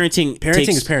it's parenting.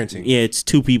 Is parenting. Yeah, it's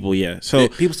two people. Yeah, so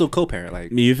people still co-parent.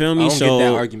 Like, you feel me? I don't get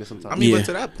that argument sometimes. I mean, Yeah. but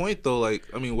to that point though, like,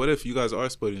 I mean, what if you guys are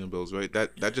splitting the bills, right?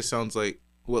 That just sounds like.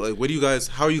 Well, like, what do you guys?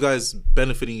 How are you guys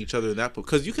benefiting each other in that?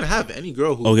 Because you can have any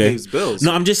girl who pays bills.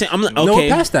 No, I'm just saying. I'm like, No, okay.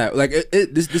 we're past that. Like,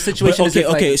 this situation. But, okay, is if,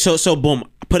 okay. like, So boom.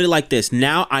 Put it like this.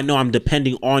 Now I know I'm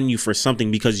depending on you for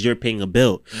something because you're paying a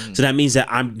bill. So that means that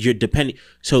you're depending.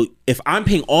 So if I'm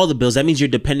paying all the bills, that means you're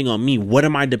depending on me. What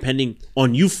am I depending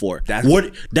on you for? That's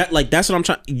what I'm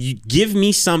trying. You give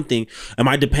me something. Am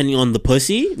I depending on the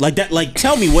pussy? Like that? Like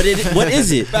tell me what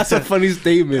is it? That's a funny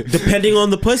statement. Depending on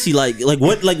the pussy. Like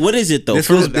what is it though?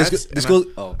 This goes.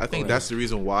 I think that's the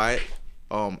reason why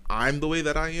I'm the way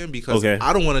that I am, because Okay.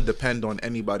 I don't want to depend on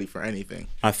anybody for anything.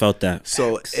 I felt that.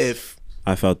 So if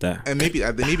I felt that. and maybe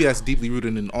that's deeply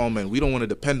rooted in all men. We don't want to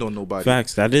depend on nobody.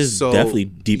 Facts. That is definitely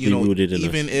deeply rooted in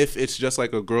even us. if it's just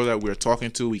like a girl that we're talking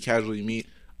to, we casually meet.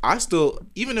 I still,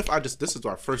 even if this is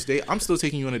our first date, I'm still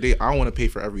taking you on a date. I want to pay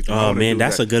for everything. Oh man,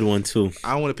 that's a good one too.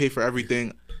 I want to pay for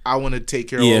everything. I want to take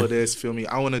care of all of this. Feel me?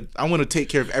 I want to take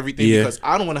care of everything because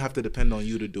I don't want to have to depend on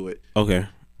you to do it. Okay.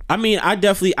 I mean, I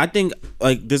think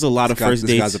like there's a lot of first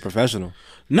dates. This guy's a professional.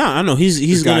 Nah, I know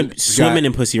he's gonna swimming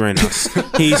in pussy right now.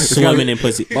 He's swimming in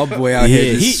pussy. My boy out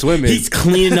here just swimming. He's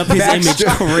cleaning up his image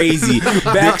crazy.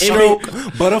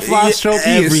 Backstroke, butterfly stroke,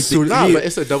 everything. Nah, but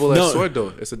it's a double-edged sword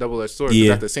though. It's a double-edged sword.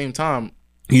 Yeah. At the same time,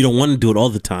 You don't want to do it all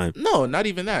the time. no, not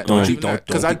even that. Don't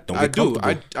Because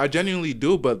I genuinely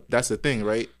do. But that's the thing,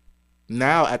 right?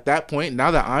 Now at that point,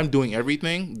 now that I'm doing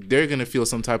everything, they're gonna feel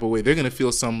some type of way. They're gonna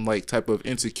feel some like type of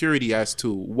insecurity as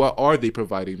to what are they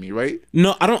providing me, right?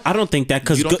 No, I don't think that.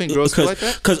 Cause You don't think girls feel like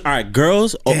that? Because all right,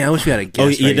 girls. Damn, I wish we had a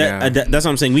guest right now. That's what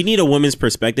I'm saying. We need a woman's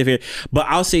perspective here. But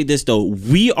I'll say this though: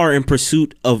 we are in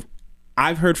pursuit of.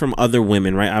 I've heard from other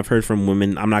women, right? I've heard from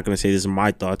women. I'm not gonna say this is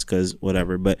my thoughts because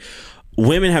whatever, but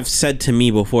women have said to me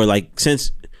before, like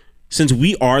since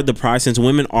we are the prize, since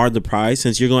women are the prize,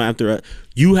 since you're going after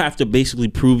you have to basically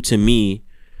prove to me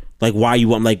like why you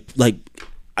want like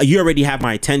you already have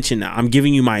my attention now. I'm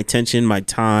giving you my attention, my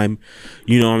time,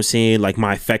 you know what I'm saying, like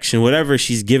my affection, whatever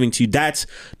she's giving to you, that's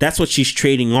what she's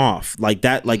trading off. Like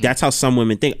that's how some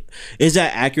women think. Is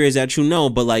that accurate? Is that true? No,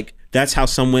 but like that's how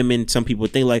some people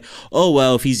think, like, oh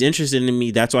well, if he's interested in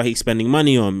me, that's why he's spending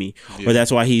money on me, or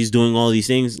that's why he's doing all these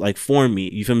things like for me,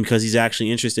 you feel me, because he's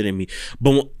actually interested in me.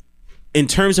 But in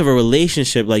terms of a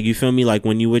relationship, like, you feel me, like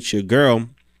when you with your girl,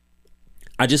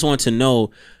 I just want to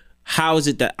know, how is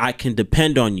it that I can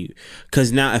depend on you?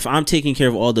 Because now if I'm taking care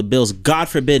of all the bills, God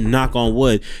forbid, knock on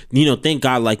wood, thank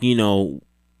God, like,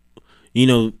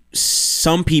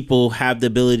 some people have the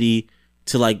ability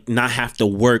to like not have to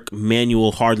work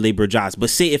manual hard labor jobs. But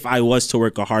say if I was to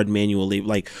work a hard manual labor,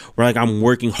 like where like I'm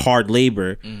working hard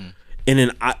labor and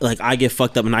then I get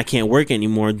fucked up and I can't work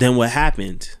anymore, then what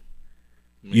happened?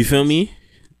 You feel me?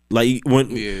 Like when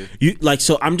you like,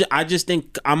 so I just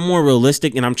think I'm more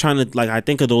realistic, and I'm trying to like, I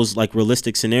think of those like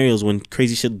realistic scenarios when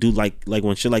crazy shit do like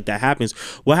when shit like that happens.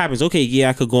 What happens? Okay, yeah,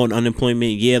 I could go on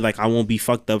unemployment. Yeah, like I won't be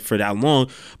fucked up for that long.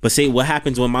 But say what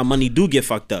happens when my money do get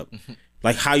fucked up?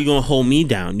 Like, how you gonna hold me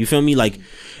down? You feel me? Like,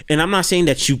 and I'm not saying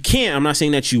that you can't. I'm not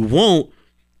saying that you won't.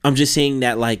 I'm just saying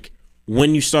that like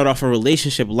when you start off a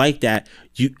relationship like that,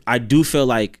 I do feel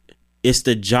like it's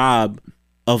the job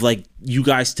of like you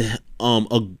guys to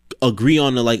agree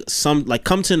on the like some like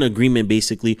come to an agreement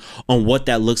basically on what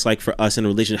that looks like for us in a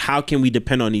relationship. How can we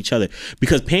depend on each other?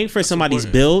 Because paying for somebody's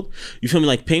bill, you feel me,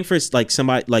 like paying for like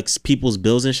somebody like people's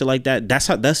bills and shit like that,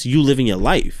 that's you living your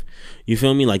life. You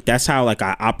feel me? Like that's how like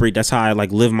I operate, that's how I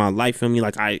like live my life. Feel me?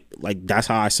 Like that's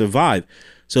how I survive.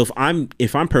 So if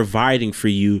I'm providing for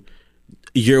you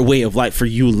your way of life, for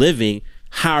you living,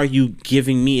 how are you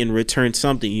giving me in return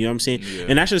something? You know what I'm saying? Yeah.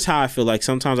 And that's just how I feel. Like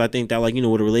sometimes I think that like, with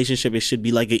a relationship, it should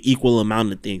be like an equal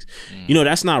amount of things.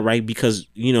 That's not right, because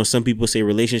some people say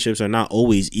relationships are not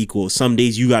always equal. Some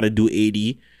days you got to do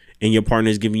 80 and your partner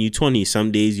is giving you 20.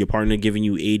 Some days your partner giving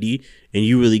you 80 and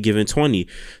you really giving 20.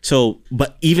 So,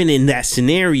 but even in that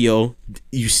scenario,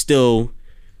 you still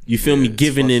You feel me? it's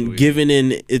Giving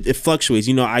in. It fluctuates.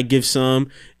 You know, I give some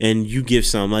and you give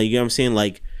some. Like, you know what I'm saying?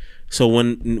 Like, so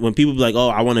when people be like, oh,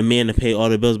 I want a man to pay all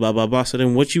the bills, blah blah blah. So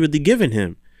then, what you really giving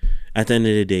him? At the end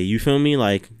of the day, you feel me?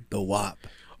 Like The WAP.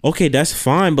 Okay, that's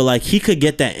fine, but like he could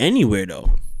get that anywhere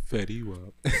though. Fetty Wap.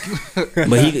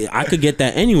 But I could get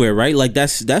that anywhere, right? Like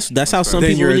that's how some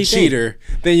Then people you're really a cheater.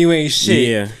 Then you ain't shit.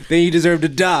 Yeah. Then you deserve to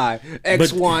die.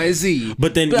 X, Y, and Z.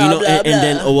 But then Blah, you know, blah, and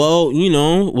then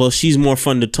blah. well, she's more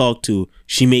fun to talk to.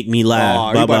 She make me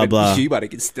laugh. Blah blah blah. You about to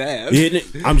get stabbed. Yeah,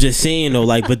 I'm just saying though,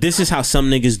 like, but this is how some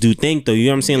niggas do think though. You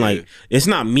know what I'm saying? Like, it's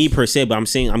not me per se, but I'm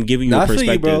saying I'm giving you a I feel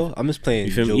perspective. you, bro. I'm just playing.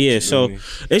 You feel jokes, me? Yeah. you So know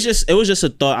what it was just a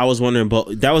thought I was wondering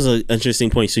about. That was an interesting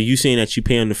point. So you saying that you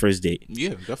pay on the first date? Yeah,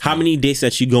 definitely. How many dates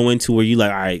that you go into where you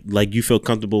like, all right, like you feel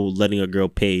comfortable letting a girl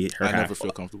pay her I half? never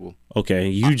feel comfortable. Okay,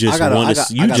 you just I want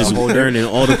to. You gotta just hold her. earning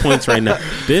all the points right now.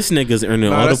 This nigga's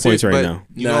earning all the that's points it, right but, now.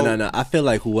 you No, know, no. I feel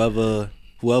like whoever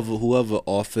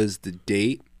offers the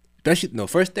date, especially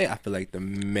first date, I feel like the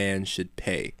man should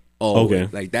pay. Oh, Okay.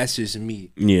 Like that's just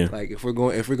me. Yeah. Like if we're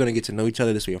gonna get to know each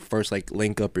other, this way, your first like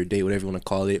link up or date, whatever you want to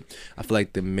call it, I feel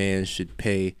like the man should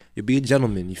pay. You be a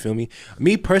gentleman. You feel me?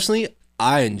 Me personally,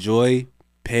 I enjoy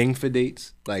paying for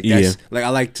dates. Like that's like I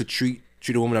like to treat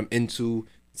a woman I'm into,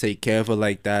 take care of her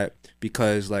like that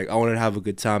because like I want her to have a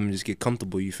good time and just get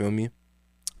comfortable. You feel me?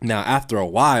 Now after a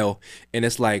while, and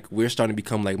it's like we're starting to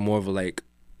become like more of a like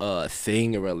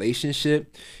thing, a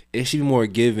relationship. It should be more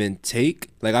give and take.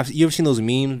 Like you ever seen those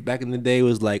memes back in the day? It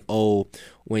was like, oh,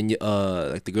 when you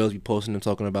like the girls be posting them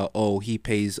talking about, oh, he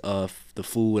pays the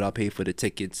food, I'll pay for the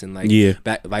tickets, and like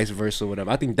vice versa, whatever.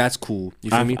 I think that's cool.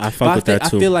 You feel me? I fuck with that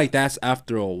too. I feel like that's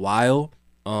after a while.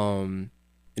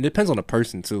 It depends on the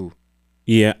person too.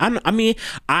 Yeah, I mean,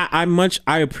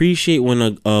 I appreciate when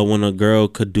a girl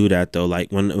could do that though. Like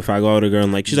if I go out with a girl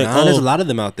and like she's like, oh, there's a lot of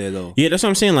them out there though. Yeah, that's what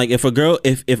I'm saying. Like if a girl,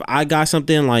 if I got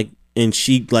something like and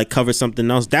she like covers something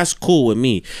else, that's cool with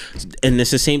me. And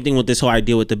it's the same thing with this whole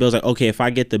idea with the bills. Like okay, if I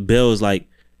get the bills, like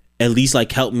at least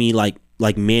like help me like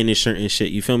manage certain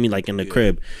shit. You feel me? Like in the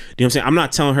crib. You know what I'm saying? I'm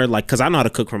not telling her like, cause I know how to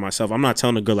cook for myself. I'm not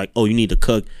telling a girl like, oh, you need to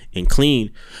cook and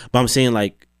clean. But I'm saying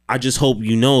like, I just hope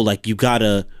you know like you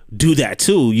gotta do that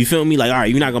too. You feel me? Like, all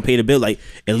right, you're not gonna pay the bill. Like,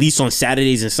 at least on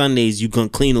Saturdays and Sundays, you gonna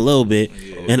clean a little bit,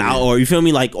 or you feel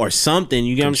me? Like, or something.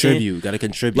 You get what I'm saying? Contribute. Gotta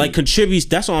contribute. Like, contribute.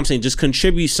 That's all I'm saying. Just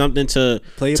contribute something to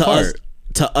Play a to part. us,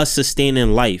 to us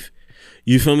sustaining life.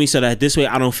 You feel me? So that this way,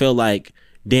 I don't feel like,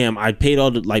 damn, I paid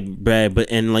all the like bread, but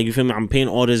and like you feel me? I'm paying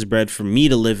all this bread for me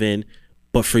to live in,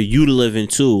 but for you to live in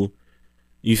too.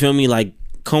 You feel me? Like,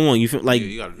 come on, you feel like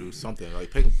you gotta do something.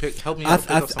 Like pick help me out.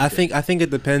 I think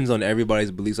it depends on everybody's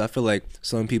beliefs. I feel like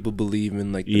some people believe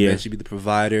in like the man should be the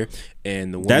provider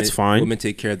and the woman, that's fine. Women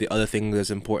take care of the other things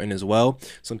that's important as well.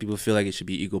 Some people feel like it should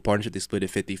be equal partnership. They split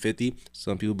it 50-50.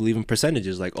 Some people believe in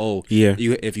percentages. Like, oh,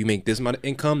 if you make this amount of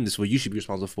income, this is what you should be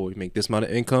responsible for. You make this amount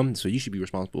of income, this is what you should be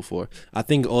responsible for. I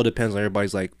think it all depends on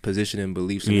everybody's like position and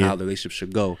beliefs and how the relationship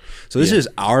should go. So this is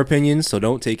our opinion. So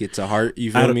don't take it to heart.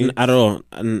 You feel me? At all.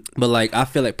 But like I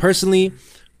feel like personally,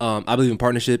 I believe in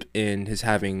partnership and his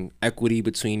having equity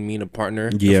between me and a partner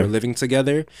if we're living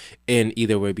together, and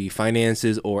either would be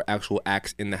finances or actual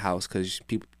acts in the house because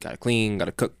people gotta clean,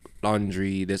 gotta cook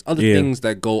laundry. There's other things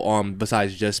that go on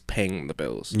besides just paying the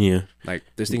bills. Yeah, like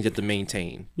there's things you have to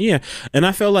maintain. Yeah, and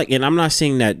I feel like, and I'm not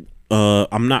saying that.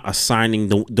 I'm not assigning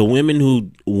the women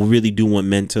who really do want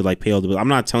men to like pay all the bills. I'm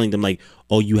not telling them like,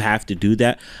 oh, you have to do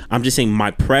that. I'm just saying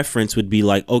my preference would be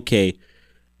like, okay,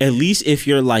 at least if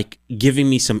you're like giving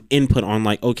me some input on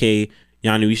like, okay,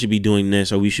 Yanni, we should be doing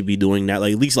this or we should be doing that.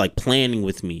 Like at least like planning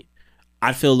with me,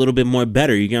 I feel a little bit more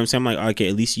better. You get what I'm saying? I'm like, okay,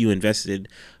 at least you invested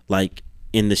like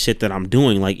in the shit that I'm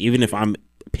doing. Like even if I'm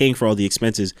paying for all the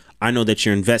expenses, I know that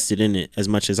you're invested in it as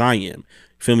much as I am.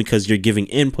 Feel me? Because you're giving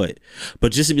input.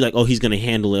 But just to be like, oh, he's gonna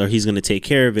handle it or he's gonna take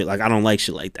care of it. Like I don't like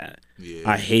shit like that. Yeah.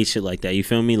 I hate shit like that. You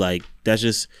feel me? Like that's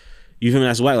just. You feel me?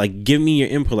 That's why. Like, give me your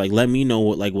input. Like, let me know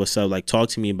what, like, what's up. Like, talk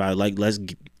to me about it. Like,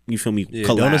 you feel me? Yeah,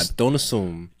 collab. Don't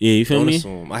assume. Yeah, you feel me?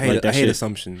 Assume. I hate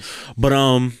assumptions. But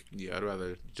yeah, I'd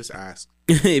rather just ask.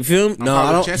 You feel me? No,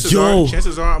 I don't.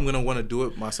 Chances are I'm gonna want to do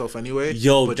it myself anyway.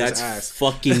 Yo, but that's just ask.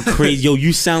 fucking crazy. Yo,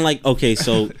 you sound like okay.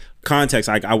 So context,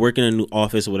 like I work in a new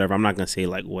office or whatever. I'm not gonna say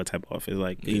like what type of office.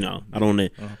 Like you know, I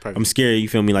don't. I'm scared. You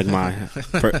feel me? Like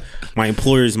my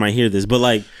employers might hear this, but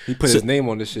like he put his name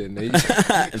on the shit.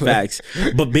 Facts.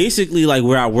 But basically, like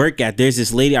where I work at, there's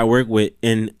this lady I work with,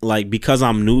 and like because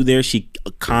I'm new there, she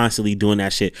constantly doing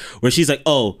that shit where she's like,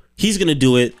 oh, he's gonna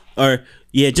do it, or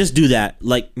yeah, just do that.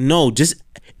 Like no, just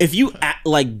if you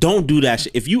like don't do that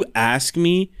shit. If you ask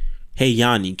me, hey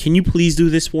Yanni, can you please do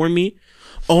this for me?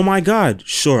 oh my God,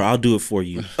 sure, I'll do it for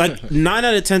you. Like 9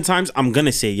 out of 10 times, I'm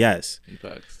gonna say yes.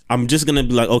 Facts. I'm just gonna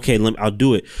be like, okay, I'll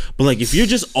do it. But like, if you're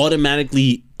just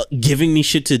automatically giving me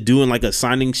shit to do and like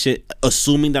assigning shit,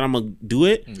 assuming that I'm gonna do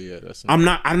it, Yeah, that's. I'm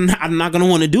not gonna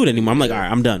want to do it anymore. I'm like, all right,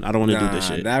 I'm done. I don't want to do this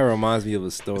shit. That reminds me of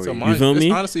a story. You feel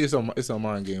me? Honestly, it's a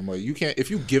mind game. Like you can't.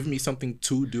 If you give me something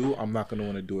to do, I'm not gonna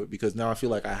want to do it because now I feel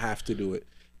like I have to do it.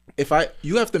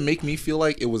 You have to make me feel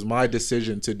like it was my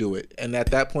decision to do it, and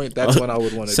at that point, that's when I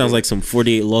would want to. Sounds do like it. some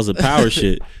 48 Laws of Power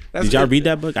shit. Did y'all it. read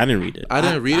that book? I didn't read it. I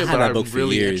didn't read it, had but that book I'm for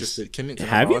really years. interested. Can Have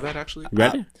I you? borrow that actually?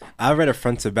 Read it? I read it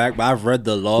front to back, but I've read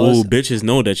the laws. Oh, bitches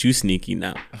know that you sneaky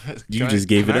now. You just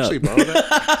gave it Can I up. actually borrow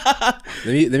that?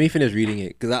 Let me finish reading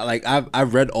it because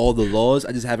I've read all the laws.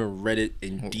 I just haven't read it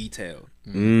in detail.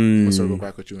 I'm gonna circle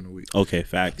back with you in a week. Okay,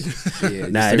 facts. Yeah,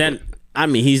 Nah, then I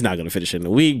mean, he's not gonna finish it in a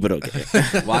week, but okay.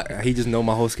 why, he just know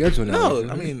my whole schedule now. No,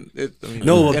 I mean,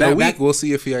 No, in a week we'll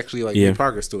see if he actually made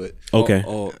progress to it. Okay.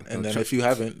 And then if you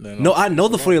haven't, then No, I know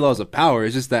the 40 laws of power.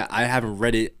 It's just that I haven't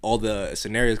read it all the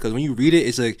scenarios because when you read it,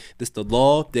 it's like this the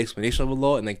law, the explanation of the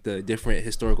law, and like the different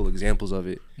historical examples of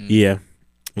it. Yeah.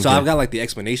 So Okay. I've got like the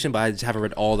explanation, but I just haven't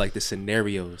read all like the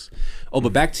scenarios. Oh,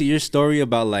 but back to your story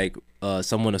about like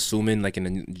someone assuming like in a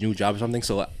new job or something.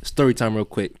 So story time real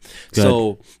quick. Go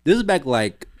So this is back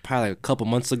like probably like a couple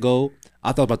months ago.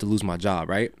 I thought I was about to lose my job,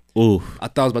 right? Ooh. I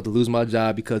thought I was about to lose my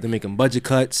job because they're making budget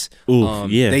cuts. Ooh,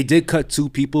 yeah. They did cut 2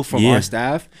 people from Yeah. our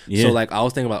staff. Yeah. So like I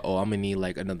was thinking about, I'm gonna need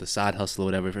like another side hustle or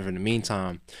whatever for in the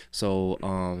meantime. So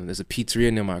there's a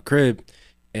pizzeria near my crib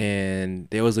and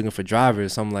they was looking for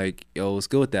drivers. So I'm like, yo, what's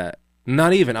good with that?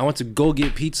 Not even. I went to go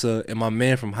get pizza and my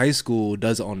man from high school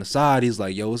does it on the side. He's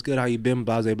like, yo, what's good? How you been?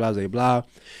 Blah, blah, blah, blah.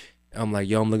 I'm like,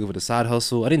 yo, I'm looking for the side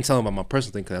hustle. I didn't tell him about my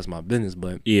personal thing because that's my business,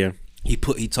 but Yeah. he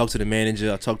talked to the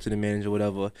manager. I talked to the manager,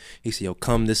 whatever. He said, yo,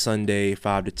 come this Sunday,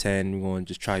 5 to 10. We're going to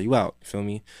just try you out. You feel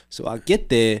me? So I get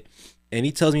there and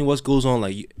he tells me what goes on.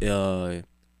 Like,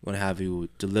 going to have you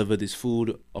deliver this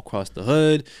food across the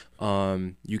hood.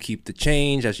 You keep the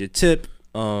change as your tip.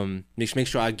 Make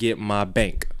sure I get my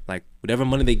bank. Like, whatever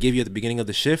money they give you at the beginning of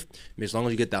the shift, as long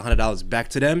as you get that $100 back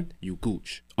to them, you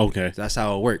gooch. Okay. That's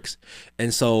how it works.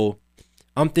 And so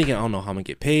I'm thinking, I don't know how I'm going to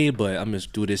get paid, but I'm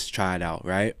just do this, try it out,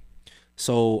 right?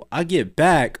 So I get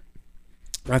back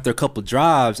after a couple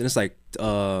drives, and it's like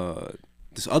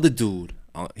this other dude.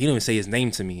 He didn't even say his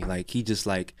name to me. Like he just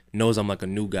like knows I'm like a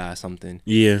new guy or something.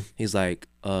 Yeah. He's like,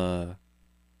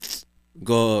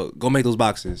 go make those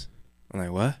boxes. I'm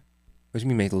like, what? What you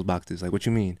mean make those boxes? Like, what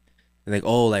you mean? They're like,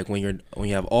 oh, like when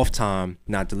you have off time,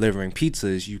 not delivering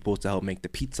pizzas, you're supposed to help make the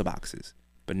pizza boxes.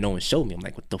 But no one showed me. I'm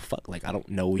like, what the fuck? Like, I don't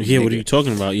know. Yeah. What are you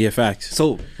talking about? Yeah. Facts.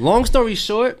 So long story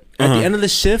short, at the end of the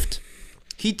shift,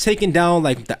 he taken down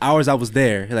like the hours I was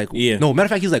there. Like, Yeah. No, matter of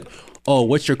fact, he's like, oh,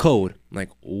 what's your code? I'm like,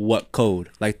 what code?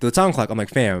 Like the time clock. I'm like,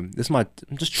 fam,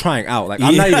 I'm just trying out. Like,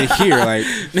 I'm not even here. Like,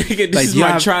 Nigga, this like is you my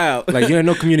have- tryout. Like, you have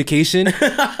no communication.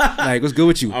 Like, what's good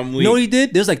with you? I'm You know weak. what he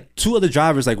did? There's like 2 other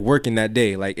drivers like working that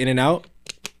day, like in and out.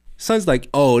 Son's like,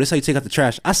 oh, this is how you take out the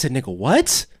trash. I said, nigga,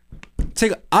 what?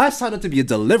 I signed up to be a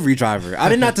delivery driver. I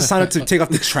did not have to sign up to take off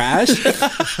the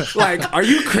trash. Like, are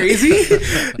you crazy?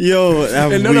 Yo,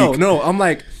 And no.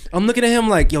 I'm looking at him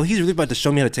like, yo, he's really about to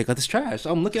show me how to take out this trash.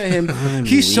 So I'm looking at him.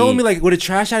 He's showing me like with a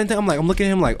trash out and thing. I'm looking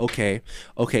at him like, okay.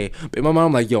 But in my mind,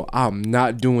 I'm like, yo, I'm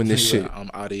not doing this shit.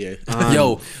 I'm out of here.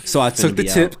 Yo, so I took the be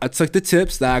tip. out. I took the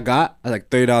tips that I got. I like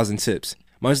 $30 in tips.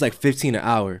 Mine's like $15 an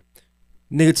hour.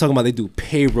 Nigga talking about they do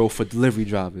payroll for delivery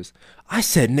drivers. I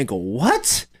said, nigga,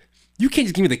 what? You can't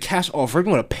just give me the cash off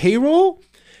working on a payroll?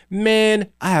 Man,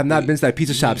 I have not been to that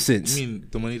pizza shop since. You mean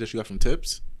the money that you got from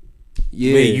tips?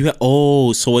 Yeah.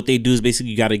 Wait, so what they do is basically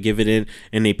you got to give it in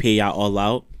and they pay y'all all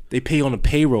out? They pay you on a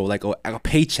payroll, like a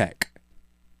paycheck.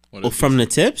 What Oh, is from the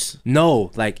tips?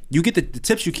 No, like you get the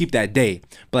tips you keep that day,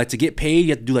 but like to get paid, you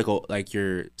have to do like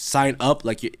your sign up,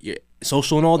 like your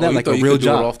social and all that, you like thought a you real could do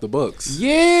it job. off the books.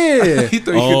 Yeah. He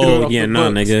thought you could do it Oh, off yeah, the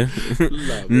nah, books.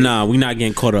 nigga. Nah, we not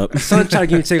getting caught up. Son trying to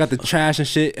get me to take out the trash and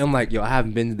shit. And I'm like, yo, I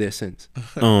haven't been there since.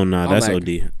 Oh, nah, that's like,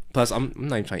 OD. Plus, I'm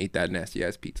not even trying to eat that nasty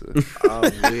ass pizza.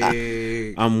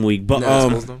 I'm weak, but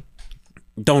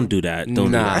don't do that. Don't do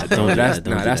that. Don't do that.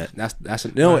 Don't do that. That's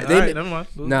no. All right, never mind.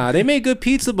 Nah, they made good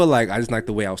pizza, but like I just like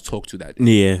the way I was talked to that day.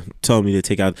 Yeah, told me to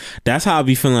take out. That's how I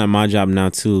be feeling at my job now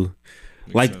too.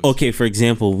 Like, okay, for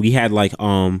example, we had like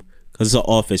cause it's an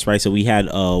office, right? So we had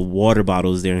water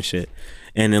bottles there and shit,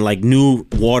 and then like new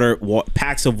water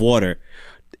packs of water,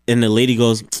 and the lady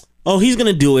goes, "Oh, he's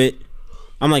gonna do it."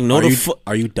 I'm like, "No,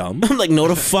 Are you dumb? I'm like, "No,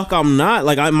 the fuck, I'm not."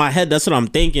 Like, in my head, that's what I'm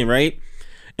thinking, right?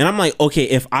 And I'm like, okay,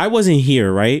 if I wasn't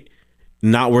here, right,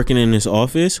 not working in this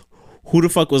office, who the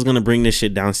fuck was gonna bring this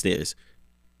shit downstairs?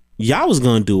 y'all was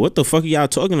gonna do. What the fuck are y'all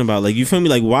talking about? Like, you feel me?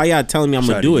 Like, why y'all telling me I'm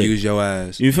gonna do it? Use your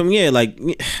ass. You feel me? Yeah, like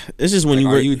it's just when Like, you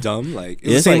are work. you dumb? Like, Yeah,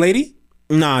 is it's the same like- lady?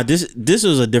 Nah, this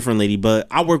was a different lady, but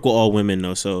I work with all women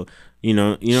though, so you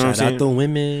know what I'm Shout saying. out the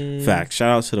women. Fact. Shout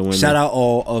out to the women. Shout out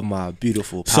all of my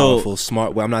beautiful, powerful,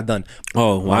 smart. Well, I'm not done.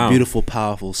 Oh wow, My beautiful,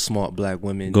 powerful, smart black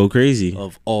women. Go crazy.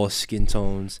 Of all skin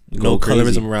tones. Go No crazy.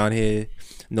 colorism around here.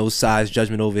 No size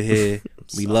judgment over here.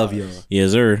 We love y'all.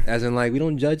 Yes sir. As in, like, we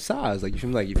don't judge size. Like, you feel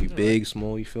me? Like, if you big,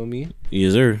 small, you feel me?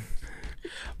 Yes sir.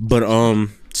 But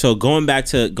so going back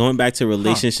to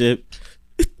relationship.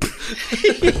 Yo,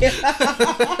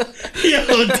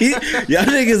 y'all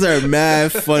niggas are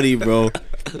mad funny, bro.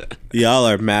 Y'all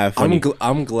are mad funny.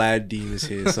 I'm glad Dean is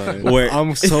here, son. Where-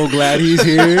 I'm so glad he's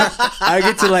here. I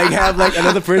get to like have like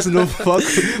another person to fuck,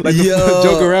 like to Yo.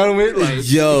 joke around with. Like,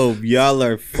 Yo, y'all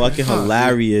are fucking You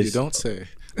hilarious. don't say.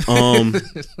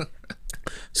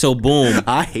 So boom.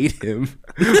 I hate him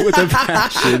with a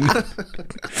passion.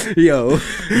 Yo, Would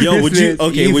this you? man's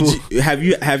Okay, evil. would you?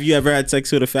 Have you ever had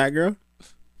sex with a fat girl?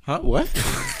 Huh? What?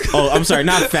 Oh, I'm sorry,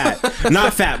 not fat, but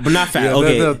not fat. Yeah,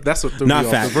 Okay, that's what threw Not me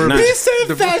off. fat, The verbiage. not- He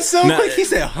said fat so Nah. quick. He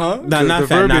said, "Huh?" not the fat, not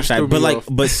verbiage fat, threw but me like, off.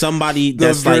 but somebody The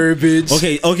that's like, verbiage.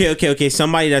 okay,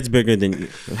 somebody that's bigger than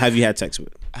you. Have you had sex with?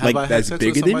 Have Like, I had that's sex bigger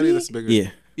with than somebody me? that's bigger? yeah.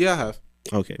 Yeah, I have.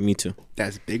 Okay, me too.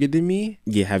 That's bigger than me.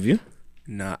 Yeah, have you?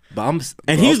 Nah, but I'm.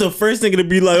 And he was the first nigga to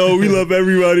be like, "Oh, we love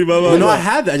everybody." Blah blah. No, I blah.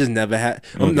 have. I just never had.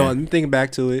 Okay. No, I'm thinking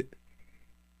back to it.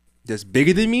 That's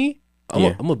bigger than me.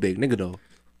 Yeah. I'm a big nigga though.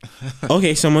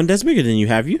 Okay, someone that's bigger than you.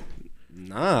 Have you?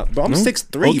 Nah, bro, I'm No?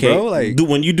 6'3", bro. Like,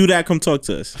 When you do that, come talk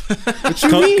to us. what you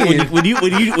Come, mean?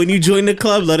 when you join the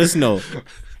club, let us know.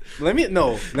 Let me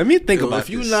think Yo, about if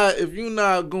you this. if you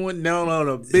not going down on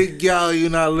a big gal, you're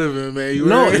not living, man. You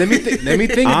No, heard? let me think. Let me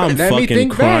think. I'm let me fucking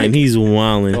think crying. back. He's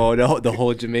wilding. Oh, the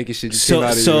whole Jamaican shit just So- came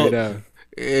out of so- you right now.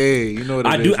 Hey, you know what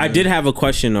I it do. is, I man. did have a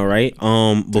question, all right.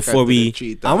 Before we,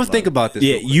 I'm gonna think about this.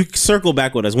 yeah, real quick. you circle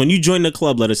back with us when you join the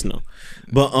club. Let us know.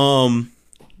 But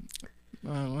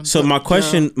so my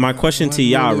question to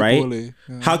y'all, right?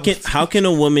 How can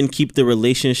a woman keep the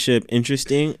relationship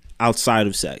interesting outside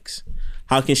of sex?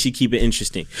 How can she keep it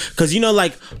interesting? Cause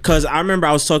cause I remember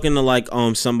I was talking to like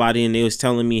somebody and they was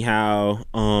telling me how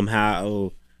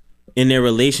in their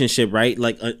relationship, right?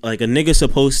 Like a nigga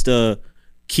supposed to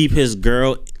keep his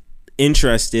girl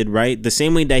interested, right? The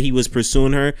same way that he was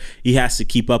pursuing her, he has to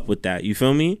keep up with that. You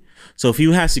feel me? So if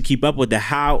he has to keep up with that,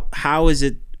 how is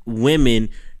it women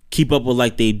keep up with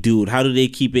like they dude? How do they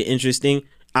keep it interesting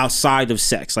outside of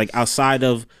sex? Like outside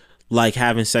of like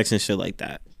having sex and shit like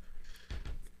that?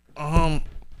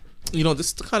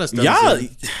 This kind of stems. Y'all-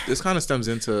 This kind of stems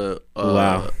into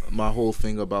Wow. my whole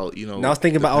thing about Now I was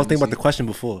thinking about the question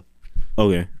before.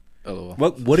 Okay. LOL.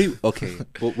 What do you? Okay,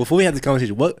 well, before we have this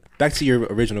conversation, back to your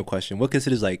original question? What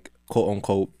considers like quote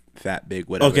unquote fat, big,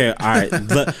 whatever? Okay, all right.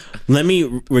 Let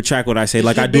me retract what I say.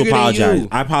 Like, You're I do bigger than apologize. you.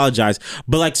 I apologize.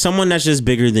 But like someone that's just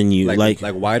bigger than you, like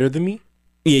wider than me?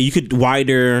 yeah, you could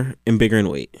wider and bigger in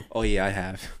weight. Oh yeah, I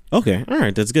have. Okay, all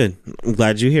right, that's good. I'm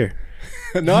glad you're here.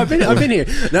 No, I've been here.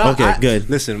 No, Okay, good.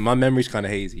 Listen, my memory's kind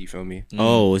of hazy. You feel me?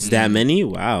 Oh, it's that many?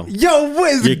 Wow. Yo,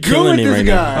 what is You're good killing with it this right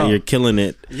guy? now. You're killing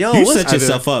it. Yo, you what's- set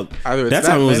yourself up. Either it's That's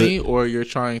that how it was. many, or you're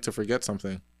trying to forget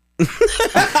something.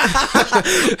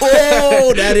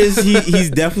 Oh, that is he's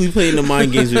definitely playing the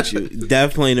mind games with you.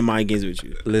 Definitely playing the mind games with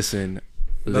you. Listen,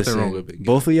 Nothing wrong with Big.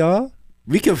 both of y'all.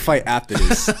 We can fight after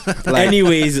this. Like,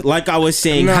 Anyways, like I was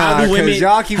saying, nah, how do 'cause women?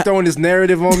 y'all keep throwing this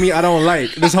narrative on me. I don't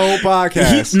like this whole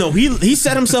podcast. He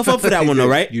set himself up for that one, though,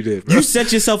 right? You did, bro. You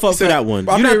set yourself up for that one.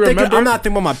 I'm You not didn't thinking. remember? I'm not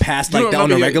thinking about my past You like don't that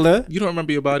on a remember regular. You don't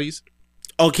remember your bodies?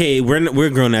 Okay, we're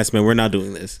grown ass men. We're not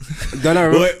doing this. No,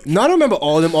 What? I don't remember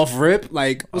all of them off rip.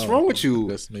 Like, what's wrong with you?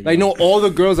 guess maybe Like, know not. all the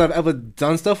girls I've ever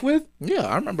done stuff with. Yeah,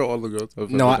 I remember all the girls.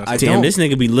 No, I Damn, don't. this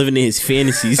nigga be living in his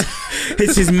fantasies.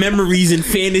 It's his memories and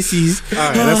fantasies.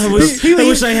 right, I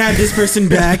wish I had this person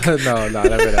back. no, never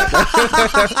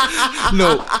that.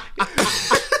 No,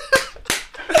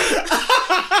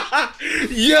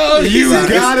 Yo, you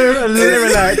gotta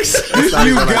relax. You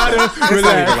gotta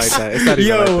relax. It's not even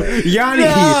Yo, like that. Yanni,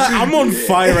 I'm on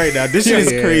fire right now. This shit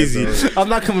is Yeah, crazy. bro. I'm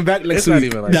not coming back next It's not week.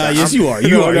 even like Nah, that. yes, I'm- you are. You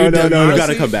No, are. no, You're no, done. no, You no.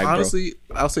 gotta come back, bro. Honestly,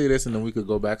 I'll say this, and then we could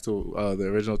go back to the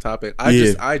original topic.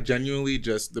 Yeah. I genuinely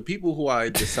just the people who I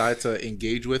decide to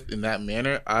engage with in that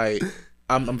manner,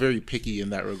 I'm very picky in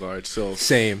that regard. So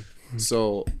Same.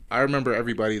 I remember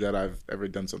everybody that I've ever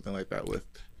done something like that with.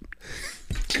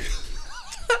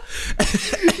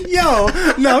 Yo,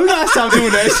 no, we gotta stop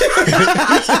doing that shit.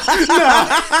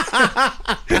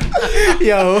 No.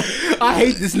 Yo, I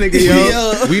hate this nigga,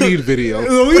 yo. We need video.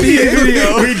 We need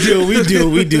video.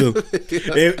 we do.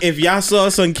 If y'all saw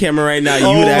us on camera right now,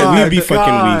 we'd be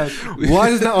fucking weak. Why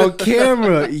is that on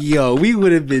camera? Yo, we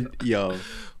would have been, yo.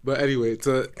 But anyway,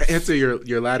 to answer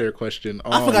your latter question,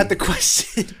 I forgot the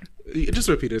question. Just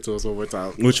repeat it to us one more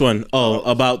time. Which one? Oh,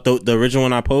 about the original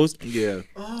one I posed? Yeah.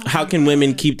 How can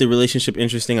women keep the relationship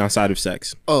interesting outside of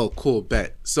sex? Oh, cool.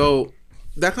 Bet. So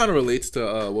that kind of relates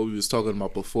to what we was talking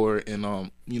about before,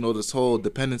 and this whole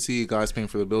dependency, guys paying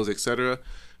for the bills, etc.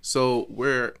 So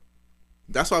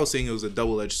that's why I was saying it was a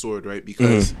double-edged sword, right?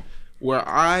 Because where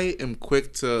I am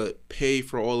quick to pay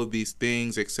for all of these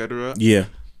things, etc. Yeah.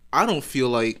 I don't feel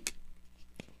like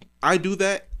I do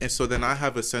that, and so then I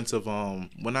have a sense of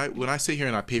when I sit here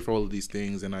and I pay for all of these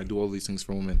things and I do all these things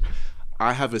for women,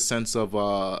 I have a sense of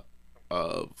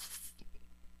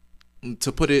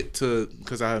to put it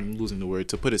because I'm losing the word,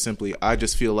 to put it simply, I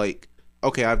just feel like,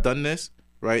 okay, I've done this,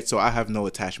 right? So I have no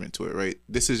attachment to it, right?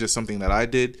 This is just something that I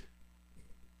did.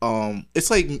 It's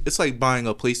like buying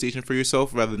a PlayStation for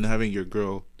yourself rather than having your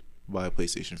girl buy a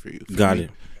PlayStation for you. Got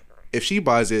it. If she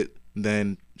buys it,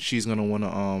 then she's gonna want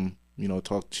to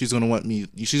talk. She's gonna want me.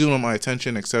 She's gonna want my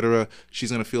attention, etc.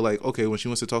 She's gonna feel like, okay, when she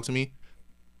wants to talk to me,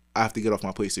 I have to get off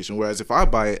my PlayStation. Whereas if I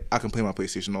buy it, I can play my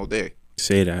PlayStation all day.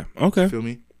 Say that. Okay. Feel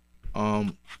me?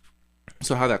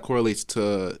 So how that correlates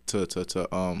to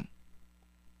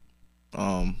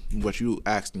what you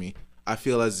asked me, I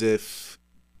feel as if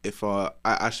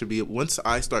I should be, once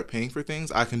I start paying for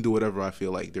things, I can do whatever I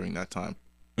feel like during that time.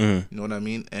 You know what I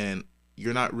mean? And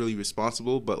you're not really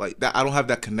responsible, but like that, I don't have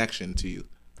that connection to you.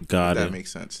 Got it. That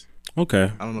makes sense.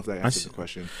 Okay. I don't know if that answers the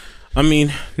question. I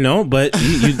mean, no, but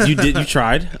you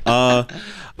tried. I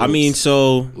mean,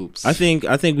 so Oops. I think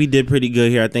we did pretty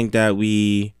good here. I think that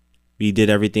we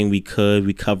did everything we could.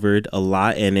 We covered a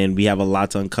lot, and then we have a lot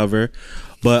to uncover.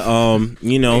 But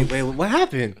Wait, what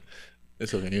happened?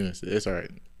 It's okay. It's all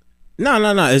right.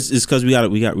 No. It's because we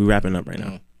wrapping up right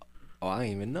now. Oh, I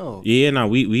didn't even know. Yeah,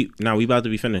 we about to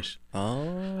be finished.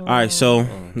 Oh. All right, so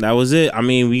that was it. I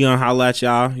mean, we gonna holla at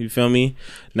y'all. You feel me?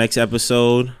 Next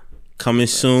episode coming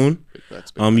soon.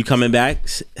 You coming back?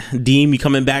 Deem, you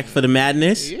coming back for the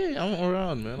madness? Yeah, I'm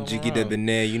around, man. Jiggy the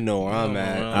Benet, you know where I'm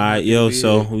at. All right, yo.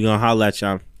 So we gonna holla at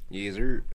y'all. Yes, sir.